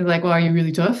you meet is like, well, are you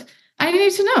really tough? I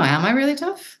need to know, am I really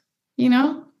tough?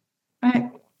 I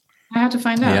had to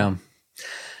find out. Yeah.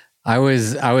 I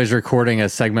was recording a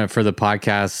segment for the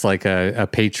podcast, like a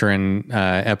patron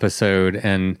episode,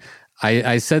 and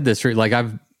I said this, like,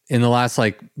 in the last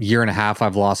year and a half,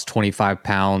 I've lost 25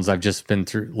 pounds. I've just been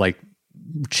through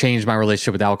changed my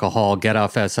relationship with alcohol, get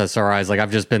off SSRIs.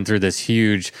 I've just been through this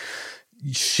huge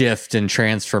shift and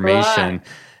transformation. Right.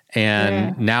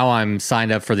 And now I'm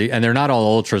signed up and they're not all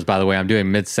ultras, by the way. I'm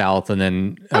doing Mid-South and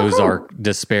then Ozark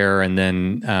Despair and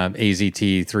then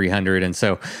AZT 300. And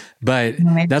so, but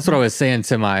that's what I was saying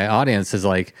to my audience is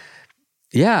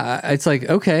it's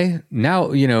okay, now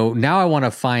I want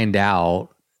to find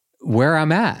out where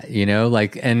I'm at,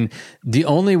 and the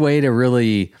only way to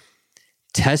really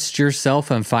test yourself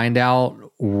and find out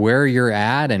where you're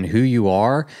at and who you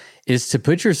are is to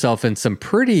put yourself in some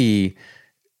pretty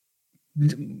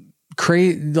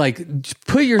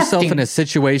put yourself in a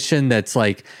situation that's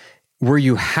where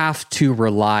you have to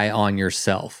rely on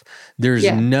yourself. There's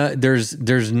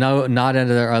no not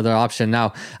other option.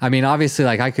 Now, I mean, obviously,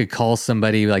 I could call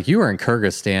somebody you were in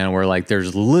Kyrgyzstan where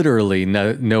there's literally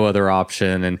no other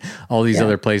option, and all these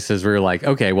other places where you're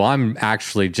okay, well, I'm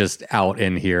actually just out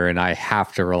in here and I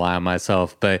have to rely on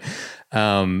myself. But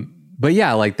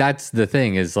yeah, that's the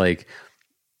thing is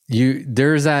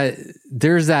there's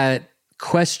that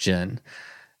question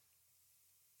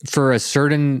for a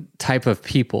certain type of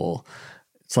people.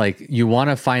 It's you want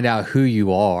to find out who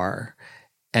you are,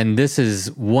 and this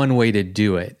is one way to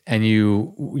do it. And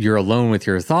you're alone with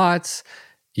your thoughts.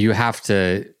 You have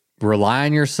to rely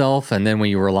on yourself, and then when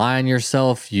you rely on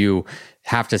yourself, you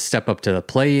have to step up to the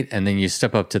plate, and then you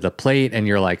step up to the plate and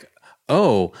you're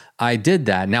oh, I did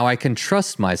that. Now I can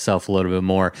trust myself a little bit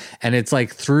more. And it's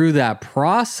through that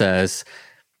process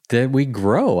that we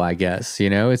grow, I guess.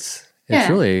 It's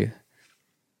really...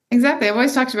 Exactly. I've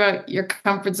always talked about your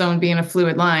comfort zone being a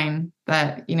fluid line,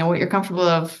 that, what you're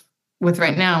comfortable with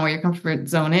right now, where your comfort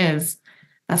zone is,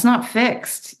 that's not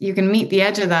fixed. You can meet the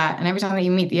edge of that. And every time that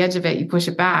you meet the edge of it, you push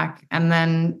it back. And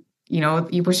then,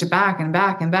 you push it back and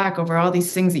back and back over all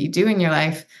these things that you do in your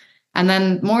life. And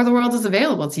then more of the world is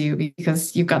available to you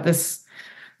because you've got this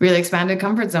really expanded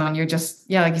comfort zone. You're just,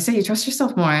 like you say, you trust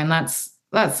yourself more. And that's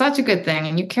that's such a good thing.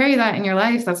 And you carry that in your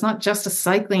life. That's not just a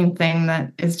cycling thing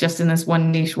that is just in this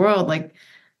one niche world. Like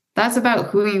that's about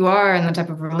who you are and the type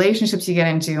of relationships you get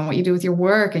into and what you do with your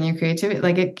work and your creativity.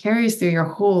 Like it carries through your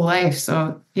whole life.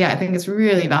 So yeah, I think it's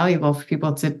really valuable for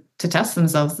people to test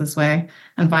themselves this way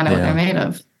and find out what they're made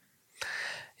of.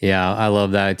 Yeah, I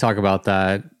love that. I talk about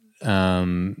that,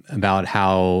 about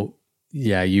how,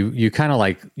 you kind of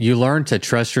like, you learn to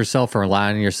trust yourself or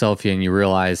rely on yourself and you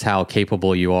realize how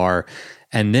capable you are.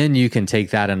 And then you can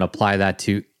take that and apply that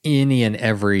to any and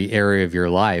every area of your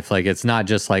life. Like, it's not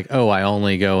just like, oh, I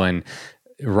only go and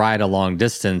ride a long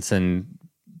distance and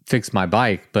fix my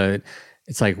bike, but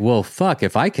it's like, well, fuck,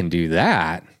 if I can do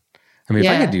that, I mean, if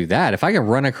I can do that, if I can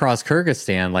run across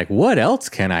Kyrgyzstan, like what else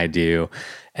can I do?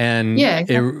 And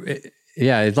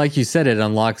it, like you said, it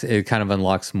kind of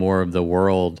unlocks more of the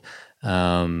world.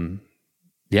 And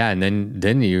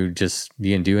then you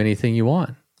can do anything you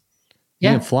want. You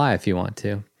can fly if you want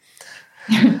to.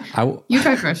 You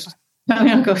try first.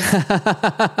 No, go.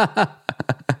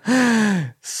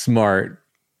 Smart.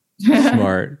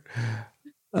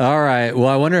 All right. Well,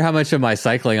 I wonder how much of my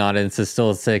cycling audience is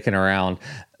still sticking around.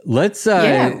 Let's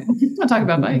we'll talk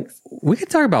about bikes. We can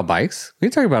talk about bikes. We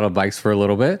can talk about bikes for a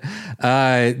little bit.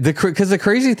 Because the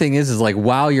crazy thing is like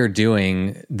while you're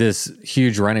doing this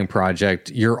huge running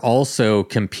project, you're also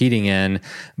competing in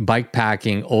bike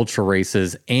packing ultra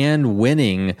races and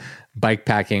winning bike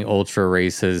packing ultra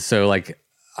races. So like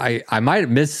I might have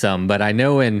missed some, but I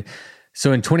know in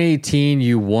 2018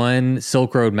 you won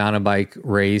Silk Road mountain bike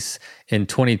race. In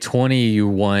 2020 you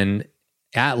won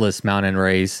Atlas mountain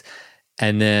race.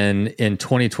 And then in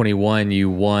 2021, you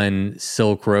won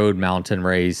Silk Road mountain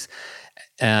race.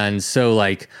 And so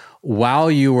like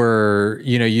while you were,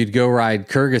 you'd go ride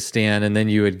Kyrgyzstan and then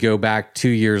you would go back 2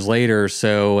 years later or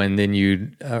so, and then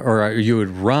you would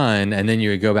run and then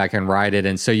you would go back and ride it.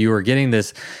 And so you were getting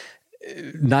this,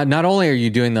 not only are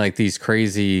you doing like these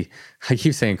crazy, I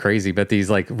keep saying crazy, but these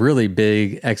like really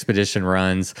big expedition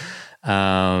runs.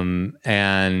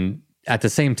 And at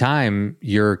the same time,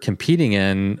 you're competing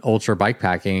in ultra bike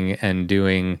packing and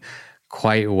doing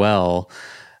quite well.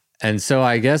 And so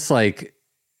I guess like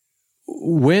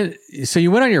so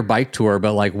you went on your bike tour,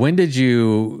 but like when did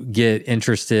you get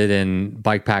interested in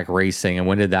bike pack racing and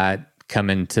when did that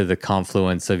come into the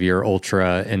confluence of your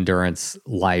ultra endurance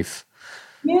life?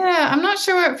 Yeah, I'm not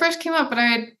sure where it first came up, but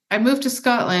I moved to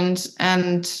Scotland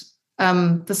and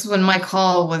this is when Mike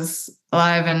Hall was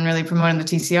alive and really promoting the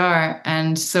TCR.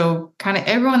 And so kind of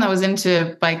everyone that was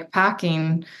into bike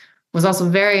packing was also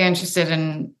very interested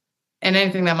in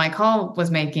anything that Mike Hall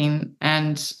was making.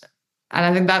 And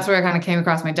I think that's where I kind of came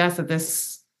across my desk that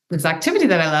this activity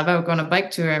that I love, I would go on a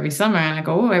bike tour every summer and I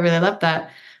go, oh, I really love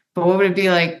that. But what would it be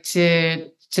like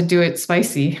to do it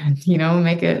spicy,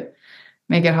 make it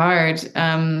hard.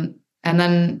 And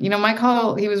then, Mike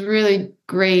Hall, he was really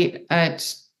great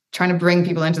at trying to bring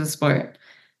people into the sport.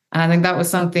 And I think that was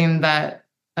something that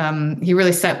he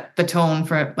really set the tone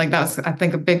for. Like that was, I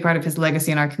think, a big part of his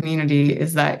legacy in our community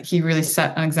is that he really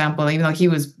set an example, even though he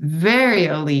was very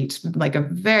elite, like a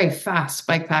very fast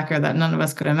bike packer that none of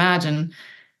us could imagine.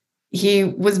 He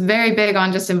was very big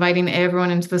on just inviting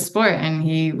everyone into the sport. And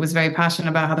he was very passionate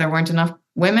about how there weren't enough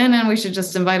women and we should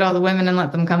just invite all the women and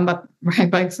let them come up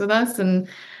ride bikes with us. And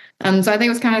so I think it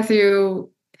was kind of through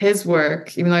his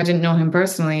work, even though I didn't know him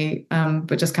personally,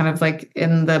 but just kind of like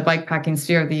in the bikepacking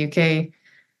sphere of the UK,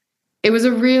 it was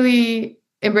a really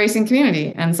embracing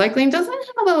community. And cycling doesn't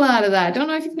have a lot of that. I don't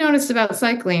know if you've noticed about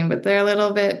cycling, but they're a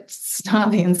little bit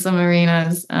snobby in some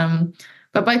arenas.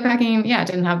 But bikepacking,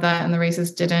 didn't have that, and the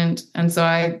races didn't. And so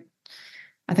I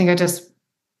think I just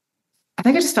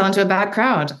fell into a bad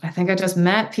crowd. I think I just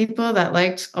met people that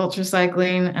liked ultra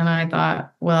cycling, and I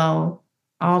thought, well,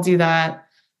 I'll do that.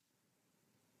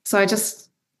 So I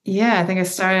think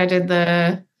I did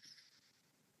the,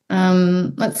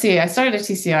 I started a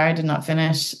TCR, I did not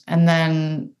finish. And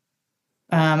then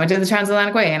I did the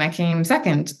Transatlantic Way and I came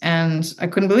second and I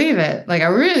couldn't believe it. Like I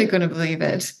really couldn't believe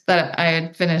it that I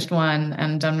had finished one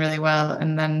and done really well.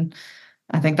 And then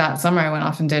I think that summer I went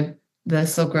off and did the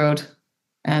Silk Road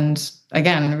and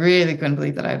again, really couldn't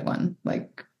believe that I had won.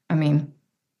 Like, I mean,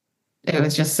 it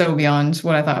was just so beyond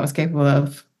what I thought I was capable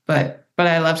of, but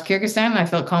I loved Kyrgyzstan and I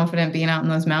felt confident being out in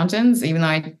those mountains, even though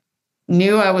I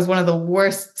knew I was one of the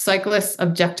worst cyclists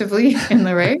objectively in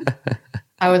the race.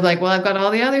 I was like, well, I've got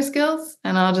all the other skills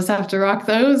and I'll just have to rock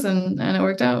those. And it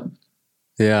worked out.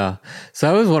 Yeah.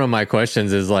 So that was one of my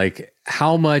questions is like,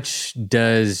 how much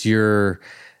does did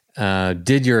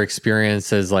your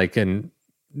experience as like do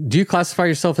you classify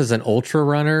yourself as an ultra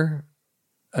runner?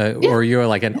 or you're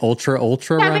like an ultra Yeah, I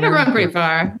think I runner? run pretty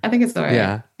far. I think it's all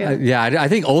right. Yeah. I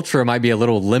think ultra might be a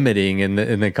little limiting in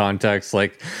the context.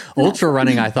 Like ultra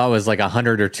running, I thought was like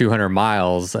 100 or 200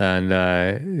 miles. And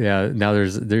now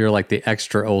you're like the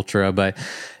extra ultra. But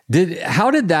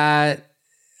how did that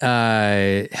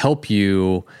help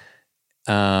you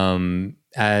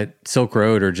at Silk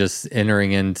Road or just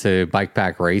entering into bike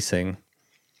pack racing?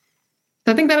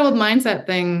 So I think that old mindset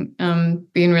thing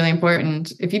being really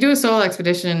important. If you do a solo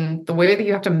expedition, the way that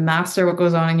you have to master what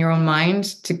goes on in your own mind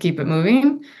to keep it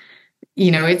moving,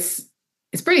 it's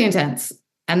pretty intense.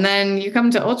 And then you come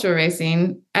to ultra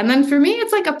racing, and then for me,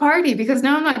 it's like a party because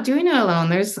now I'm not doing it alone.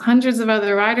 There's hundreds of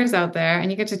other riders out there, and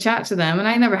you get to chat to them. And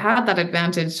I never had that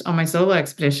advantage on my solo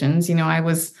expeditions. I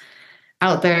was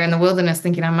out there in the wilderness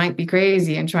thinking I might be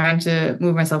crazy and trying to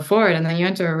move myself forward. And then you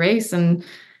enter a race and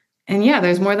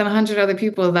there's more than 100 other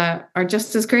people that are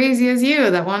just as crazy as you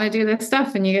that want to do this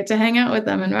stuff, and you get to hang out with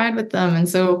them and ride with them. And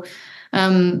so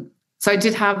I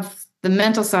did have the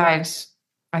mental side.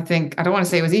 I think, I don't want to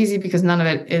say it was easy because none of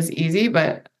it is easy,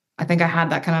 but I think I had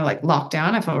that kind of like locked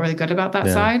down. I felt really good about that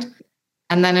side.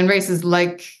 And then in races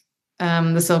like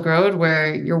the Silk Road,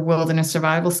 where your wilderness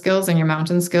survival skills and your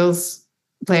mountain skills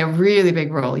play a really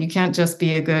big role. You can't just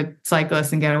be a good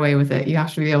cyclist and get away with it. You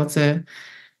have to be able to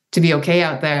be okay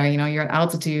out there. You're at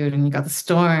altitude and you got the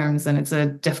storms, and it's a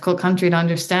difficult country to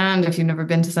understand if you've never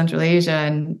been to Central Asia.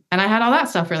 And I had all that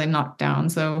stuff really knocked down.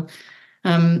 So,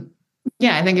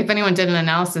 I think if anyone did an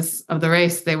analysis of the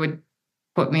race, they would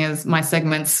put me as my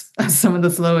segments as some of the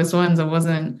slowest ones.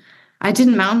 I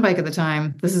didn't mountain bike at the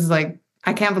time. This is like,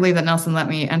 I can't believe that Nelson let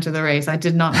me enter the race. I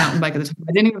did not mountain bike at the time.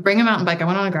 I didn't even bring a mountain bike. I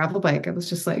went on a gravel bike. I was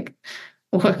just like,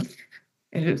 what?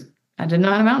 I didn't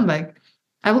know how to mountain bike.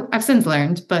 I've since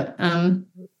learned, but I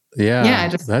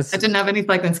didn't have any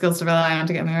cycling skills to rely on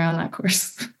to get me around that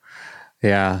course.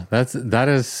 Yeah, that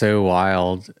is so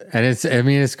wild. And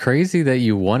it's crazy that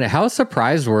you won it. How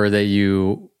surprised were that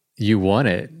you won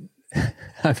it?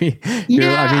 You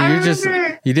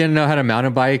didn't know how to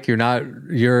mountain bike.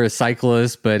 You're a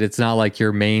cyclist, but it's not like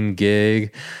your main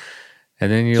gig.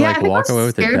 And then you walk away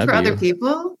with a W. For other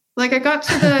people. Like I got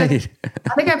to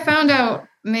I think I found out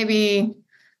maybe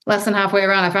less than halfway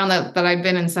around, I found that I'd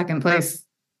been in second place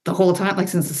the whole time, like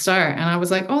since the start. And I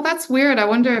was like, oh, that's weird. I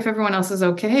wonder if everyone else is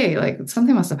okay. Like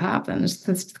something must have happened.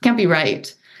 This can't be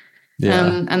right. Yeah.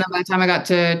 And then by the time I got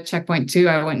to checkpoint 2,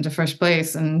 I went into first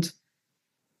place. And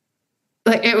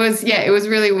like, it was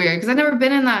really weird because I've never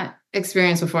been in that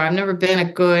experience before. I've never been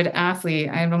a good athlete.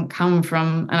 I don't come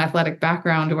from an athletic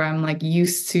background where I'm like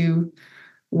used to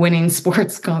winning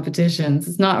sports competitions.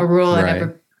 It's not a role I've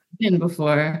ever been in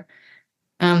before.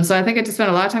 So I think I just spent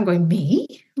a lot of time going,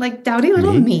 me? Like dowdy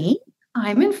little me?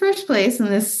 I'm in first place in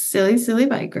this silly, silly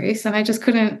bike race. And I just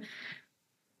couldn't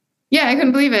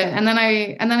believe it. And then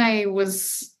I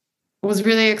was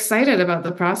really excited about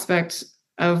the prospect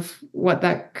of what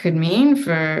that could mean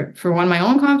for one, my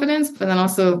own confidence, but then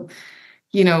also,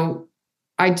 I'm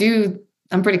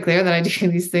pretty clear that I do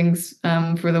these things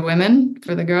for the women,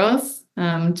 for the girls,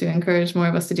 to encourage more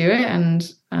of us to do it.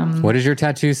 And what does your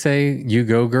tattoo say? You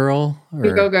go, girl? Or?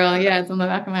 You go, girl. Yeah, it's on the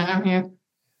back of my arm here.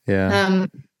 Yeah.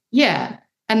 Yeah.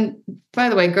 And by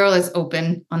the way, girl is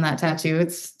open on that tattoo.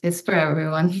 It's for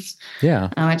everyone. Yeah.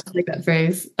 I just like that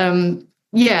phrase. So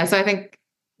I think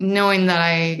knowing that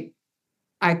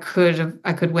I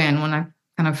could win when I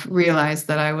kind of realized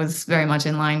that I was very much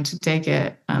in line to take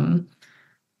it.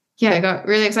 I got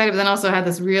really excited, but then also had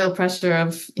this real pressure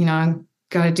of, I'm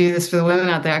got to do this for the women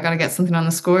out there. I got to get something on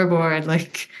the scoreboard.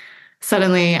 Like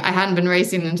suddenly I hadn't been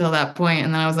racing until that point.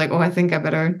 And then I was like, oh, I think I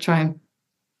better try and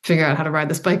figure out how to ride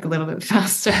this bike a little bit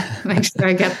faster. Make sure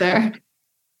I get there.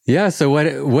 Yeah. So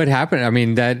what happened? I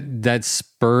mean, that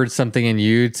spurred something in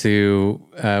you to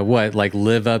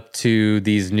live up to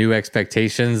these new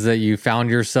expectations that you found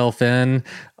yourself in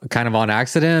kind of on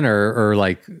accident or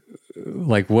what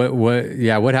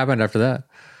happened after that?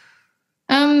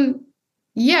 I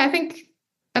think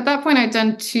at that point I'd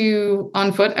done 2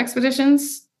 on-foot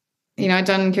expeditions. I'd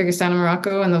done Kyrgyzstan and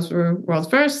Morocco, and those were world's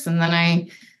first. And then I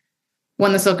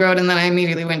won the Silk Road, and then I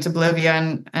immediately went to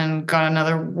Bolivia and got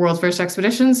another world's first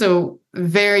expedition. So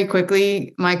very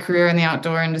quickly, my career in the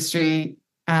outdoor industry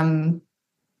kind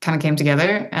of came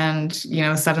together. And,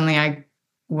 suddenly I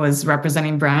was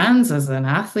representing brands as an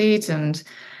athlete and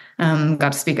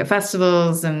got to speak at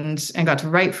festivals and got to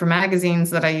write for magazines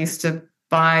that I used to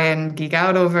buy and geek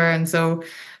out over. And so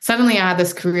suddenly I had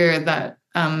this career that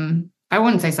I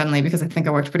wouldn't say suddenly because I think I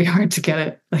worked pretty hard to get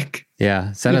it. Like,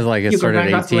 yeah, sounded like it started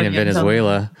at 18 in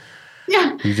Venezuela.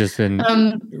 Yeah. You've just been.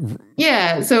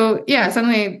 So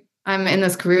suddenly I'm in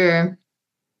this career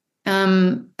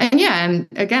And yeah, and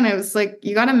again, it was like,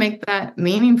 you got to make that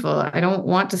meaningful. I don't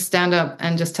want to stand up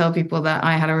and just tell people that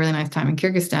I had a really nice time in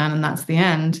Kyrgyzstan and that's the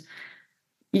end.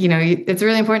 You know, it's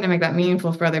really important to make that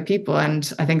meaningful for other people.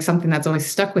 And I think something that's always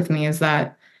stuck with me is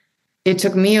that it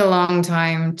took me a long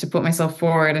time to put myself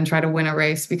forward and try to win a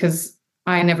race, because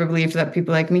I never believed that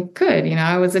people like me could. You know,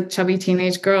 I was a chubby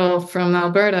teenage girl from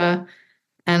Alberta,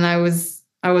 and I was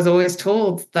always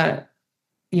told that,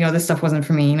 you know, this stuff wasn't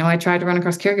for me. You know, I tried to run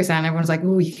across Kyrgyzstan. Everyone's like,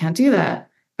 "Oh, you can't do that."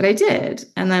 But I did.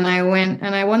 And then I went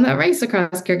and I won that race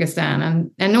across Kyrgyzstan.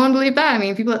 And no one believed that. I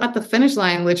mean, people at the finish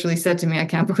line literally said to me, "I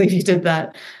can't believe you did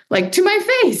that." Like, to my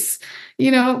face.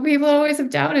 You know, people always have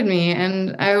doubted me.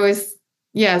 And I always,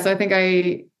 yeah, so I think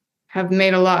I have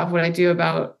made a lot of what I do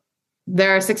about,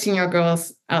 there are 16-year-old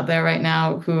girls out there right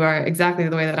now who are exactly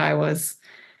the way that I was.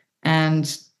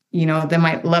 And you know, they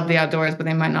might love the outdoors, but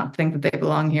they might not think that they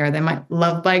belong here. They might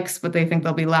love bikes, but they think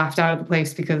they'll be laughed out of the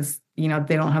place because, you know,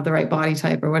 they don't have the right body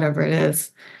type or whatever it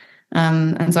is.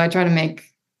 And so I try to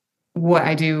make what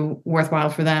I do worthwhile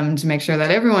for them, to make sure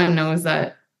that everyone knows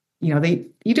that, you know,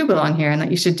 you do belong here and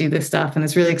that you should do this stuff. And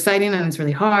it's really exciting and it's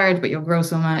really hard, but you'll grow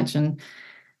so much. And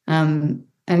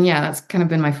yeah, that's kind of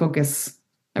been my focus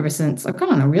ever since. I've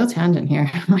gone on a real tangent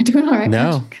here. Am I doing all right?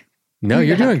 No,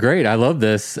 you're doing great. I love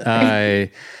this.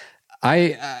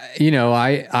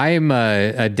 I'm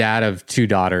a dad of 2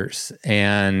 daughters,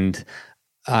 and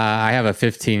I have a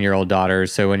 15-year-old daughter.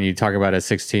 So when you talk about a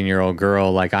 16-year-old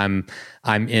girl, like I'm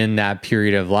in that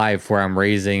period of life where I'm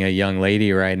raising a young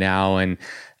lady right now. And,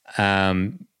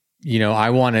 you know, I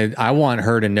want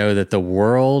her to know that the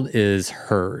world is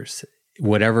hers,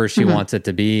 whatever she wants it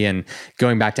to be. And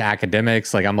going back to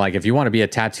academics, like I'm like, if you want to be a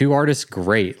tattoo artist,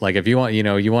 great. Like if you want, you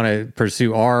know, you want to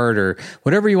pursue art or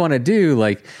whatever you want to do,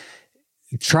 like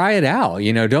try it out,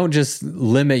 you know, don't just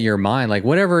limit your mind, like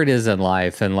whatever it is in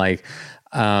life. And like,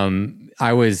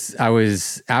 I was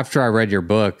after I read your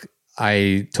book,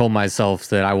 I told myself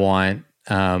that I want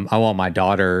my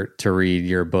daughter to read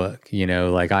your book, you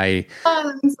know, like oh,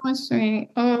 that means so much to me.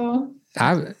 Oh,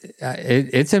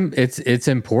 it's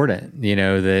important, you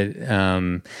know,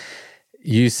 that,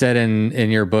 you said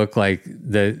in your book, like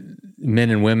the men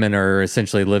and women are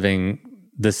essentially living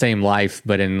the same life,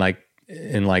 but in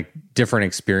different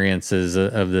experiences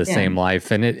of the same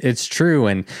life. And it's true.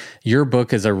 And your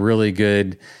book is a really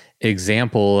good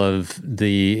example of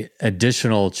the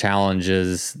additional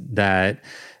challenges that,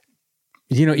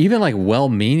 you know, even like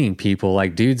well-meaning people,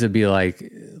 like dudes would be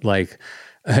like,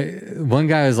 one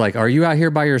guy was like, "Are you out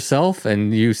here by yourself?"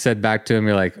 And you said back to him,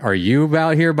 you're like, "Are you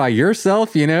out here by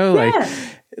yourself?" You know,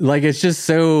 like it's just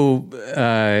so,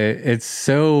 it's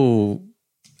so,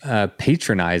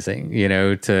 patronizing, you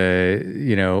know, to,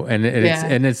 you know, and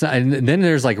it's not, and then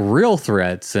there's like real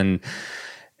threats, and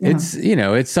it's, you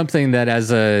know, it's something that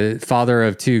as a father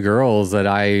of 2 girls that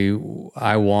I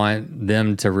want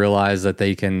them to realize that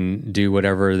they can do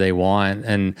whatever they want.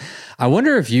 And I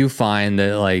wonder if you find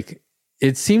that, like,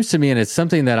 it seems to me, and it's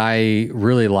something that I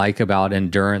really like about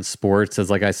endurance sports, is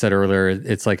like I said earlier,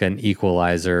 it's like an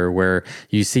equalizer where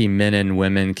you see men and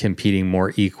women competing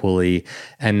more equally.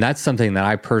 And that's something that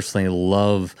I personally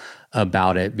love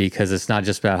about it, because it's not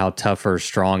just about how tough or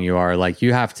strong you are. Like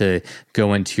you have to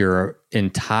go into your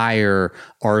entire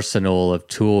arsenal of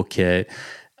toolkit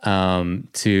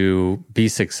to be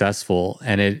successful.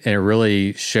 And it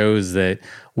really shows that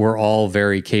we're all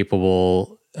very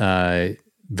capable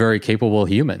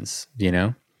humans, you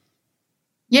know?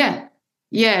 Yeah,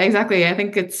 exactly. I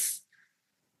think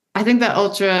that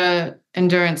ultra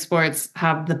endurance sports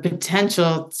have the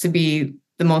potential to be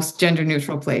the most gender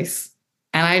neutral place.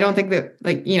 And I don't think that,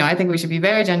 like, you know, I think we should be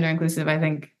very gender inclusive. I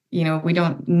think, you know, we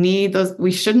shouldn't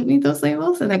need those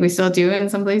labels. I think we still do in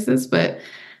some places, but,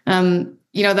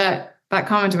 you know, that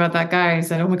comment about that guy who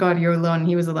said, "Oh my God, you're alone."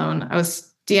 He was alone. I was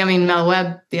DMing Mel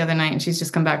Webb the other night, and she's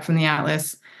just come back from the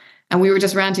Atlas. And we were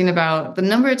just ranting about the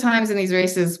number of times in these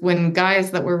races when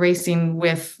guys that we're racing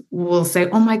with will say,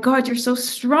 "Oh my God, you're so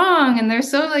strong." And they're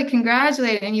so like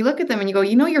congratulated. And you look at them and you go,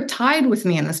 "You know, you're tied with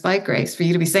me in this bike race for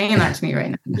you to be saying that to me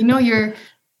right now. You know,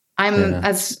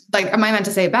 as like, am I meant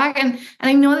to say it back?" And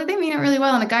I know that they mean it really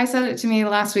well. And a guy said it to me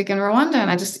last week in Rwanda. And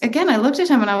I looked at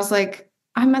him and I was like,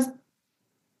 I'm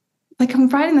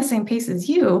riding the same pace as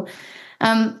you.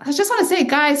 I just want to say,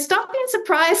 guys, stop being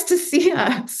surprised to see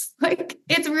us. Like,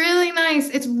 it's really nice.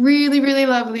 It's really, really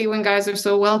lovely when guys are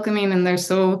so welcoming and they're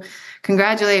so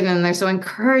congratulating and they're so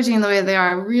encouraging the way they are.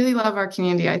 I really love our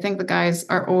community. I think the guys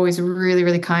are always really,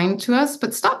 really kind to us,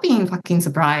 but stop being fucking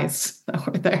surprised that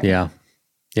we're there. Yeah.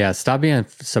 Yeah. Stop being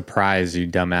surprised, you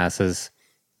dumbasses.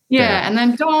 Yeah. And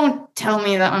then don't tell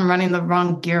me that I'm running the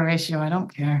wrong gear ratio. I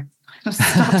don't care.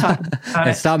 Stop talking about And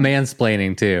it. stop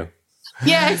mansplaining too.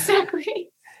 Yeah, exactly.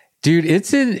 Dude,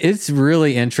 it's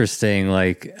really interesting,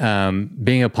 like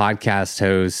being a podcast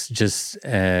host, just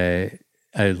a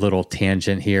little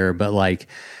tangent here, but like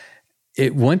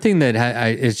one thing that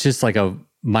it's just like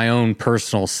my own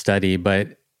personal study,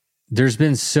 but there's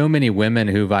been so many women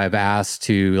who I've asked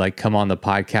to like come on the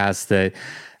podcast that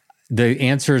the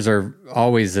answers are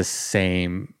always the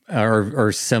same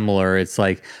or similar. It's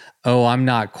like, oh, I'm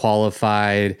not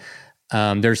qualified.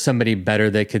 There's somebody better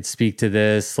that could speak to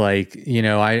this. Like, you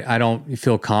know, I don't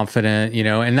feel confident, you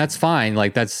know, and that's fine.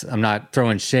 Like I'm not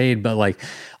throwing shade, but like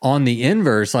on the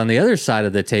inverse, on the other side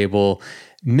of the table,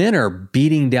 men are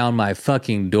beating down my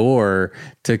fucking door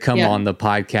to come on the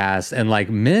podcast. And like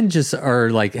men just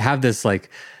are like, have this like,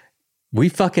 we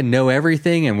fucking know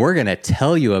everything and we're going to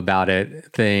tell you about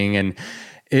it thing. And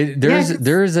there's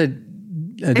a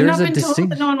distinct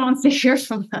that no one wants to hear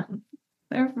from them.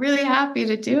 They're really happy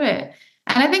to do it.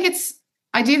 And I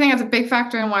do think it's a big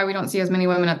factor in why we don't see as many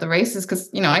women at the races. Cause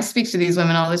you know, I speak to these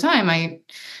women all the time.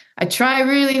 I try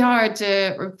really hard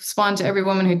to respond to every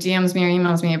woman who DMs me or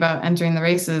emails me about entering the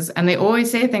races. And they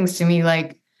always say things to me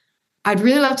like, I'd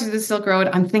really love to do the Silk Road.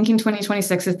 I'm thinking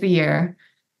 2026 is the year.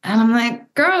 And I'm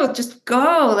like, girl, just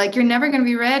go. Like, you're never going to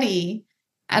be ready.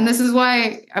 And this is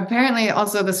why apparently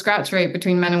also the scratch rate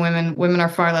between men and women are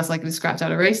far less likely to scratch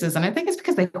out of races. And I think it's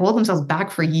because they hold themselves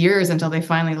back for years until they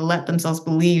finally let themselves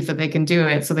believe that they can do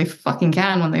it. So they fucking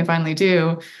can when they finally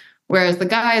do. Whereas the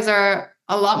guys are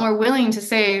a lot more willing to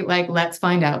say, like, let's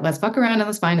find out, let's fuck around and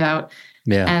let's find out.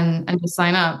 Yeah. And just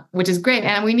sign up, which is great.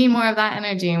 And we need more of that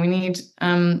energy. And we need,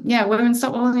 women,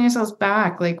 stop holding yourselves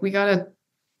back. Like, we gotta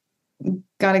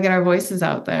get our voices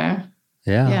out there.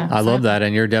 Yeah, I love that.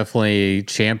 And you're definitely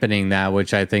championing that,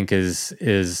 which I think is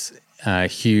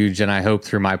huge. And I hope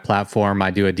through my platform,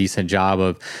 I do a decent job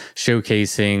of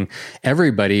showcasing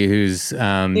everybody who's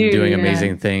doing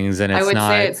amazing things. And I would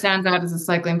say it stands out as a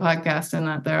cycling podcast in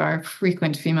that there are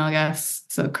frequent female guests.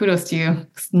 So kudos to you.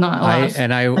 It's not a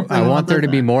lot. I want there to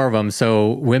be more of them.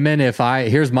 So women,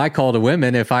 here's my call to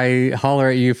women. If I holler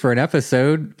at you for an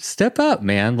episode, step up,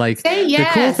 man. Like, say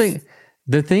yes.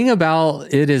 The thing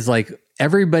about it is like,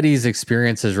 everybody's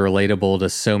experience is relatable to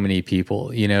so many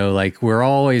people, you know, like we're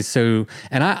always and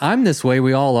I'm this way,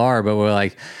 we all are, but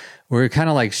we're kind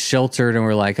of like sheltered and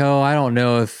we're like, oh, I don't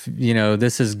know if, you know,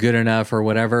 this is good enough or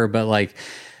whatever. But like,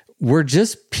 we're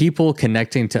just people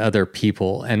connecting to other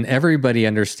people, and everybody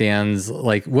understands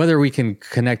like whether we can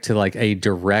connect to like a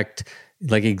direct,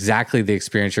 like exactly the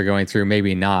experience you're going through,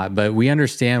 maybe not, but we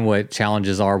understand what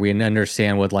challenges are. We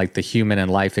understand what like the human and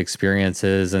life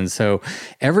experiences. And so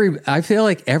I feel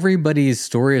like everybody's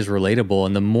story is relatable.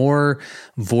 And the more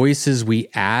voices we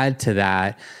add to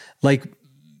that, like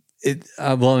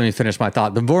let me finish my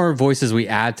thought. The more voices we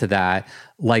add to that,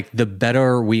 like the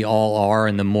better we all are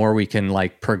and the more we can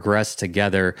like progress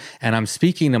together. And I'm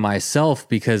speaking to myself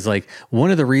because like one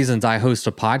of the reasons I host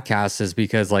a podcast is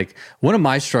because like one of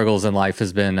my struggles in life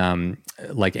has been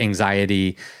like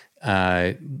anxiety,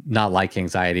 not like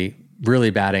anxiety,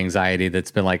 really bad anxiety that's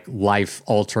been like life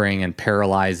altering and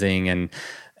paralyzing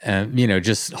and you know,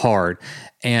 just hard.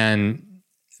 And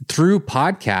through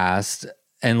podcast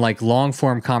and like long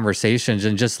form conversations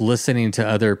and just listening to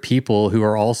other people who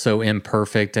are also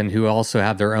imperfect and who also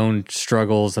have their own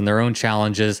struggles and their own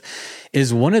challenges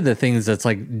is one of the things that's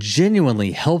like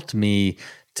genuinely helped me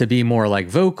to be more like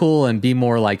vocal and be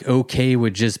more like okay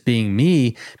with just being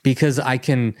me, because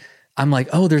I'm like,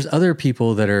 oh, there's other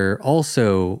people that are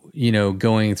also, you know,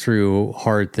 going through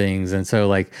hard things. And so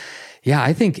like, yeah,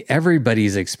 I think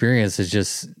everybody's experience is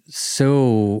just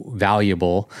so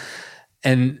valuable.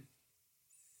 And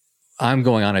I'm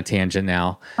going on a tangent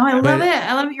now. Oh, I love it.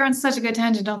 I love it. You're on such a good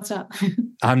tangent. Don't stop.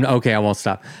 I'm okay. I won't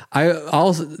stop. I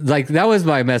also like, that was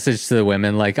my message to the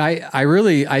women. Like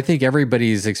I think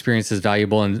everybody's experience is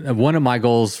valuable. And one of my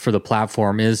goals for the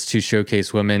platform is to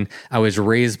showcase women. I was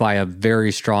raised by a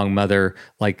very strong mother,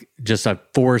 like just a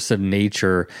force of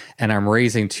nature. And I'm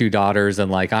raising 2 daughters, and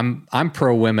like, I'm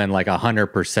pro women, like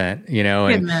 100%, you know,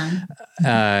 good man.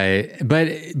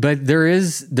 But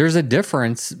there's a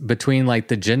difference between like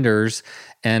the genders,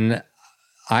 and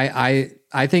I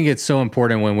think it's so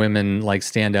important when women like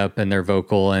stand up and they're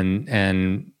vocal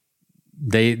and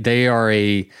they are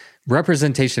a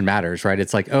representation matters, right?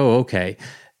 It's like, oh, okay,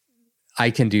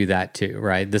 I can do that too,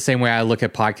 right? The same way I look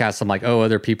at podcasts, I'm like, oh,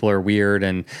 other people are weird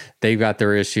and they've got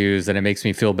their issues and it makes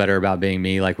me feel better about being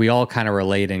me. Like we all kind of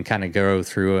relate and kind of go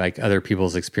through like other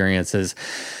people's experiences.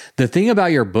 The thing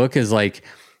about your book is like,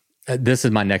 this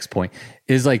is my next point,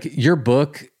 is like your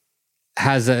book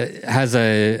has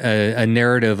a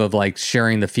narrative of like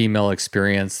sharing the female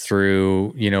experience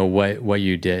through, you know, what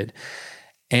you did.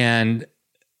 And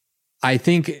I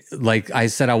think, like I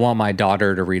said, I want my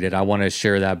daughter to read it. I want to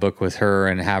share that book with her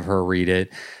and have her read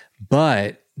it.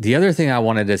 But the other thing I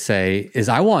wanted to say is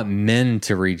I want men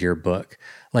to read your book.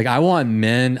 Like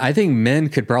I think men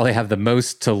could probably have the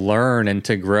most to learn and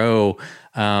to grow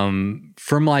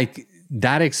from like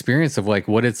that experience of like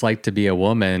what it's like to be a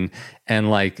woman. And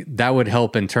like that would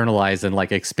help internalize and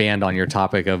like expand on your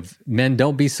topic of men.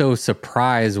 Don't be so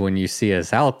surprised when you see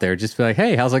us out there. Just be like,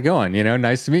 hey, how's it going? You know,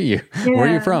 nice to meet you. Yeah. Where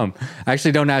are you from?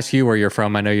 Actually, don't ask you where you're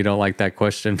from. I know you don't like that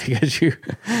question because you.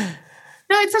 No,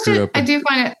 it's I do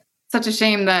find it such a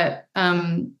shame that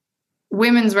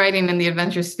women's writing in the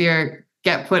adventure sphere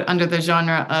get put under the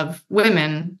genre of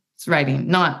women's writing,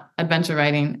 not adventure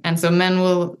writing. And so men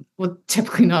will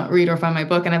typically not read or find my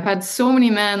book. And I've had so many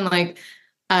men like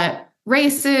at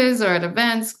races or at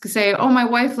events say, oh, my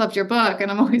wife loved your book.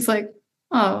 And I'm always like,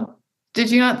 oh,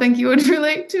 did you not think you would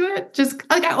relate to it? Just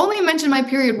like, I only mentioned my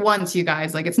period once, you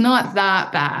guys. Like, it's not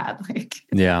that bad. Like,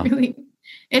 yeah, really,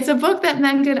 it's a book that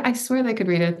men could, I swear they could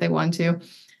read it if they want to.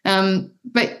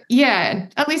 But yeah,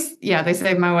 at least, yeah, they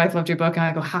say my wife loved your book. And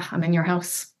I go, ha, I'm in your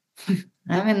house.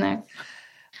 I'm in there.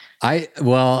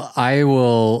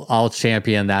 I'll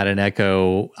champion that and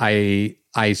echo. I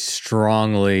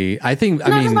think,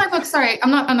 not just my book. Sorry.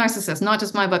 I'm not a narcissist, not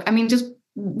just my book. I mean, just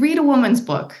read a woman's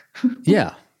book.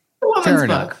 Yeah. A woman's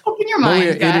book. Open your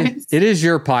mind, guys. It is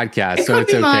your podcast, so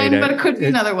it's okay. Mine, but it could be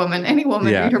another woman. Any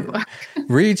woman, read her book.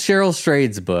 Read Cheryl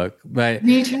Strayed's book. But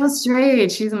read Cheryl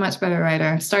Strayed. She's a much better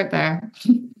writer. Start there.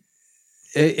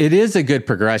 It is a good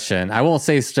progression. I won't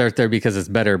say start there because it's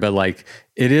better, but like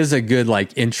it is a good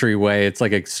like entryway. It's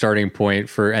like a starting point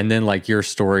for, and then like your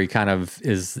story kind of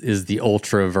is the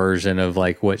ultra version of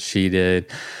like what she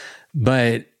did.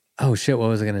 But oh shit, what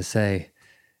was I gonna say?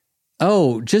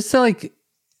 Oh, just to like,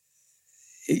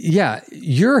 yeah,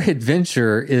 your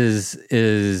adventure is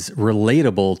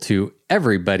relatable to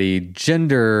everybody,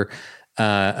 gender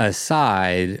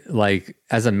aside. Like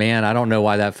as a man, I don't know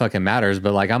why that fucking matters,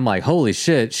 but like I'm like, holy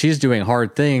shit, she's doing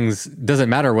hard things. Doesn't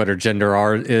matter what her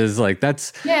gender is. Like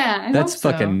that's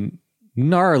fucking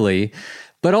gnarly.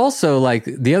 But also like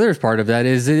the other part of that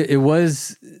is it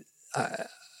was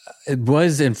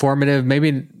informative.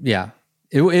 Maybe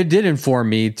it did inform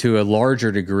me to a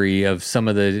larger degree of some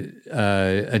of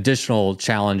the additional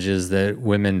challenges that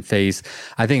women face.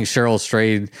 I think Cheryl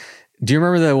Strayed. Do you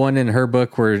remember the one in her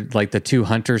book where like the two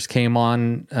hunters came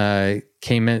in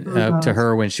up to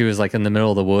her when she was like in the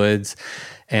middle of the woods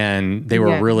and they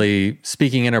were really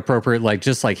speaking inappropriate, like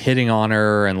just like hitting on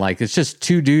her. And like, it's just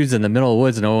two dudes in the middle of the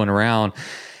woods and no one around.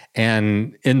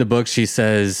 And in the book, she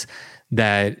says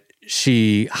that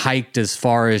she hiked as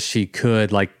far as she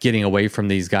could, like getting away from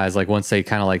these guys. Like once they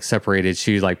kind of like separated,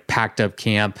 she like packed up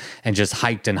camp and just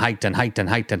hiked and hiked and hiked and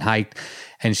hiked and hiked.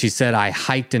 And she said, I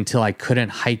hiked until I couldn't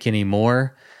hike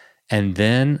anymore. And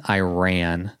then I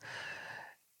ran.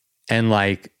 And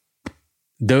like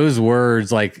those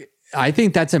words, like, I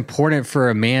think that's important for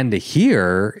a man to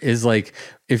hear is like,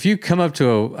 if you come up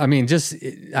to I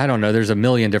don't know, there's a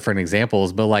million different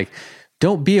examples, but like,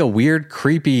 don't be a weird,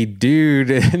 creepy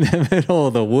dude in the middle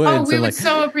of the woods. Oh, we would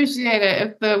so appreciate it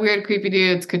if the weird, creepy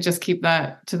dudes could just keep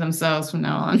that to themselves from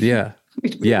now on. Yeah.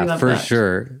 Yeah, for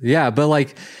sure. Yeah. But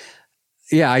like,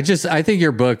 yeah, I think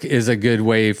your book is a good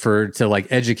way to like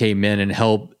educate men and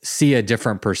help see a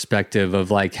different perspective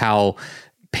of like how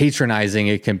patronizing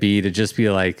it can be to just be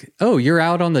like, oh, you're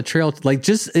out on the trail. Like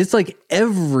it's like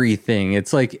everything.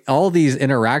 It's like all these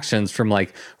interactions from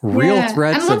like real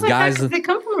threats of guys. They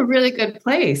come from a really good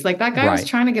place. Like that guy was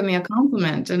trying to give me a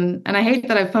compliment. And I hate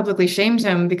that I've publicly shamed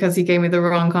him because he gave me the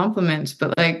wrong compliment.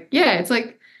 But like, yeah, it's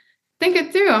like, think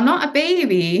it through. I'm not a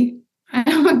baby.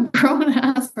 I'm a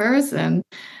grown-ass person.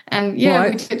 And we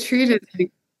get treated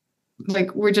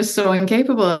like we're just so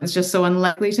incapable. It's just so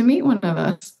unlikely to meet one of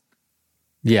us.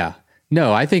 Yeah.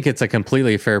 No, I think it's a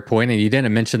completely fair point. And you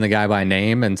didn't mention the guy by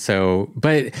name. And so,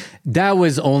 but that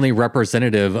was only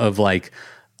representative of like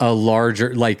a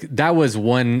larger, like that was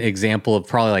one example of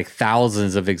probably like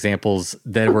thousands of examples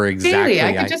that were exactly.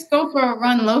 Daily. I could just go for a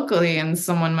run locally and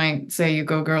someone might say, you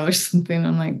go girl or something.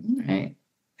 I'm like, all right.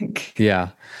 Yeah.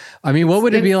 I mean, what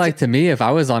would it be like to me if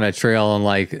I was on a trail and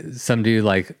like some dude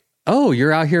like, oh,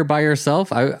 you're out here by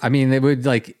yourself? I mean, it would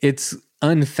like, it's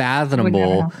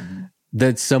unfathomable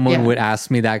that someone would ask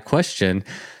me that question.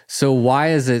 So why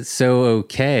is it so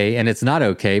okay? And it's not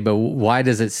okay, but why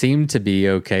does it seem to be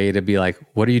okay to be like,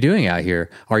 what are you doing out here?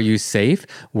 Are you safe?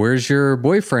 Where's your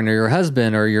boyfriend or your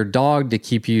husband or your dog to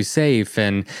keep you safe?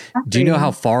 And do you know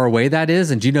how far away that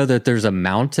is? And do you know that there's a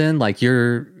mountain? Like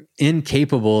you're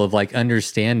incapable of like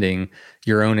understanding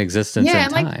your own existence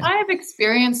and time. Like I have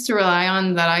experience to rely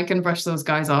on that I can brush those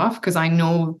guys off because I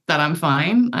know that I'm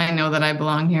fine. I know that I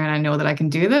belong here and I know that I can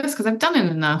do this because I've done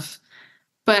it enough.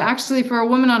 But actually, for a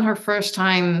woman on her first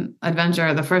time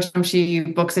adventure, the first time she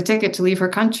books a ticket to leave her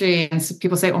country, and so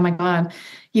people say, oh my God,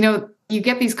 you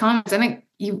get these comments and it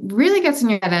really gets in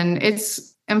your head, and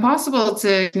it's impossible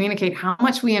to communicate how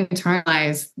much we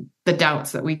internalize the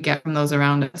doubts that we get from those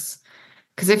around us.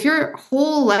 Because if your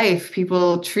whole life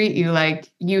people treat you like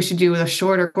you should do a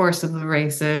shorter course of the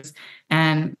races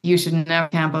and you should never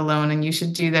camp alone and you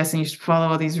should do this and you should follow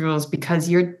all these rules because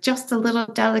you're just a little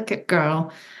delicate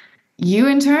girl, you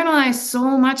internalize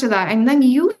so much of that. And then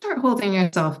you start holding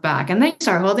yourself back and then you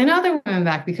start holding other women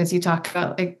back because you talk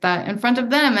about like that in front of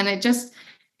them. And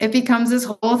it becomes this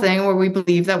whole thing where we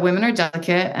believe that women are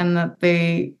delicate and that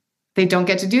they don't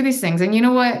get to do these things. And you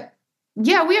know what?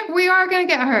 Yeah, we are going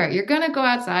to get hurt. You're going to go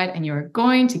outside and you're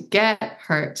going to get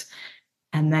hurt.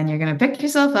 And then you're going to pick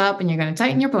yourself up and you're going to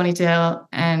tighten your ponytail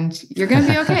and you're going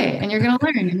to be okay. And you're going to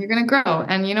learn and you're going to grow.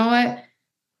 And you know what?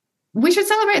 We should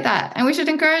celebrate that and we should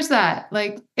encourage that.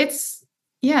 Like it's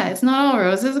not all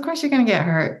roses. Of course you're going to get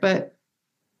hurt, but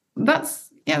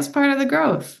it's part of the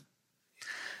growth.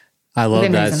 I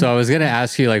love that. So I was going to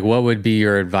ask you, like, what would be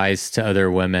your advice to other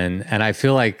women? And I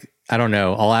feel like, I don't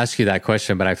know, I'll ask you that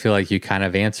question, but I feel like you kind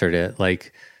of answered it.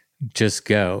 Like, just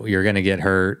go. You're going to get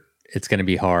hurt. It's going to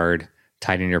be hard.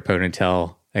 Tighten your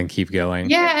ponytail and keep going.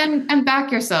 Yeah, and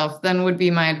back yourself then would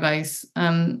be my advice.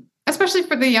 Especially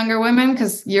for the younger women,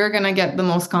 because you're going to get the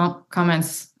most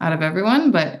comments out of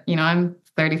everyone. But, I'm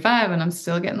 35 and I'm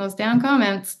still getting those damn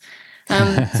comments.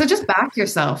 So just back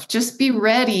yourself. Just be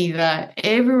ready that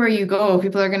everywhere you go,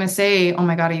 people are going to say, oh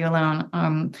my God, are you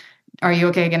alone? Are you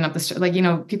okay getting up the street? Like,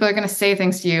 people are going to say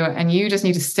things to you and you just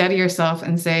need to steady yourself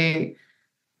and say,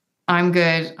 I'm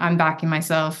good. I'm backing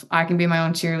myself. I can be my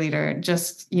own cheerleader.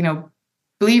 Just,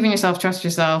 believe in yourself, trust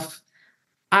yourself.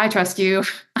 I trust you.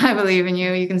 I believe in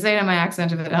you. You can say it in my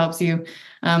accent if it helps you.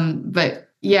 But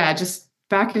yeah, just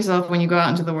back yourself when you go out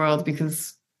into the world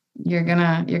because you're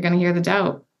gonna hear the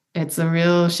doubt. It's a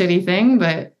real shitty thing,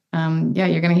 but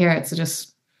you're gonna hear it. So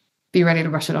just be ready to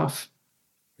brush it off.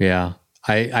 Yeah.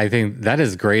 I think that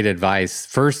is great advice.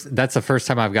 That's the first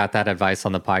time I've got that advice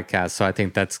on the podcast. So I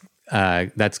think that's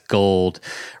gold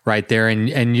right there.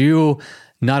 And you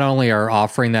not only are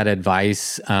offering that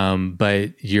advice, but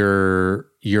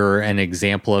you're an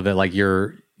example of it. Like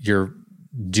you're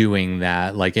doing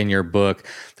that. Like in your book,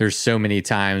 there's so many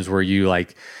times where you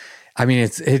like, I mean,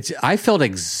 I felt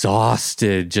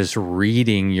exhausted just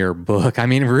reading your book. I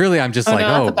mean, really, I'm just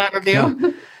that's a bad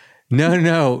review.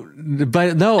 No,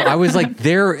 but no, I was like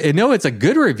there. No, it's a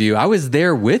good review. I was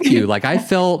there with you. Like I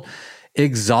felt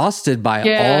exhausted by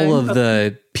all of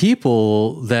the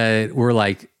people that were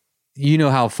like, you know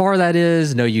how far that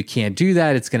is. No, you can't do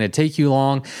that. It's going to take you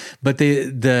long. But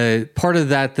the part of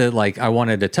that like I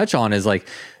wanted to touch on is like,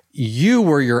 you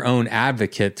were your own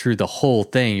advocate through the whole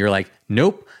thing. You're like,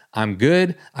 nope. I'm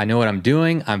good. I know what I'm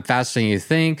doing. I'm faster than you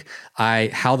think.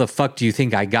 How the fuck do you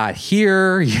think I got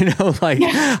here?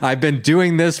 I've been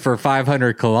doing this for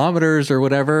 500 kilometers or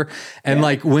whatever. And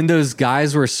like when those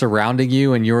guys were surrounding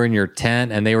you and you were in your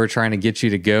tent and they were trying to get you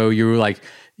to go, you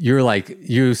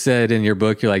said in your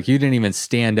book, you didn't even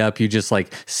stand up. You just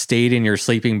like stayed in your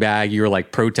sleeping bag. You were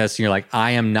like protesting. You're like,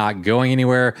 I am not going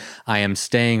anywhere. I am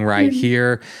staying right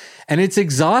here. And it's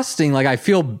exhausting. Like I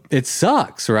feel it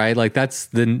sucks, right? Like that's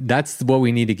what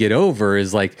we need to get over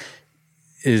is like,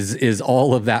 is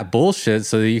all of that bullshit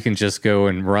so that you can just go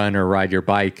and run or ride your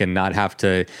bike and not have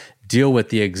to deal with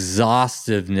the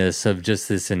exhaustiveness of just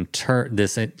this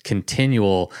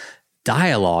continual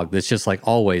dialogue that's just like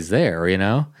always there,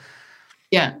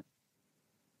 Yeah.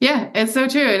 Yeah, it's so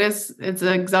true. It's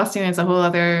exhausting. It's a whole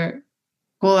other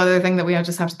thing that we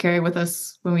just have to carry with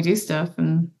us when we do stuff.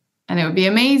 And it would be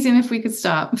amazing if we could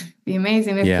stop. It'd be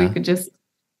amazing if we could just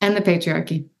end the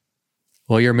patriarchy.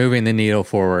 Well, you're moving the needle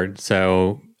forward.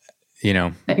 So,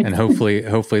 and hopefully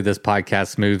this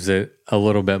podcast moves it a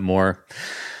little bit more.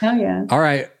 Hell yeah. All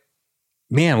right.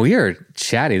 Man, we are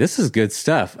chatty. This is good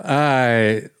stuff.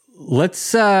 I want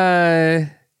to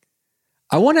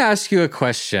ask you a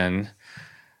question.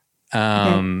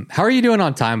 How are you doing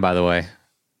on time, by the way?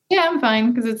 Yeah, I'm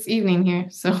fine because it's evening here.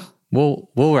 So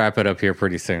we'll wrap it up here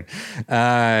pretty soon.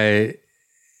 I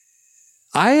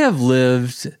have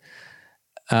lived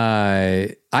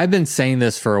I've been saying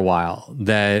this for a while,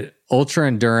 that ultra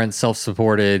endurance,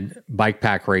 self-supported bike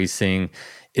pack racing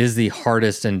is the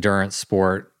hardest endurance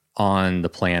sport on the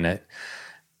planet.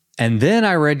 And then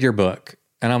I read your book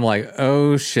and I'm like,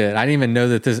 oh shit, I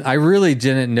really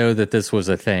didn't know that this was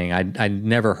a thing. I'd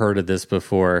never heard of this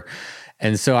before.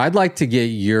 And so I'd like to get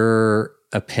your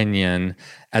opinion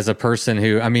as a person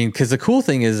who, because the cool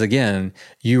thing is, again,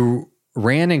 you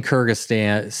ran in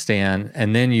Kyrgyzstan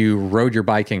and then you rode your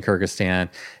bike in Kyrgyzstan.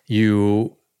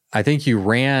 I think you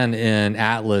ran in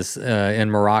Atlas in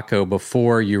Morocco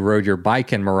before you rode your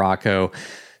bike in Morocco.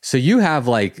 So you have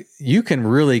you can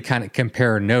really kind of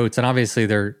compare notes, and obviously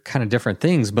they're kind of different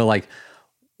things, but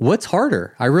what's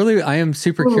harder? I am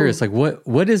super curious.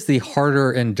 What is the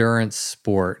harder endurance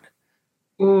sport?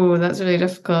 Ooh, that's really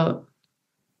difficult.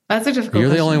 That's a difficult You're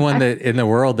the question. only one in the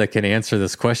world that can answer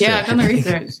this question. Yeah, I've done the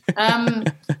research.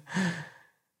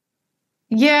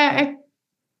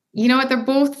 You know what? They're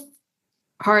both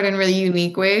hard in really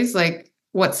unique ways.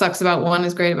 What sucks about one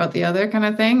is great about the other kind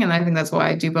of thing. And I think that's why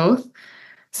I do both.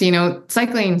 So,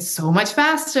 cycling so much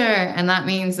faster. And that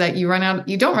means that you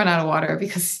don't run out of water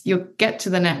because you'll get to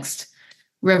the next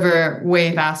river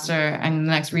way faster and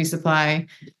the next resupply.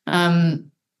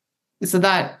 So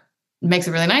that makes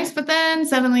it really nice, but then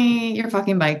suddenly your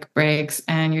fucking bike breaks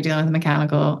and you're dealing with the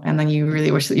mechanical, and then you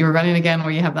really wish that you were running again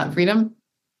where you have that freedom.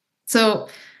 So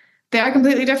they are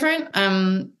completely different.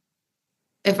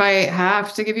 If I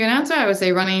have to give you an answer, I would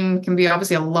say running can be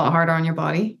obviously a lot harder on your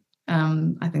body.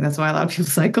 I think that's why a lot of people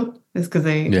cycle, is because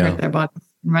they hurt their bodies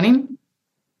running.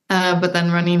 But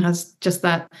then running has just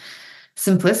that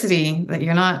simplicity that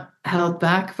you're not held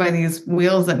back by these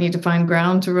wheels that need to find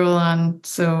ground to roll on.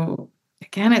 So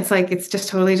again, it's just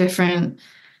totally different.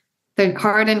 They're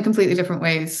hard in completely different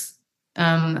ways.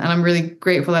 And I'm really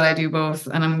grateful that I do both.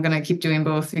 And I'm going to keep doing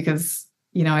both because,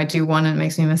 I do one and it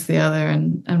makes me miss the other,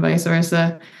 and vice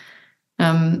versa.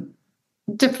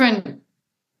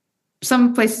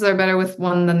 Some places are better with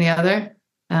one than the other.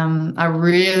 I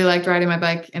really liked riding my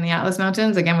bike in the Atlas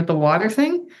Mountains, again, with the water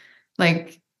thing.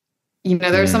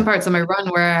 There are some parts of my run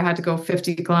where I had to go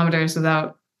 50 kilometers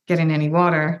without getting any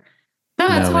water.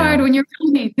 That's hard when you're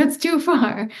running. That's too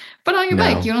far. But on your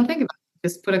bike, you don't think about it.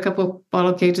 Just put a couple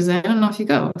bottle cages in and off you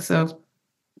go. So,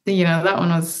 that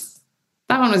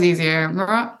one was easier.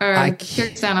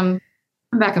 Kyrgyzstan, I'm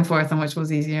back and forth on which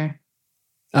was easier.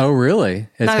 Oh, really?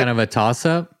 It's kind of a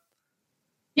toss-up?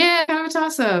 Yeah, kind of a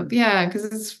toss-up. Yeah,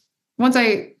 because once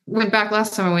I went back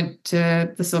last time I went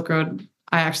to the Silk Road,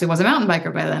 I actually was a mountain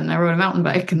biker by then. I rode a mountain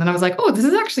bike, and then I was like, oh, this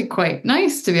is actually quite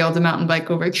nice to be able to mountain bike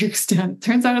over Kyrgyzstan.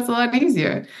 Turns out it's a lot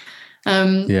easier.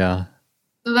 Yeah.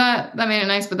 So that made it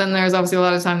nice, but then there's obviously a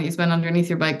lot of time that you spend underneath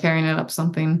your bike carrying it up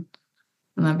something,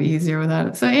 and that'd be easier without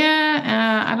it. So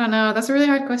I don't know. That's a really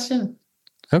hard question.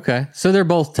 Okay. So they're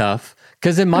both tough.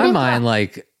 Because in my mind,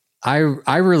 I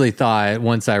really thought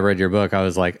once I read your book, I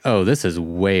was like, oh, this is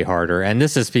way harder. And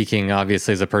this is speaking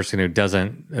obviously as a person who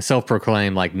doesn't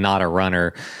self-proclaim not a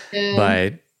runner,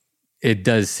 but it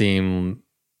does seem,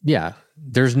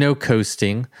 there's no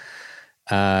coasting.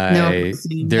 There's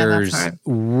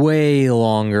way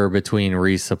longer between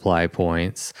resupply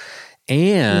points,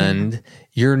 and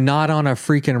you're not on a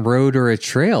freaking road or a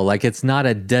trail. It's not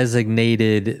a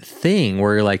designated thing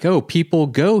where you're like, oh, people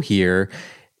go here.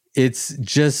 It's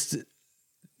just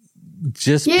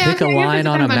pick a line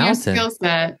on a mountain. Skill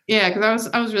set. Yeah, because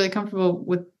I was really comfortable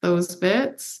with those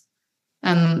bits,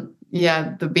 and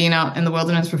the being out in the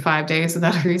wilderness for 5 days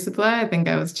without a resupply. I think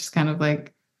I was just kind of I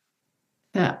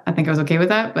think I was okay with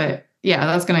that. But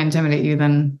that's going to intimidate you.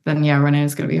 Then running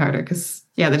is going to be harder because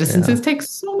the distances take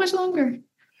so much longer.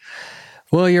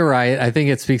 Well, you're right. I think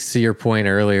it speaks to your point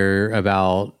earlier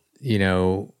about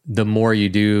the more you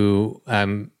do.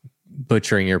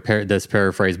 Butchering this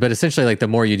paraphrase, but essentially the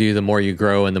more you do, the more you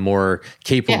grow, and the more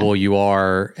capable you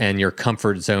are, and your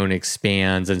comfort zone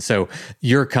expands. And so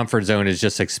your comfort zone is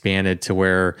just expanded to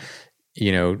where,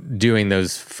 doing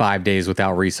those 5 days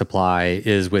without resupply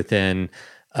is within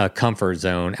a comfort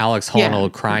zone. Alex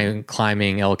Honnold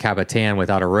climbing El Capitan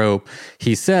without a rope,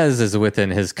 he says, is within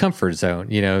his comfort zone.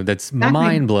 That's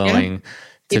mind blowing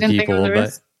to people,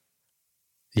 but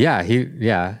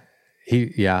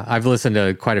I've listened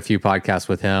to quite a few podcasts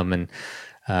with him,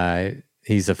 and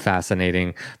he's a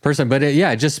fascinating person. But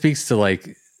it just speaks to I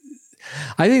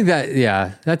think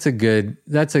that that's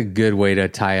a good way to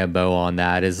tie a bow on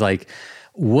that. Is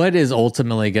what is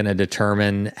ultimately going to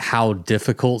determine how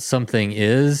difficult something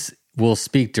is will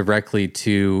speak directly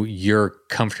to your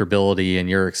comfortability and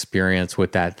your experience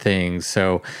with that thing.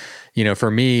 So,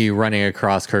 for me, running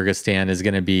across Kyrgyzstan is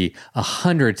going to be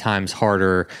 100 times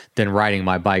harder than riding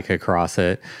my bike across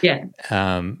it. Yeah.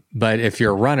 But if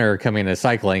you're a runner coming into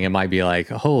cycling, it might be like,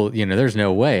 oh, there's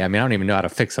no way. I mean, I don't even know how to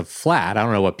fix a flat. I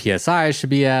don't know what PSI I should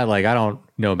be at. Like, I don't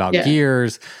know about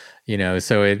gears,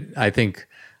 so I think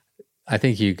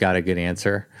you got a good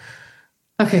answer.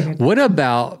 Okay. Good. What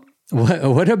about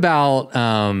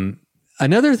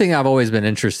another thing I've always been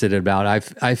interested about?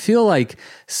 I feel like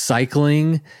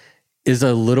cycling is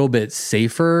a little bit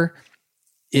safer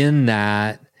in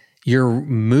that you're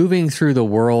moving through the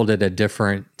world at a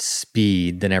different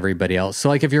speed than everybody else. So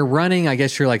like if you're running, I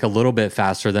guess you're like a little bit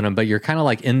faster than them, but you're kind of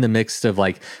like in the mix of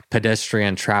like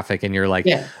pedestrian traffic, and you're like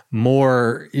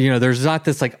more, there's not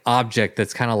this like object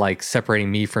that's kind of like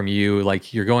separating me from you.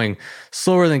 Like you're going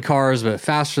slower than cars, but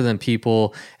faster than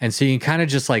people. And so you can kind of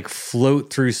just like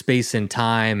float through space and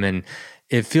time, and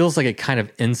it feels like it kind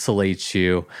of insulates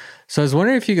you. So I was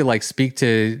wondering if you could like speak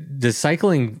to, does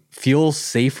cycling feel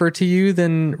safer to you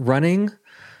than running?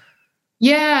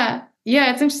 Yeah.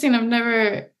 It's interesting. I've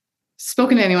never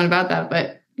spoken to anyone about that,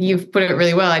 but you've put it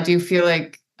really well. I do feel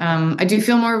like, I do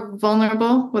feel more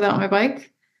vulnerable without my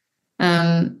bike.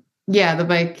 The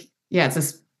bike, it's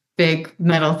this big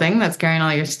metal thing that's carrying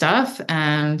all your stuff,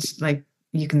 and like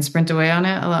you can sprint away on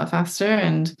it a lot faster.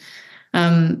 And,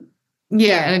 and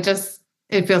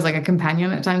it feels like a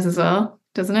companion at times as well,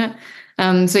 doesn't it?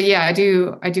 I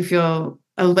do feel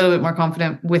a little bit more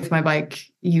confident with my bike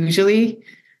usually.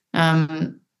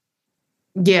 I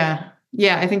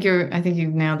think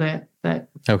you nailed it.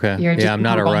 Okay. I'm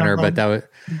not a runner, but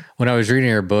when I was reading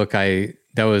your book,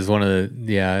 that was one of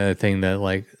the thing that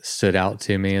like stood out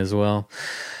to me as well.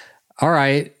 All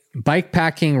right.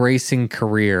 Bikepacking racing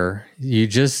career. You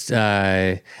just,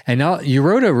 and now you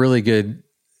wrote a really good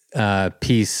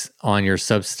piece on your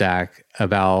Substack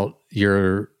about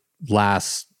your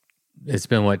it's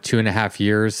been 2.5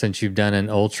 years since you've done an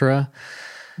ultra.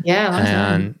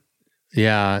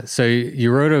 So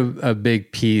you wrote a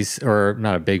big piece, or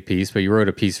not a big piece, but you wrote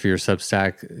a piece for your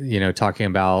Substack, talking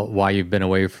about why you've been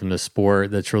away from the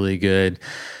sport. That's really good.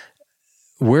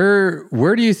 Where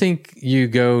do you think you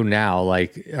go now?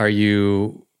 Like, are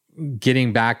you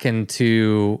getting back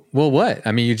into, what?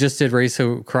 I mean, you just did race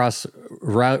around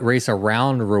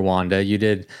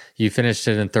Rwanda. You finished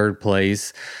it in third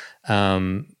place.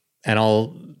 And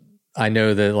I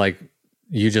know that like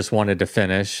you just wanted to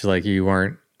finish, like you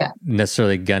weren't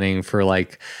necessarily gunning for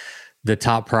like the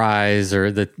top prize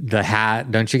or the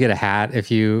hat. Don't you get a hat if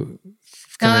you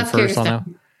come in first on that?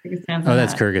 Oh,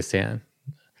 that's Kyrgyzstan.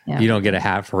 Yeah. You don't get a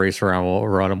hat for race around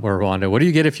Rwanda. What do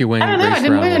you get if you win? I don't know. I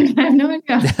didn't win. I have no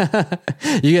idea.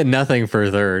 You get nothing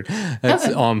for third. That's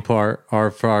on par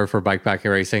or far for bikepacking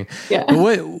racing. Yeah.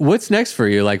 But what's next for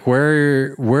you? Like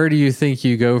where do you think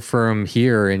you go from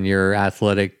here in your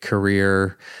athletic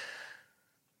career?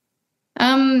 So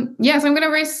I'm going to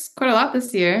race quite a lot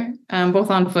this year, both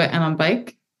on foot and on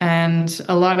bike. And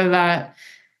a lot of that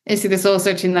is through the soul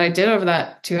searching that I did over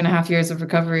that 2.5 years of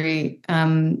recovery.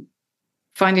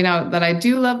 Finding out that I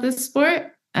do love this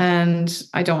sport and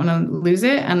I don't want to lose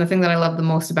it. And the thing that I love the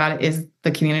most about it is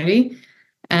the community.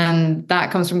 And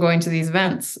that comes from going to these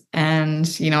events. And,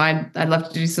 I'd love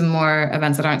to do some more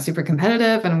events that aren't super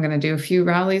competitive. And I'm going to do a few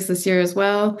rallies this year as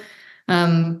well.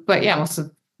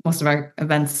 Most of our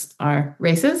events are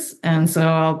races. And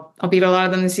so I'll beat a lot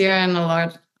of them this year. And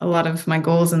a lot of my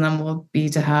goals in them will be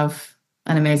to have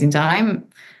an amazing time.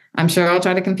 I'm sure I'll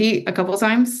try to compete a couple of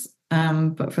times.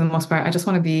 But for the most part, I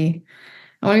want to be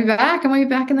back. I want to be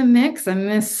back in the mix. I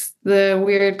miss the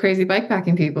weird, crazy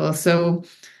bikepacking people. So,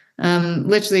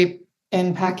 literally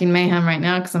in packing mayhem right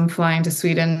now, because I'm flying to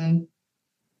Sweden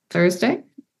Thursday.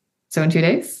 So in 2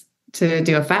 days to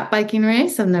do a fat biking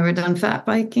race. I've never done fat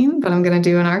biking, but I'm going to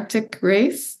do an Arctic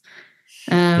race.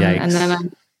 And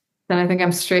then I think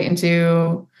I'm straight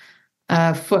into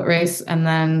a foot race and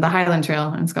then the Highland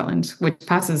Trail in Scotland, which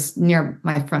passes near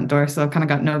my front door. So I've kind of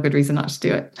got no good reason not to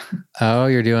do it. Oh,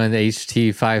 you're doing the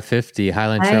HT 550,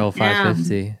 Highland Trail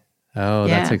 550. Oh,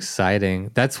 that's exciting.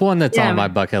 That's one that's on my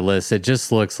bucket list. It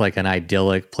just looks like an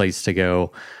idyllic place to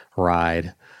go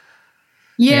ride.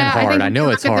 Yeah, and hard. I think I know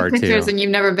it's hard too. And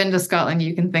you've never been to Scotland,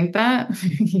 you can think that.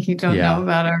 You don't know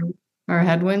about our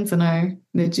headwinds and our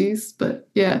midges, but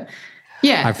yeah.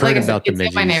 I've heard about the midges.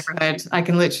 It's in my neighborhood. I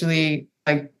can literally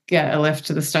get a lift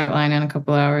to the start line in a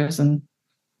couple hours and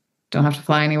don't have to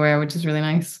fly anywhere, which is really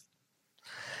nice.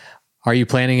 Are you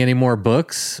planning any more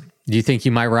books? Do you think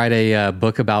you might write a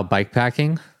book about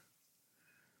bikepacking?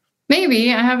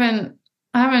 Maybe. I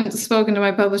haven't spoken to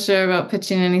my publisher about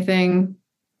pitching anything.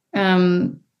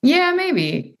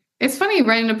 Maybe. It's funny,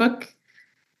 writing a book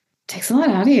takes a lot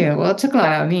out of you. Well, it took a lot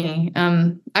out of me.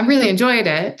 I really enjoyed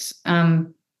it.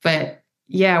 But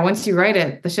yeah, once you write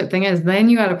it, the shit thing is then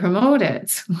you got to promote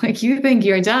it. Like you think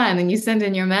you're done and you send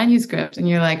in your manuscript and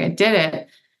you're like, I did it.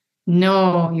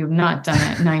 No, you've not done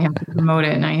it. Now you have to promote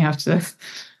it. Now you have to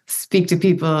speak to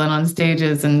people and on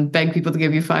stages and beg people to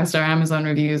give you 5-star Amazon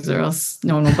reviews or else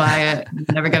no one will buy it.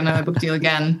 Never get another book deal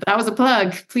again. That was a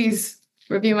plug. Please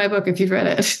review my book if you've read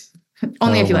it.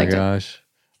 Only if you liked it.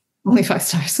 Only 5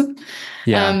 stars.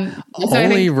 Yeah.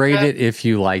 Only rate it if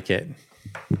you like it.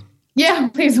 Yeah,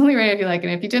 please only rate it if you like it.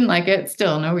 If you didn't like it,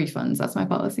 still no refunds. That's my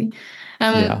policy.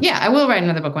 Yeah, I will write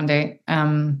another book one day.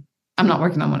 I'm not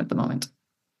working on one at the moment.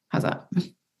 How's that?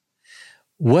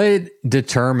 What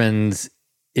determines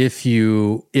if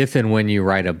and when you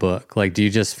write a book? Like, do you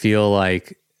just feel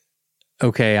like,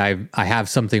 okay, I have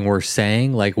something worth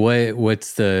saying? Like, what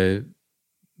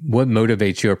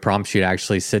motivates you or prompts you to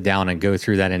actually sit down and go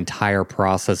through that entire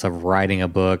process of writing a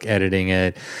book, editing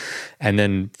it, and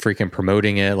then freaking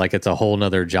promoting it like it's a whole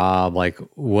nother job? Like,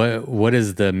 what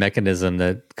is the mechanism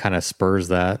that kind of spurs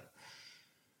that?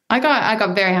 I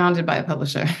got very hounded by a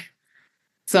publisher.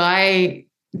 So the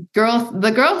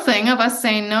girl thing of us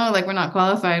saying no, like we're not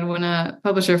qualified. When a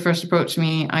publisher first approached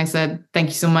me, I said, thank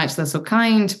you so much. That's so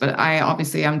kind. But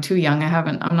I'm too young.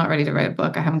 I'm not ready to write a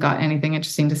book. I haven't got anything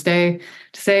interesting to say.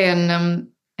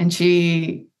 And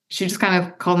she just kind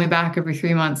of called me back every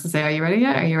 3 months to say, are you ready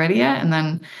yet? Are you ready yet? And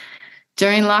then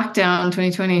during lockdown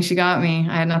 2020, she got me.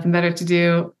 I had nothing better to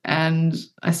do. And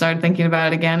I started thinking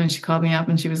about it again. And she called me up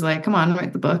and she was like, come on,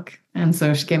 write the book. And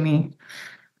so she gave me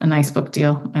a nice book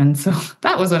deal. And so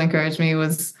that was what encouraged me,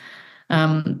 was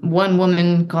one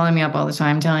woman calling me up all the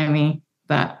time, telling me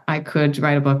that I could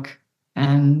write a book.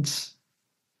 And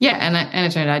yeah, and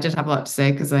it turned out I just have a lot to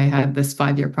say because I had this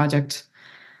 5-year project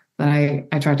that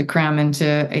I tried to cram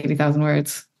into 80,000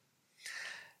 words.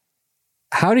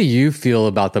 How do you feel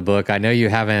about the book? I know you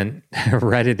haven't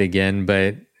read it again,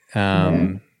 but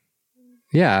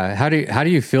yeah, how do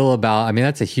you feel about, I mean,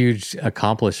 that's a huge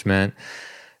accomplishment.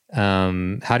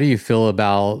 How do you feel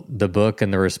about the book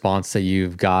and the response that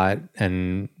you've got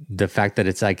and the fact that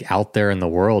it's like out there in the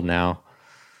world now?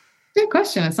 Good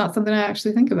question. It's not something I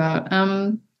actually think about.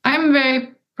 I'm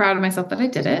very proud of myself that I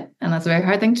did it. And that's a very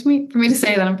hard thing for me to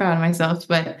say that I'm proud of myself.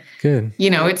 But, good.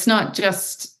 It's not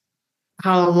just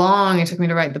how long it took me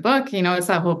to write the book. It's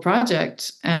that whole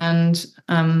project. And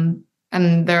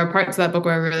there are parts of that book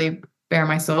where I really bare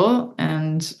my soul.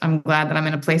 And I'm glad that I'm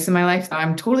in a place in my life that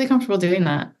I'm totally comfortable doing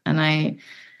that. And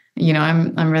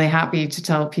I'm really happy to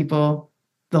tell people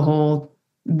the whole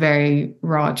very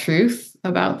raw truth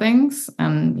about things.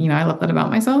 And, I love that about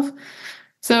myself.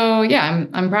 So yeah,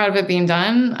 I'm proud of it being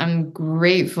done. I'm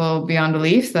grateful beyond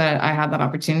belief that I had that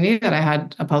opportunity, that I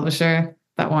had a publisher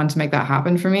that wanted to make that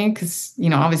happen for me. Cause,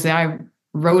 obviously I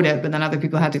wrote it, but then other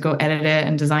people had to go edit it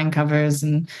and design covers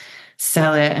and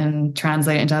sell it and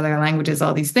translate it into other languages,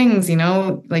 all these things,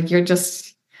 like you're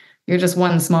just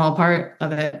one small part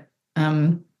of it.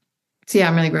 So yeah,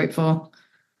 I'm really grateful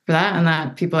for that, and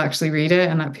that people actually read it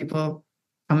and that people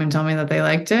come and tell me that they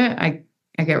liked it. I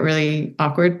get really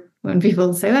awkward when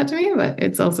people say that to me, but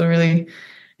it's also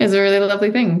it's a really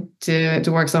lovely thing to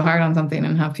work so hard on something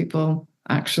and have people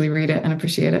actually read it and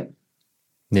appreciate it.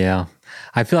 Yeah.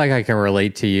 I feel like I can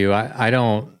relate to you. I've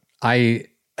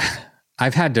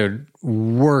had to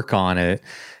work on it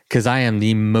because I am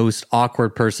the most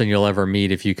awkward person you'll ever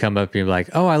meet. If you come up and you're like,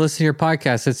 oh, I listen to your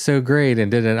podcast, it's so great.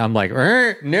 And I'm like,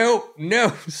 no,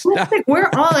 stop. We're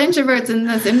all introverts in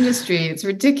this industry. It's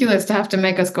ridiculous to have to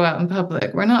make us go out in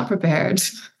public. We're not prepared.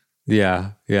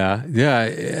 Yeah.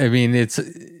 I mean,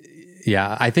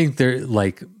 I think they're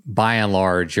like, by and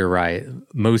large, you're right.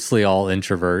 Mostly all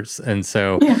introverts. And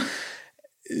so,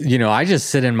 I just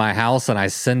sit in my house and I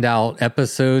send out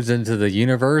episodes into the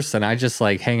universe and I just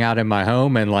like hang out in my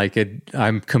home and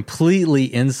I'm completely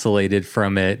insulated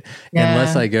from it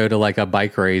unless I go to like a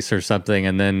bike race or something.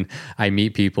 And then I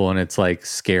meet people and it's like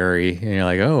scary and you're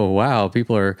like, oh, wow,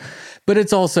 but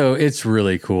it's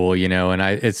really cool, and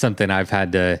it's something I've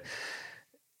had to,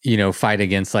 fight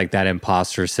against, like that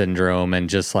imposter syndrome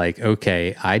and just like,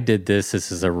 okay, I did this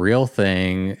is a real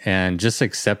thing and just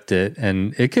accept it.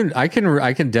 And I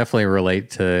can definitely relate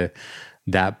to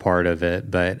that part of it,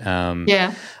 but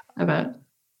yeah, I bet.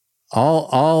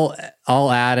 I'll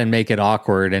add and make it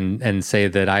awkward and say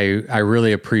that I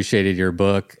really appreciated your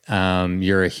book.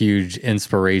 You're a huge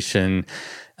inspiration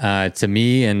to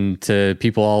me and to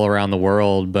people all around the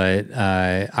world. But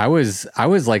I was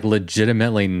like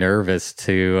legitimately nervous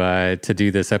to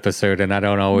do this episode, and I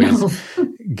don't always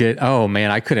oh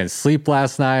man, I couldn't sleep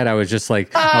last night. I was just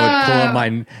like, I would pull up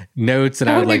my notes and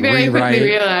I would like very rewrite. quickly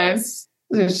realize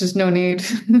there's just no need.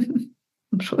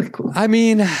 It's really cool. I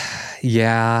mean,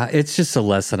 yeah, it's just a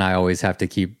lesson I always have to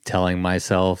keep telling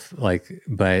myself. Like,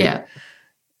 but Yeah.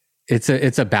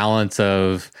 it's a balance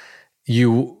of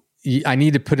I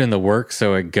need to put in the work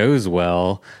so it goes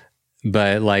well,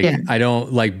 but like I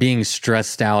don't like being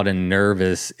stressed out and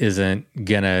nervous isn't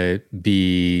gonna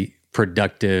be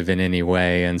productive in any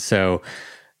way. And so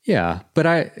but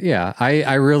I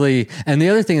really, and the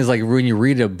other thing is like when you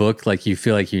read a book, like you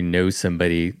feel like you know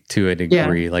somebody to a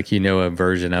degree, like you know a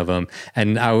version of them.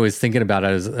 And I was thinking about it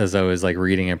as I was like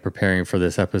reading and preparing for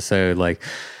this episode, like,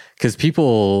 because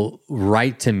people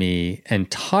write to me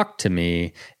and talk to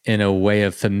me in a way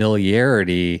of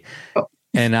familiarity.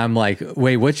 And I'm like,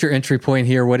 wait, what's your entry point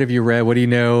here? What have you read? What do you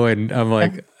know? And I'm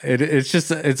like,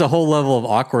 it's a whole level of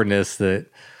awkwardness that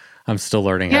I'm still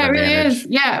learning how to manage. Yeah, it really is.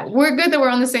 Yeah, we're good that we're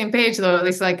on the same page, though. At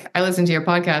least, like, I listen to your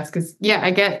podcast because,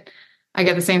 I get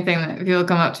the same thing that people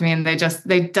come up to me and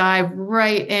they dive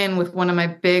right in with one of my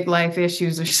big life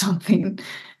issues or something,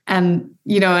 and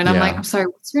I'm like, I'm sorry,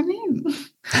 what's your name?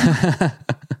 And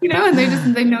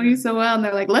they know you so well, and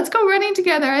they're like, let's go running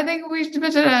together. I think we should.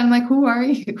 And I'm like, who are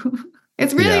you?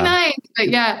 It's really nice, but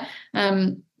you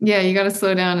got to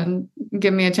slow down and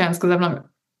give me a chance because I'm not.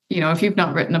 If you've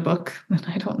not written a book, then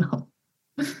I don't know.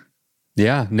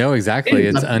 Yeah, no, exactly.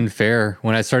 It's unfair.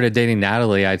 When I started dating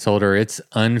Natalie, I told her it's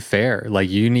unfair. Like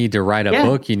you need to write a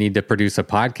book, you need to produce a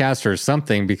podcast or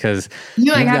something because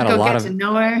you like have to go get to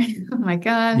know her. Oh my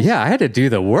gosh. Yeah, I had to do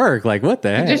the work. Like what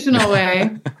the heck? Traditional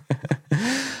way.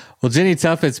 Well, Jenny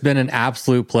Tough, it's been an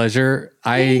absolute pleasure.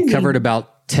 I covered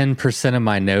about 10% of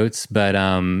my notes, but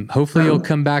hopefully you'll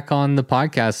come back on the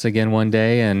podcast again one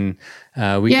day and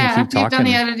we can keep talking. You've done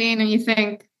the editing and you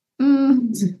think, I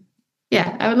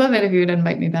would love it if you would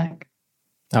invite me back.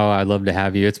 Oh, I'd love to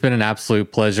have you. It's been an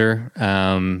absolute pleasure.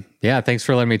 Thanks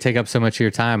for letting me take up so much of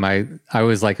your time. I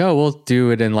was like, we'll do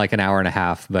it in like an hour and a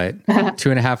half, but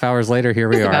 2.5 hours later, here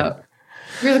we are.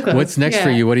 Really close. What's next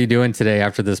for you? What are you doing today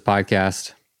after this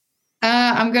podcast?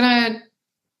 I'm going to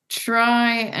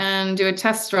try and do a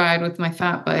test ride with my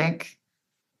fat bike.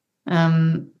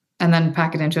 And then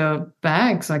pack it into a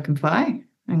bag so I can fly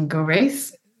and go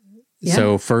race. Yeah.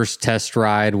 So first test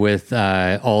ride with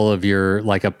all of your,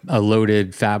 like a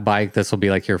loaded fat bike. This will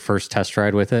be like your first test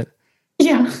ride with it?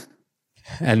 Yeah.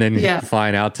 And then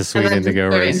flying out to Sweden to go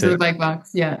race into it. The bike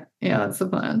box. Yeah. Yeah, that's the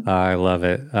plan. I love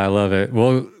it.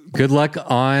 Well, good luck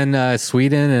on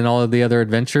Sweden and all of the other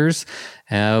adventures.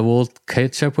 We'll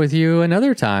catch up with you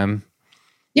another time.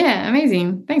 Yeah,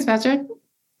 amazing. Thanks, Patrick.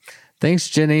 Thanks,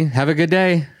 Jenny. Have a good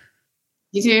day.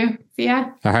 You too. See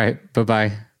ya. All right.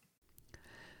 Bye-bye.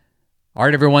 All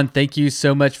right, everyone. Thank you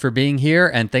so much for being here.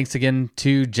 And thanks again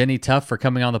to Jenny Tough for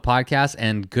coming on the podcast.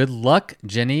 And good luck,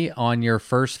 Jenny, on your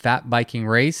first fat biking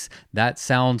race. That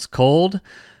sounds cold.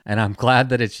 And I'm glad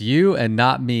that it's you and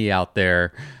not me out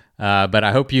there. But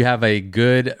I hope you have a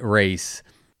good race.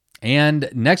 And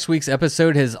next week's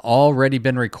episode has already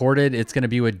been recorded. It's going to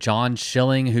be with John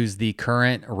Schilling, who's the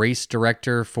current race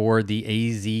director for the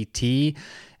AZT.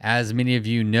 As many of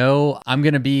you know, I'm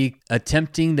going to be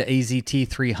attempting the AZT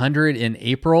 300 in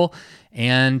April,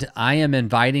 and I am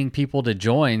inviting people to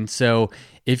join. So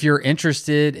if you're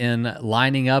interested in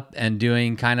lining up and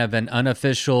doing kind of an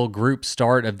unofficial group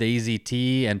start of the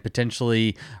AZT and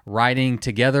potentially riding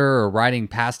together or riding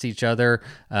past each other,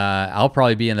 I'll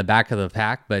probably be in the back of the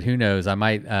pack, but who knows? I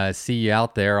might see you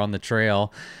out there on the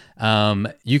trail.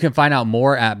 You can find out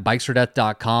more at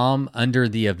bikesfordeath.com under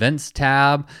the events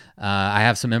tab. I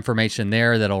have some information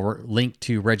there that'll link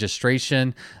to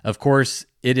registration. Of course,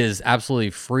 it is absolutely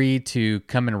free to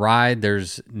come and ride.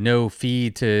 There's no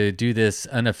fee to do this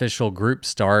unofficial group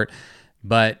start,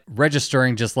 but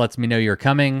registering just lets me know you're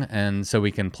coming, and so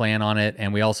we can plan on it.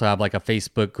 And we also have like a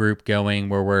Facebook group going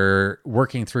where we're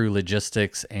working through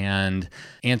logistics and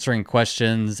answering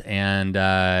questions. And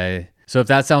so if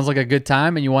that sounds like a good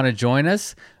time and you want to join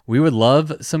us, we would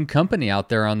love some company out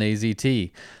there on the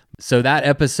AZT. So that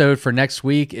episode for next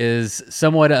week is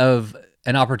somewhat of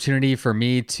an opportunity for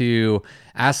me to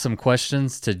ask some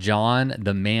questions to John,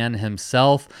 the man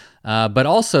himself. But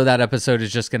also that episode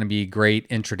is just going to be a great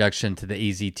introduction to the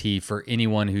AZT for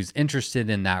anyone who's interested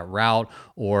in that route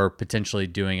or potentially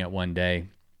doing it one day.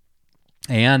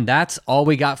 And that's all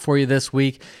we got for you this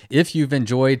week. If you've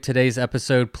enjoyed today's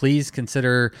episode, please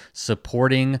consider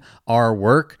supporting our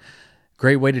work.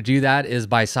 Great way to do that is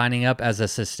by signing up as a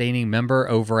sustaining member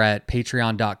over at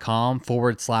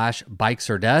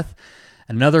patreon.com/bikesfordeath.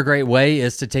 Another great way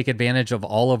is to take advantage of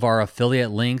all of our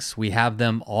affiliate links. We have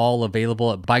them all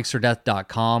available at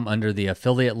bikesfordeath.com under the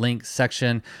affiliate links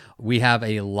section. We have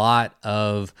a lot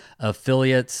of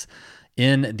affiliates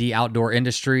in the outdoor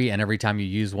industry, and every time you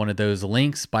use one of those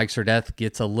links, Bikes for Death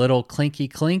gets a little clinky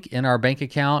clink in our bank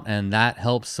account, and that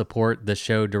helps support the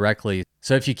show directly.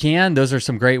 So if you can, those are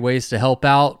some great ways to help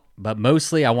out. But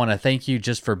mostly, I want to thank you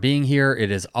just for being here.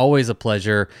 It is always a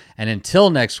pleasure. And until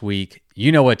next week,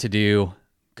 you know what to do.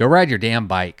 Go ride your damn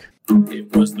bike.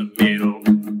 It was the middle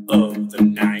of the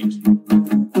night.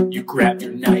 You grabbed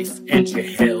your knife and you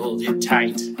held it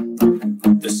tight.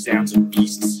 The sounds of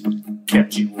beasts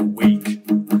kept you awake.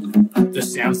 The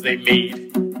sounds they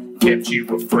made kept you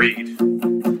afraid.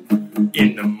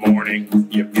 In the morning,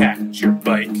 you packed your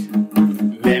bike.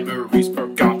 Memories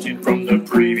forgotten from the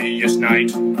previous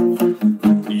night.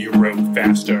 You rode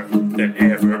faster than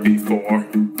ever before.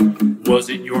 Was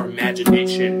it your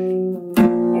imagination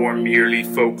or merely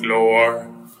folklore?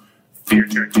 Fear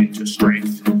turned into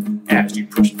strength as you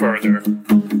pushed further.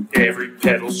 Every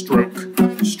pedal stroke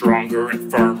stronger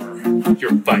and firmer.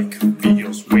 Your bike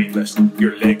feels weightless,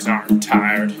 your legs aren't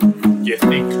tired. You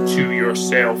think to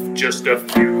yourself, just a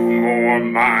few more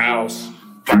miles.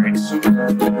 Bikes.